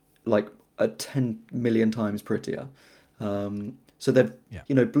like a 10 million times prettier. So they've,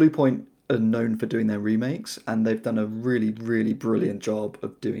 Bluepoint are known for doing their remakes, and they've done a really, really brilliant job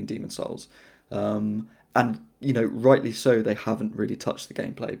of doing Demon's Souls. And, rightly so, they haven't really touched the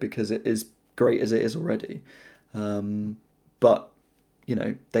gameplay because it is great as it is already. But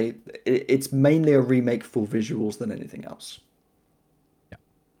it's mainly a remake for visuals than anything else. Yeah.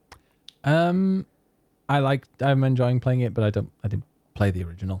 I'm enjoying playing it, but I didn't play the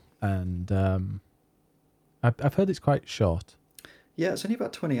original, and I've heard it's quite short. Yeah, it's only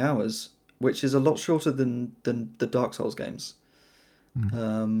about 20 hours, which is a lot shorter than the Dark Souls games.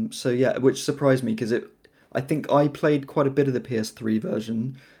 So yeah, which surprised me because I think I played quite a bit of the PS3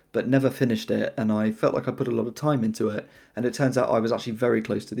 version, but never finished it, and I felt like I put a lot of time into it, and it turns out I was actually very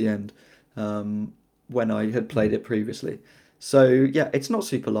close to the end when I had played it previously. So yeah, it's not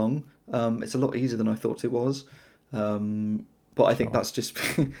super long. It's a lot easier than I thought it was. But I think that's just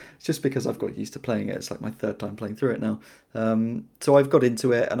because I've got used to playing it. It's like my third time playing through it now. So I've got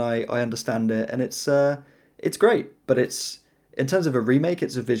into it and I understand it, and it's great. But in terms of a remake,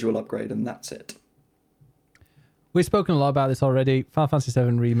 it's a visual upgrade, and that's it. We've spoken a lot about this already. Final Fantasy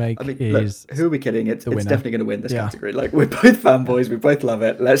VII Remake is... Look, who are we kidding? It's definitely going to win this category. Like, we're both fanboys. We both love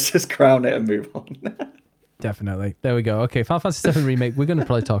it. Let's just crown it and move on. Definitely. There we go. Okay, Final Fantasy VII Remake. We're going to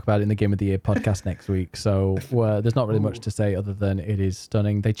probably talk about it in the Game of the Year podcast next week. So there's not really much to say other than it is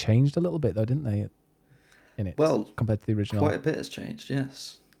stunning. They changed a little bit though, didn't they? In it, compared to the original. Quite a bit has changed.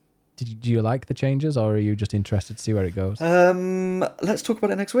 Yes. Do you like the changes, or are you just interested to see where it goes? Let's talk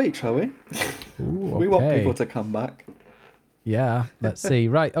about it next week, shall we? Ooh, okay. We want people to come back. Yeah, let's see.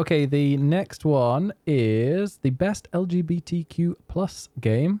 Right. Okay. The next one is the best LGBTQ plus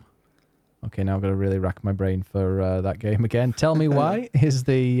game. Okay, now I've got to really rack my brain for that game again. Tell Me Why is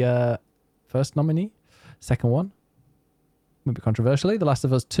the first nominee. Second one, maybe controversially, The Last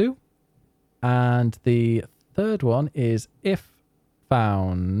of Us 2. And the third one is If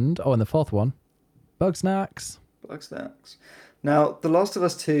Found. Oh, and the fourth one, Bugsnax. Bugsnax. Now, The Last of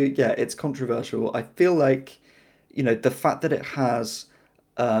Us 2, yeah, it's controversial. I feel like, the fact that it has,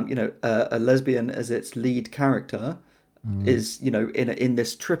 a lesbian as its lead character... is, in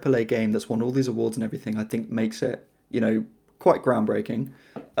this AAA game that's won all these awards and everything, I think makes it, quite groundbreaking.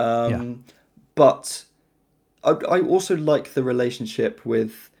 But I also like the relationship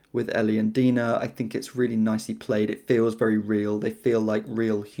with Ellie and Dina. I think it's really nicely played. It feels very real. They feel like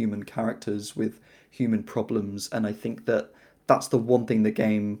real human characters with human problems. And I think that's the one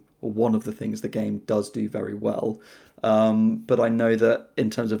thing one of the things the game does do very well. But I know that in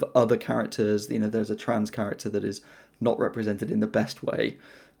terms of other characters, there's a trans character that is not represented in the best way.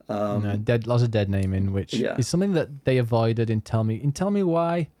 Lots of dead naming, which is something that they avoided in Tell Me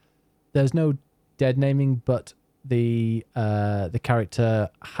Why. There's no dead naming, but the character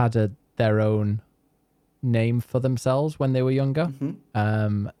had their own name for themselves when they were younger.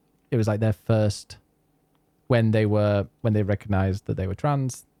 Mm-hmm. It was like their first when they recognized that they were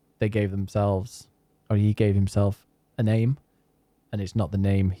trans. They gave themselves, or he gave himself, a name, and it's not the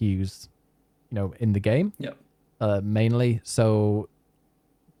name he used, in the game. Yep. Mainly, so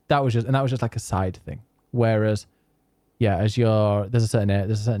that was just like a side thing. Whereas, there's a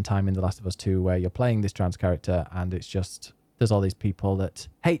certain time in The Last of Us 2 where you're playing this trans character, and it's just there's all these people that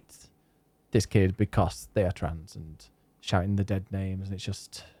hate this kid because they are trans and shouting the dead names, and it's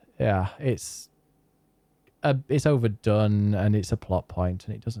just it's overdone, and it's a plot point,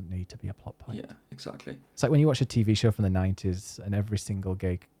 and it doesn't need to be a plot point. Yeah, exactly. It's like when you watch a TV show from the 90s, and every single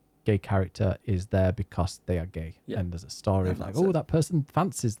gay character is there because they are gay, and there's a story of like, that person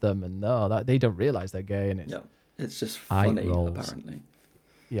fancies them, and that they don't realize they're gay, and it's just funny apparently.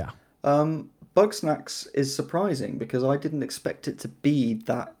 Bugsnax is surprising because I didn't expect it to be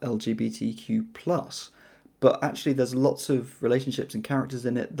that LGBTQ plus, but actually there's lots of relationships and characters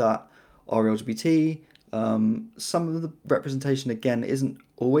in it that are LGBT. Some of the representation again isn't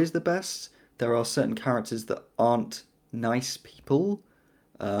always the best. there are certain characters that aren't nice people.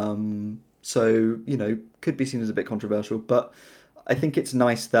 So, could be seen as a bit controversial, but I think it's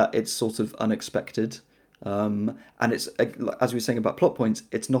nice that it's sort of unexpected. And it's, as we were saying about plot points,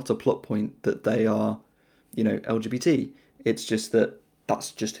 it's not a plot point that they are, LGBT. It's just that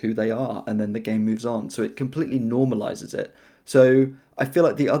that's just who they are, and then the game moves on. So it completely normalizes it. So I feel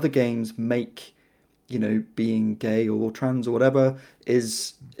like the other games make, being gay or trans or whatever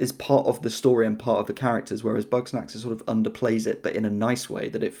is part of the story and part of the characters, whereas Bugsnax sort of underplays it, but in a nice way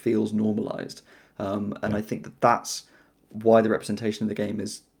that it feels normalized. And I think that that's why the representation of the game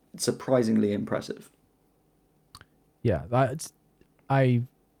is surprisingly impressive. Yeah, I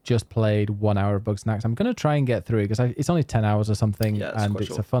just played 1 hour of Bugsnax. I'm going to try and get through it because it's only 10 hours or something, and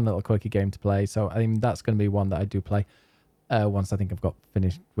it's a fun little quirky game to play. So I think that's going to be one that I do play once I think I've got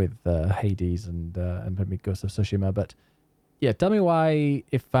finished with Hades and maybe Ghost of Tsushima. But yeah, tell me why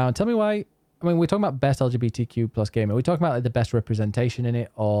it found. Tell me why. I mean, we're talking about best LGBTQ plus game. Are we talking about like the best representation in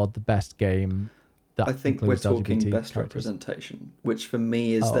it, or the best game? I think we're talking LGBT best characters? representation, which for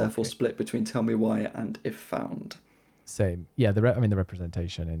me is therefore split between Tell Me Why and If Found. Same. Yeah, the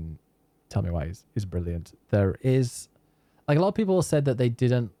representation in Tell Me Why is brilliant. There is, like, a lot of people said that they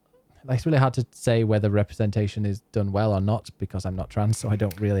didn't, like, it's really hard to say whether representation is done well or not because I'm not trans, so I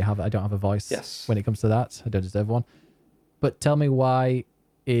don't have a voice when it comes to that. I don't deserve one. But Tell Me Why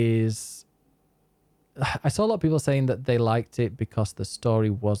is, I saw a lot of people saying that they liked it because the story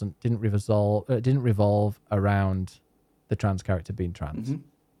didn't revolve around the trans character being trans. Mm-hmm.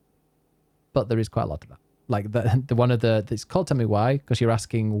 But there is quite a lot of that. Like it's called Tell Me Why because you're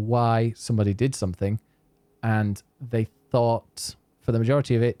asking why somebody did something, and they thought for the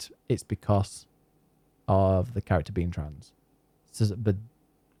majority of it, it's because of the character being trans. But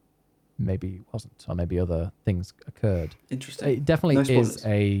maybe it wasn't, or maybe other things occurred. Interesting. It definitely is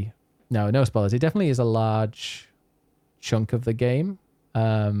no spoilers. It definitely is a large chunk of the game. But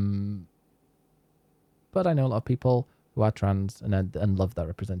I know a lot of people who are trans and love that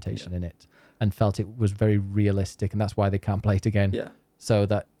representation in it and felt it was very realistic, and that's why they can't play it again. Yeah. So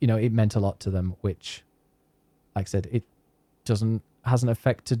that, it meant a lot to them, which, like I said, it hasn't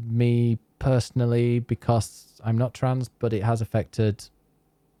affected me personally because I'm not trans, but it has affected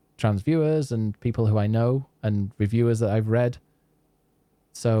trans viewers and people who I know and reviewers that I've read.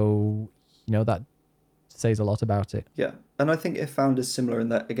 So, that says a lot about it. Yeah. And I think If Found is similar in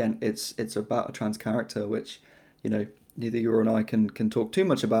that, again, it's about a trans character, which, neither you or I can talk too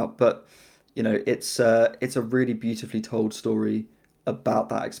much about, but, it's a really beautifully told story about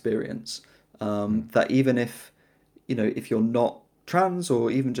that experience. That even if you're not trans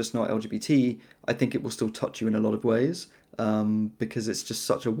or even just not LGBT, I think it will still touch you in a lot of ways, because it's just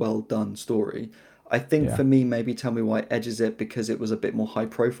such a well done story. I think for me, maybe Tell Me Why edges it because it was a bit more high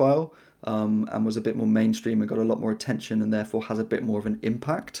profile, and was a bit more mainstream and got a lot more attention and therefore has a bit more of an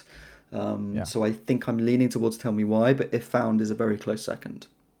impact. So I think I'm leaning towards Tell Me Why, but If Found is a very close second.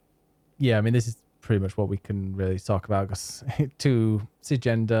 Yeah, I mean, this is pretty much what we can really talk about because two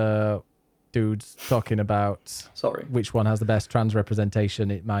cisgender dudes talking about which one has the best trans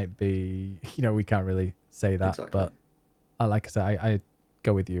representation. It might be, we can't really say that, but like I said, I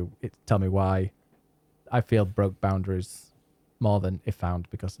go with you. Tell Me Why. I feel broke boundaries more than If Found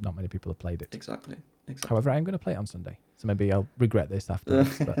because not many people have played it. Exactly. However, I'm going to play it on Sunday, so maybe I'll regret this after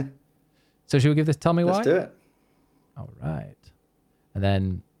this. But... So should we give this Tell Me Why? Let's do it. All right. And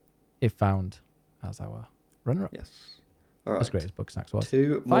then If Found as our runner-up. Yes. All right. As great as Bugsnax was.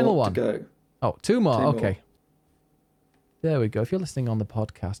 Final one. To go. Oh, two more. Okay. There we go. If you're listening on the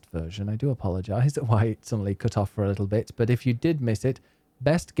podcast version, I do apologize why it suddenly cut off for a little bit. But if you did miss it,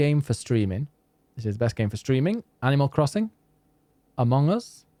 best game for streaming. This is best game for streaming. Animal Crossing, Among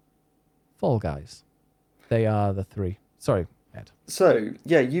Us, Fall Guys. They are the three. Sorry, Ed. So,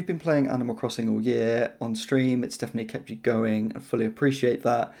 yeah, you've been playing Animal Crossing all year on stream. It's definitely kept you going. I fully appreciate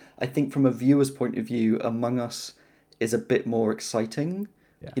that. I think from a viewer's point of view, Among Us is a bit more exciting.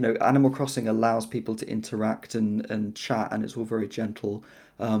 Yeah. Animal Crossing allows people to interact and chat, and it's all very gentle.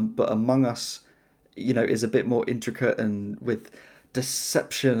 But Among Us, is a bit more intricate and with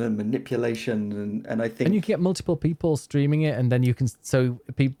deception and manipulation, and I think... And you can get multiple people streaming it, and then you can... So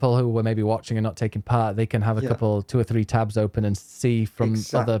people who were maybe watching and not taking part, they can have a couple, 2 or 3 tabs open and see from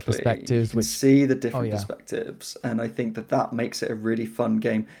other perspectives. You can see the different perspectives, and I think that makes it a really fun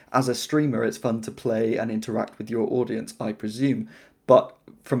game. As a streamer, it's fun to play and interact with your audience, I presume. But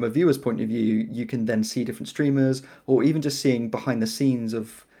from a viewer's point of view, you can then see different streamers, or even just seeing behind the scenes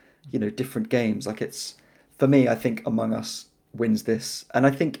of, different games. Like for me, I think Among Us wins this. And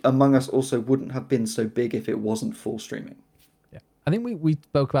I think Among Us also wouldn't have been so big if it wasn't full streaming. Yeah. I think we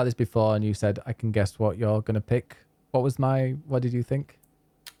spoke about this before, and you said I can guess what you're gonna pick. What did you think?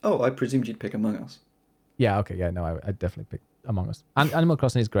 Oh, I presumed you'd pick Among Us. Yeah, okay, yeah, no, I definitely picked Among Us. And Animal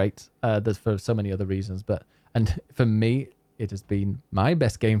Crossing is great. There's for so many other reasons, and for me, it has been my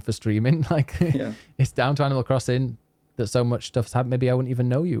best game for streaming. Like, Yeah. it's down to Animal Crossing that so much stuff's happened. Maybe I wouldn't even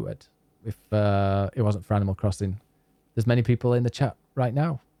know you would if it wasn't for Animal Crossing. There's many people in the chat right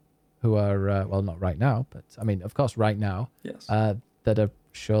now who are, well, not right now, but I mean, of course, right now, Yes. that are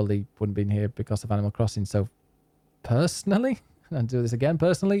surely wouldn't been here because of Animal Crossing. So personally, and do this again,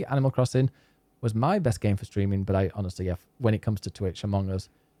 personally, Animal Crossing was my best game for streaming, but I honestly, yeah, when it comes to Twitch, Among Us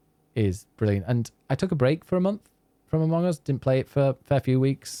is brilliant. And I took a break for a month from Among Us, didn't play it for a fair few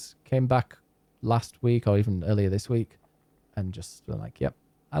weeks, came back last week or even earlier this week, and just been like, yep,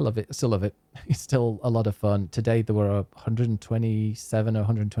 I love it. I still love it. It's still a lot of fun. Today, there were 127 or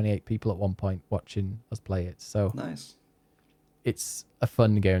 128 people at one point watching us play it. So Nice. it's a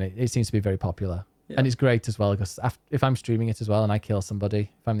fun game. It seems to be very popular. Yeah. And it's great as well, because if I'm streaming it as well and I kill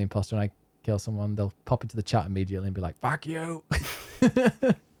somebody, if I'm the imposter and I kill someone, they'll pop into the chat immediately and be like, fuck you.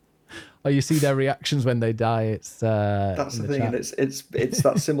 Or you see their reactions when they die. It's That's in the thing, chat. and it's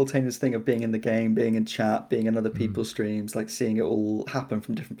that simultaneous thing of being in the game, being in chat, being in other people's streams, like seeing it all happen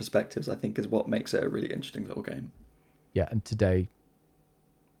from different perspectives. I think is what makes it a really interesting little game. Yeah, and today,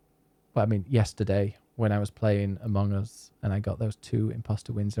 well, I mean, yesterday when I was playing Among Us and I got those 2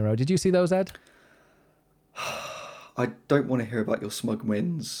 imposter wins in a row. Did you see those, Ed? I don't want to hear about your smug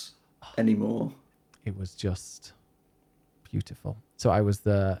wins anymore. It was just beautiful. So I was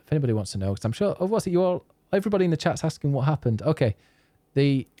if anybody wants to know, because I'm sure, everybody in the chat's asking what happened. Okay.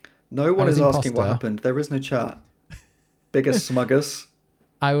 No one I was is asking what imposter. happened. There is no chat. Biggest smuggers.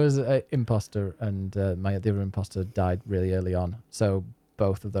 I was an imposter and the other imposter died really early on. So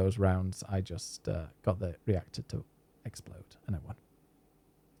both of those rounds, I just got the reactor to explode and I won.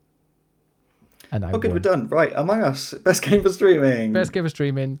 And I Oh, good, won. we're done. Right, Among Us, best game for streaming. Best game for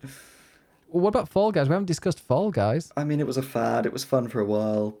streaming. Well, what about Fall Guys? We haven't discussed Fall Guys. I mean, it was a fad. It was fun for a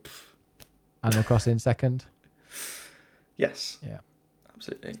while. Animal Crossing second. Yes, Yeah.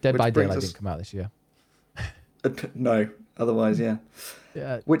 absolutely. Dead Which by brings Daylight us- didn't come out this year. No, otherwise, yeah.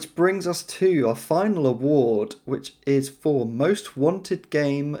 Yeah. Which brings us to our final award, which is for Most Wanted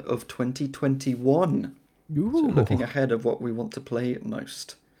Game of 2021. So Ooh. looking ahead of what we want to play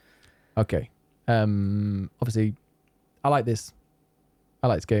most. Okay. Obviously, I like this. I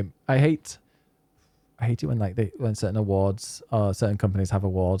like this game. I hate it when when certain awards or certain companies have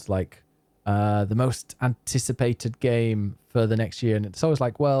awards like the most anticipated game for the next year, and it's always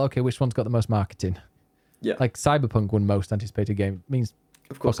like, well, okay, which one's got the most marketing? Yeah, Like Cyberpunk won most anticipated game. It means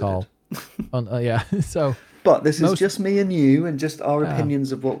of course fuck it all. did. Yeah. So But this is most- just me and you, and just our Yeah.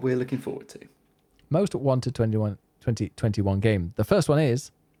 opinions of what we're looking forward to. most wanted 2021 game. The first one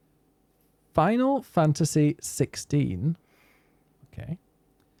is Final Fantasy 16. Okay.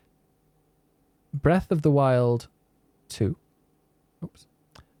 Breath of the Wild 2. Oops.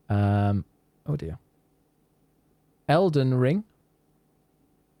 Oh dear. Elden Ring.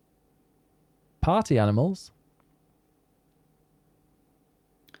 Party Animals.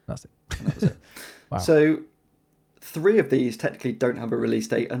 That's it. And that was it. Wow. So, 3 of these technically don't have a release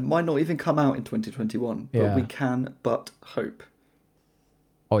date and might not even come out in 2021. But Yeah. we can but hope.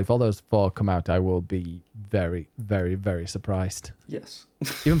 Oh, if all those 4 come out, I will be very, very, very surprised. Yes.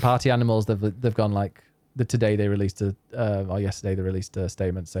 Even Party Animals, they've gone like today they released or yesterday they released a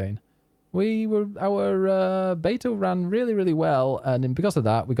statement saying our beta ran really, really well, and because of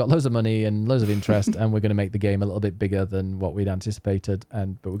that we got loads of money and loads of interest, and we're going to make the game a little bit bigger than what we'd anticipated, but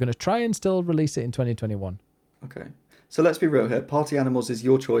we're going to try and still release it in 2021. Okay. So let's be real here. Party Animals is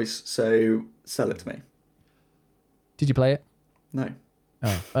your choice, so sell it to me. Did you play it? No.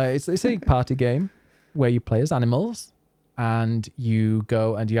 Oh, it's a party game where you play as animals, and you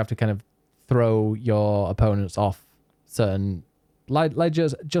go and you have to kind of throw your opponents off certain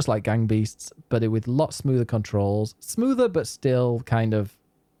ledgers, just like Gang Beasts, but with lots smoother controls, smoother but still kind of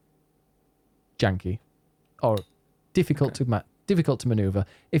janky or difficult to maneuver.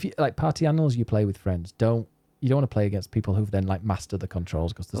 If you like Party Animals, you play with friends. You don't want to play against people who've then like mastered the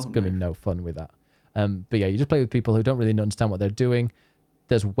controls, because there's going to be no fun with that. But yeah, you just play with people who don't really understand what they're doing.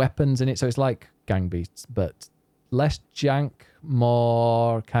 There's weapons in it, so it's like Gang Beasts, but less jank,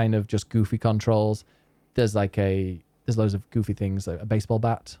 more kind of just goofy controls. There's loads of goofy things, like a baseball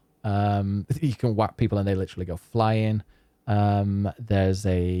bat. You can whack people and they literally go flying. There's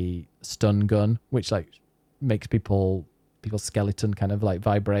a stun gun, which like makes people's skeleton kind of like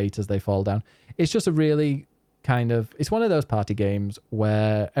vibrate as they fall down. It's just a really it's one of those party games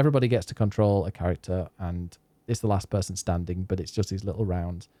where everybody gets to control a character, and it's the last person standing, but it's just these little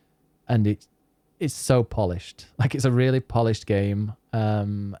rounds, and it's so polished. Like, it's a really polished game.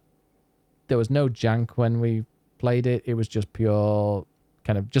 There was no jank when we played it. It was just pure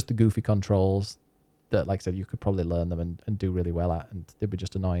kind of just the goofy controls that, like I said, you could probably learn them and do really well at, and they'd be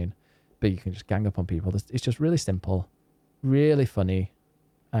just annoying. But you can just gang up on people. It's just really simple, really funny.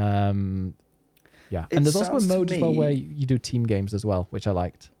 Yeah. And there's also a mode as well where you do team games as well, which I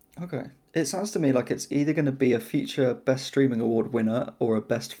liked. Okay. It sounds to me like it's either going to be a future Best Streaming Award winner or a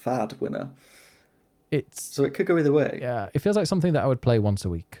Best Fad winner. So it could go either way. Yeah, it feels like something that I would play once a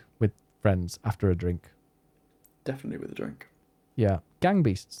week with friends after a drink. Definitely with a drink. Yeah. Gang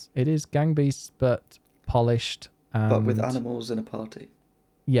Beasts. It is Gang Beasts, but polished. But with animals in a party.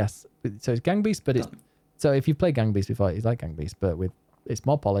 Yes. So it's Gang Beasts, but so if you've played Gang Beasts before, it's like Gang Beasts, but it's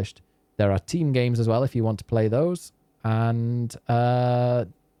more polished. There are team games as well if you want to play those, and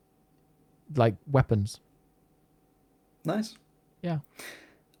like weapons. Nice. Yeah.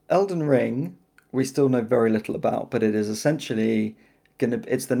 Elden Ring, we still know very little about, but it is essentially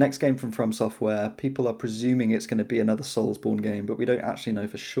it's the next game from Software. People are presuming it's going to be another Soulsborne game, but we don't actually know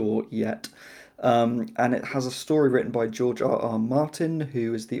for sure yet. And it has a story written by George R.R. Martin,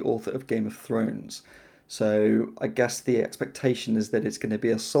 who is the author of Game of Thrones. So I guess the expectation is that it's going to be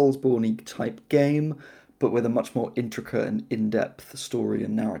a Soulsborne-y type game, but with a much more intricate and in-depth story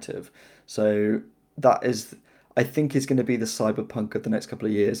and narrative. So that is, I think, is going to be the cyberpunk of the next couple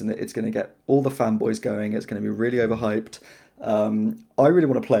of years, and it's going to get all the fanboys going. It's going to be really overhyped. I really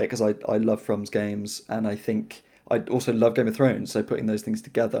want to play it because I love From's games, and I think I also love Game of Thrones. So putting those things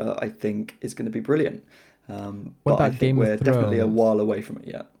together, I think, is going to be brilliant. But I think we're definitely a while away from it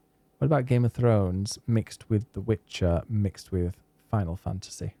yet. What about Game of Thrones mixed with The Witcher, mixed with Final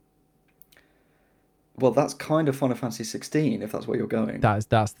Fantasy? Well, that's kind of Final Fantasy 16, if that's where you're going. That's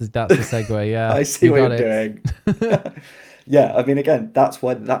the segue, yeah. I see what you're doing. Yeah, I mean, again, that's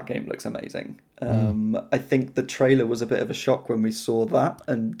why that game looks amazing. I think the trailer was a bit of a shock when we saw that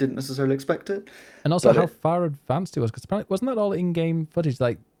and didn't necessarily expect it. And also how far advanced it was, because apparently wasn't that all in-game footage?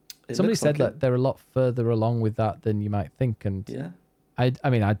 Like, somebody said that they're a lot further along with that than you might think, and yeah.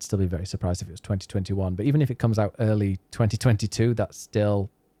 I mean, I'd still be very surprised if it was 2021, but even if it comes out early 2022, that's still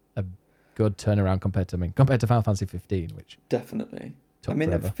a good turnaround compared to Final Fantasy 15, which definitely. took I mean,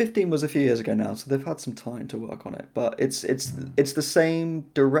 forever. 15 was a few years ago now, so they've had some time to work on it. But it's the same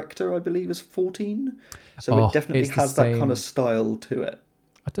director, I believe, as 14, so it definitely has that kind of style to it.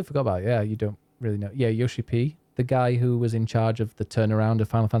 I totally forgot about it. Yeah, you don't really know. Yeah, Yoshi P, the guy who was in charge of the turnaround of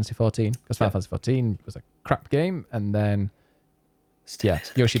Final Fantasy 14, because Final Fantasy 14 was a crap game, and then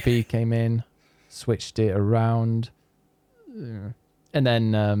Yoshi P came in, switched it around, and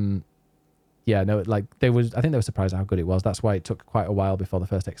then I think they were surprised at how good it was. That's why it took quite a while before the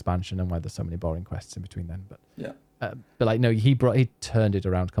first expansion, and why there's so many boring quests in between then. But he turned it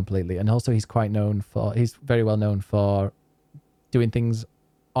around completely, and also he's very well known for doing things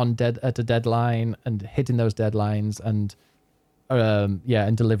at a deadline and hitting those deadlines, and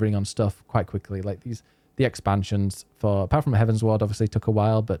and delivering on stuff quite quickly. Like the expansions apart from Heavensward obviously took a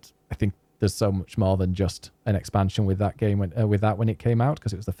while, but I think there's so much more than just an expansion with that game when it came out,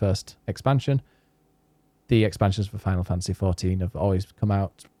 because it was the first expansion. The expansions for Final Fantasy 14 have always come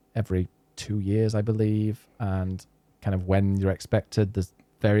out every 2 years, I believe, and kind of when you're expected. There's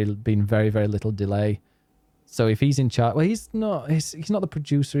been very, very little delay. So if he's in charge, well, he's not the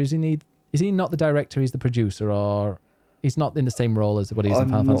producer. Is he not the director? He's the producer, or he's not in the same role as what he's in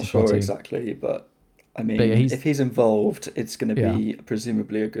Final Fantasy 14. I'm not sure exactly, but I mean, if he's involved, it's going to be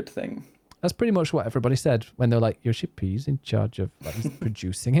presumably a good thing. That's pretty much what everybody said when they were like, Yoshi P's in charge of he's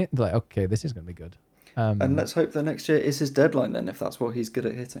producing it. They're like, okay, this is going to be good. And let's hope that next year is his deadline then, if that's what he's good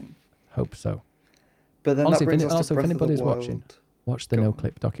at hitting. Hope so. But then honestly, that brings us to Breath if anybody's of the Wild. watching, watch the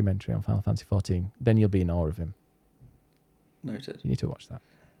no-clip documentary on Final Fantasy 14. Then you'll be in awe of him. Noted. You need to watch that.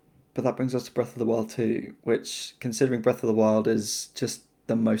 But that brings us to Breath of the Wild 2, which, considering Breath of the Wild is just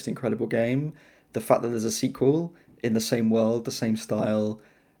the most incredible game, the fact that there's a sequel in the same world, the same style,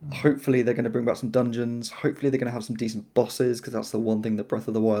 hopefully they're going to bring back some dungeons, hopefully they're going to have some decent bosses, because that's the one thing that Breath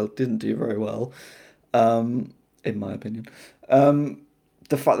of the Wild didn't do very well, in my opinion.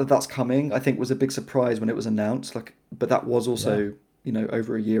 The fact that that's coming, I think, was a big surprise when it was announced, but that was also,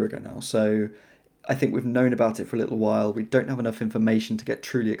 over a year ago now, so I think we've known about it for a little while. We don't have enough information to get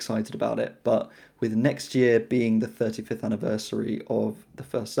truly excited about it, but with next year being the 35th anniversary of the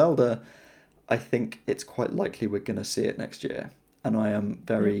first Zelda, I think it's quite likely we're going to see it next year, and I am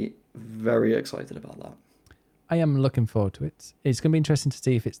very, very excited about that. I am looking forward to it. It's going to be interesting to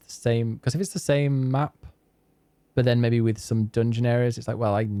see if it's the same, because if it's the same map, But then maybe with some dungeon areas, it's like,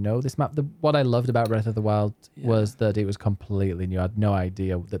 well, I know this map. What I loved about Breath of the Wild was that it was completely new. I had no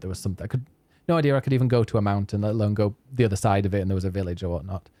idea that there was something. No idea I could even go to a mountain, let alone go the other side of it and there was a village or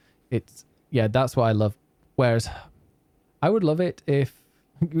whatnot. That's what I love. Whereas I would love it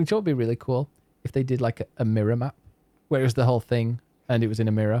which would be really cool, if they did like a mirror map, where it was the whole thing and it was in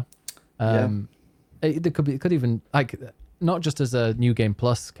a mirror. It could even, like, not just as a New Game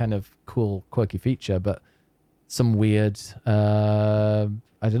Plus kind of cool, quirky feature, but some weird, I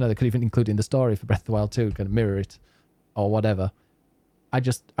don't know, they could even include it in the story for Breath of the Wild 2, kind of mirror it or whatever.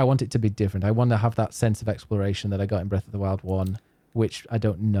 I want it to be different. I want to have that sense of exploration that I got in Breath of the Wild 1, which I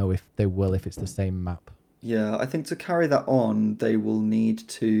don't know if they will, if it's the same map. Yeah, I think to carry that on, they will need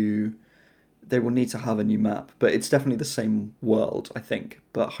to have a new map, but it's definitely the same world, I think.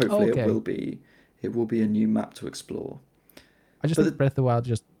 But hopefully it will be a new map to explore. I just think Breath of the Wild is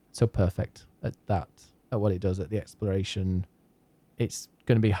just so perfect at that, at what it does, at the exploration. It's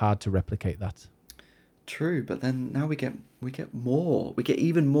going to be hard to replicate that. True, but then now we get more. We get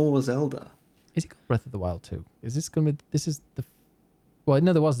even more Zelda. Is it called Breath of the Wild 2? Is this going to be... This is the... Well,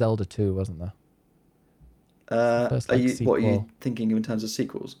 no, there was Zelda 2, wasn't there? What are you thinking in terms of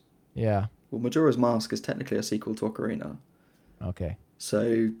sequels? Yeah. Well, Majora's Mask is technically a sequel to Ocarina. Okay.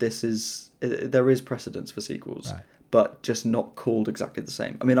 So there is precedence for sequels, right, but just not called exactly the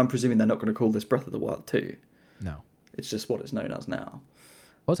same. I mean, I'm presuming they're not going to call this Breath of the Wild 2. No. It's just what it's known as now.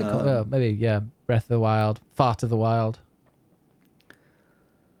 What's it called? Maybe, yeah, Breath of the Wild, Fart of the Wild,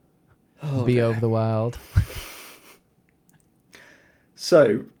 Be of the Wild.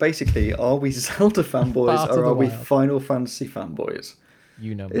 So, basically, are we Zelda fanboys or are we Final Fantasy fanboys?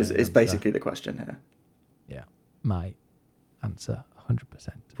 You know, is basically the question here. Yeah, my answer, 100%.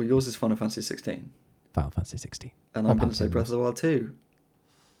 Well, yours is Final Fantasy 16. Final Fantasy 16. And I'm going to say Breath of the Wild 2.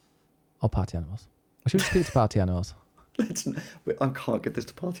 Or Party Animals. I should just give it to Party Animals. I can't give this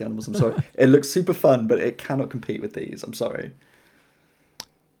to Party Animals, I'm sorry. It looks super fun, but it cannot compete with these. I'm sorry.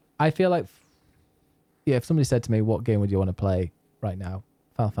 I feel like, if somebody said to me, what game would you want to play right now?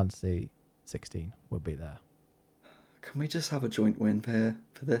 Final Fantasy 16 would be there. Can we just have a joint win here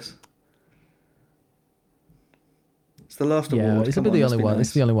for this? It's the last award. Yeah, it's the only one. Nice.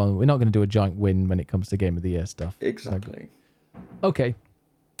 It's the only one. We're not going to do a joint win when it comes to Game of the Year stuff. Exactly. Okay.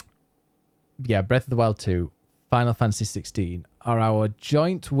 Yeah, Breath of the Wild 2, Final Fantasy 16 are our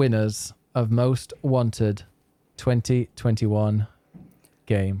joint winners of Most Wanted 2021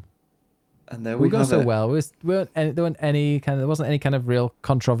 game. And there we go so well. There wasn't any kind of real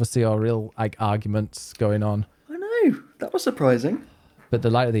controversy or real arguments going on. I know, that was surprising. But the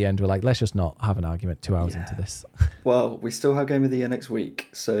light at the end, we're like, let's just not have an argument 2 hours into this. Well, we still have Game of the Year next week,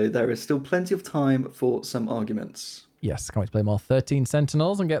 so there is still plenty of time for some arguments. Yes, can't wait to play more 13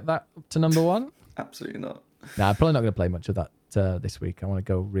 Sentinels and get that to number 1. Absolutely not. Nah, I'm probably not going to play much of that this week. I want to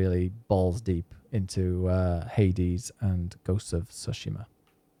go really balls deep into Hades and Ghosts of Tsushima.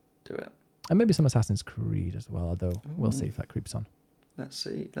 Do it. And maybe some Assassin's Creed as well, although we'll see if that creeps on. Let's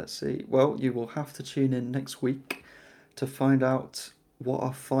see. Well, you will have to tune in next week to find out what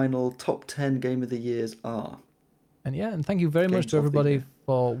our final top 10 Game of the Years are. And thank you very much to everybody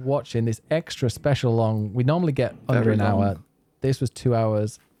for watching this extra special long. We normally get under an hour. This was 2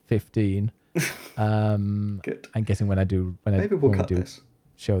 hours 15. Good. I'm guessing when maybe we'll cut this.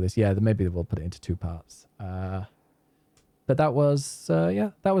 Show this. Yeah, maybe we'll put it into 2 parts. But that was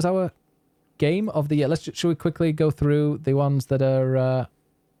our Game of the Year. Should we quickly go through the ones that are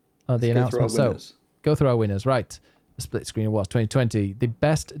the announcements? So go through our winners. Right. The Split Screen Awards 2020. The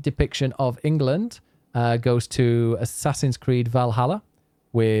best depiction of England goes to Assassin's Creed Valhalla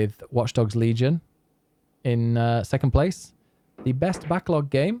with Watch Dogs Legion in second place. The best backlog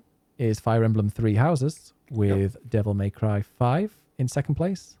game is Fire Emblem Three Houses with Devil May Cry 5 in second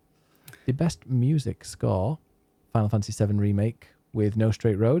place. The best music score, Final Fantasy VII Remake with No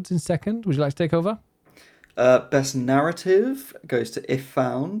Straight Roads in second. Would you like to take over? Best narrative goes to If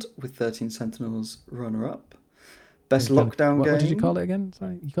Found with 13 Sentinels runner-up. Best lockdown game. What did you call it again?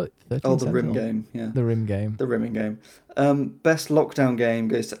 Sorry, you call it 13 the Sentinels? Rim game. Yeah, the Rim game. The rimming game. Best lockdown game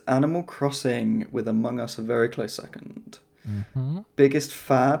goes to Animal Crossing with Among Us a very close second. Mm-hmm. Biggest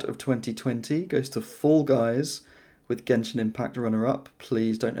fad of 2020 goes to Fall Guys with Genshin Impact runner-up.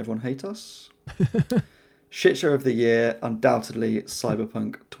 Please don't everyone hate us. Shit show of the year, undoubtedly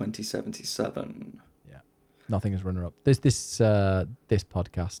Cyberpunk 2077. Yeah, nothing is runner-up. This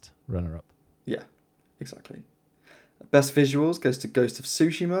podcast runner-up. Yeah, exactly. Best visuals goes to Ghost of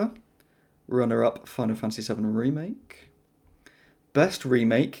Tsushima. Runner-up Final Fantasy VII Remake. Best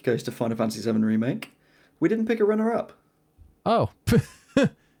remake goes to Final Fantasy VII Remake. We didn't pick a runner-up. Oh.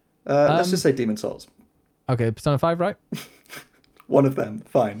 Let's just say Demon's Souls. Okay, Persona 5, right? One of them.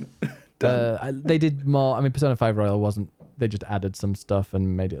 Fine. Done. They did more. I mean, Persona 5 Royal wasn't. They just added some stuff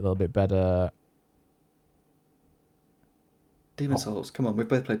and made it a little bit better. Demon Souls. Come on, we've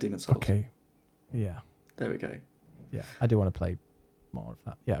both played Demon Souls. Okay. Yeah. There we go. Yeah. I do want to play more of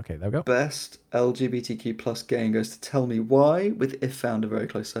that. Yeah. Okay. There we go. Best LGBTQ plus game goes to Tell Me Why, with If Found a very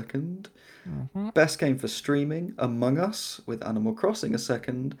close second. Best game for streaming, Among Us, with Animal Crossing a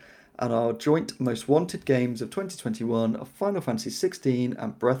second. And our joint most wanted games of 2021 are Final Fantasy 16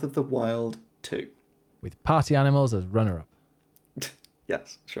 and Breath of the Wild 2. With Party Animals as runner-up.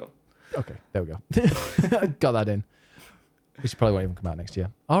 Yes, sure. Okay. There we go. Got that in. Which probably won't even come out next year.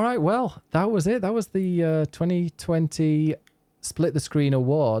 All right. Well, that was it. That was the 2020 Split the Screen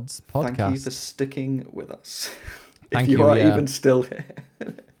Awards podcast. Thank you for sticking with us. Thank if you are even still here.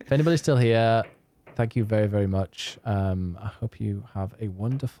 If anybody's still here, thank you very, very much. I hope you have a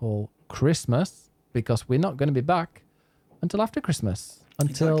wonderful Christmas, because we're not going to be back until after Christmas,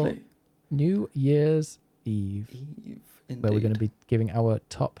 until New Year's Eve, where we're going to be giving our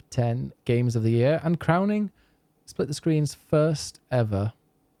top 10 games of the year and crowning Split the Screen's first ever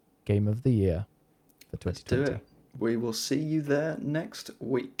game of the year for 2020. Let's do it. We will see you there next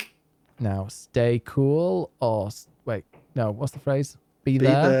week. Now, stay cool, or wait, no, what's the phrase? Be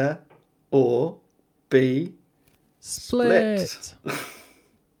there or be split.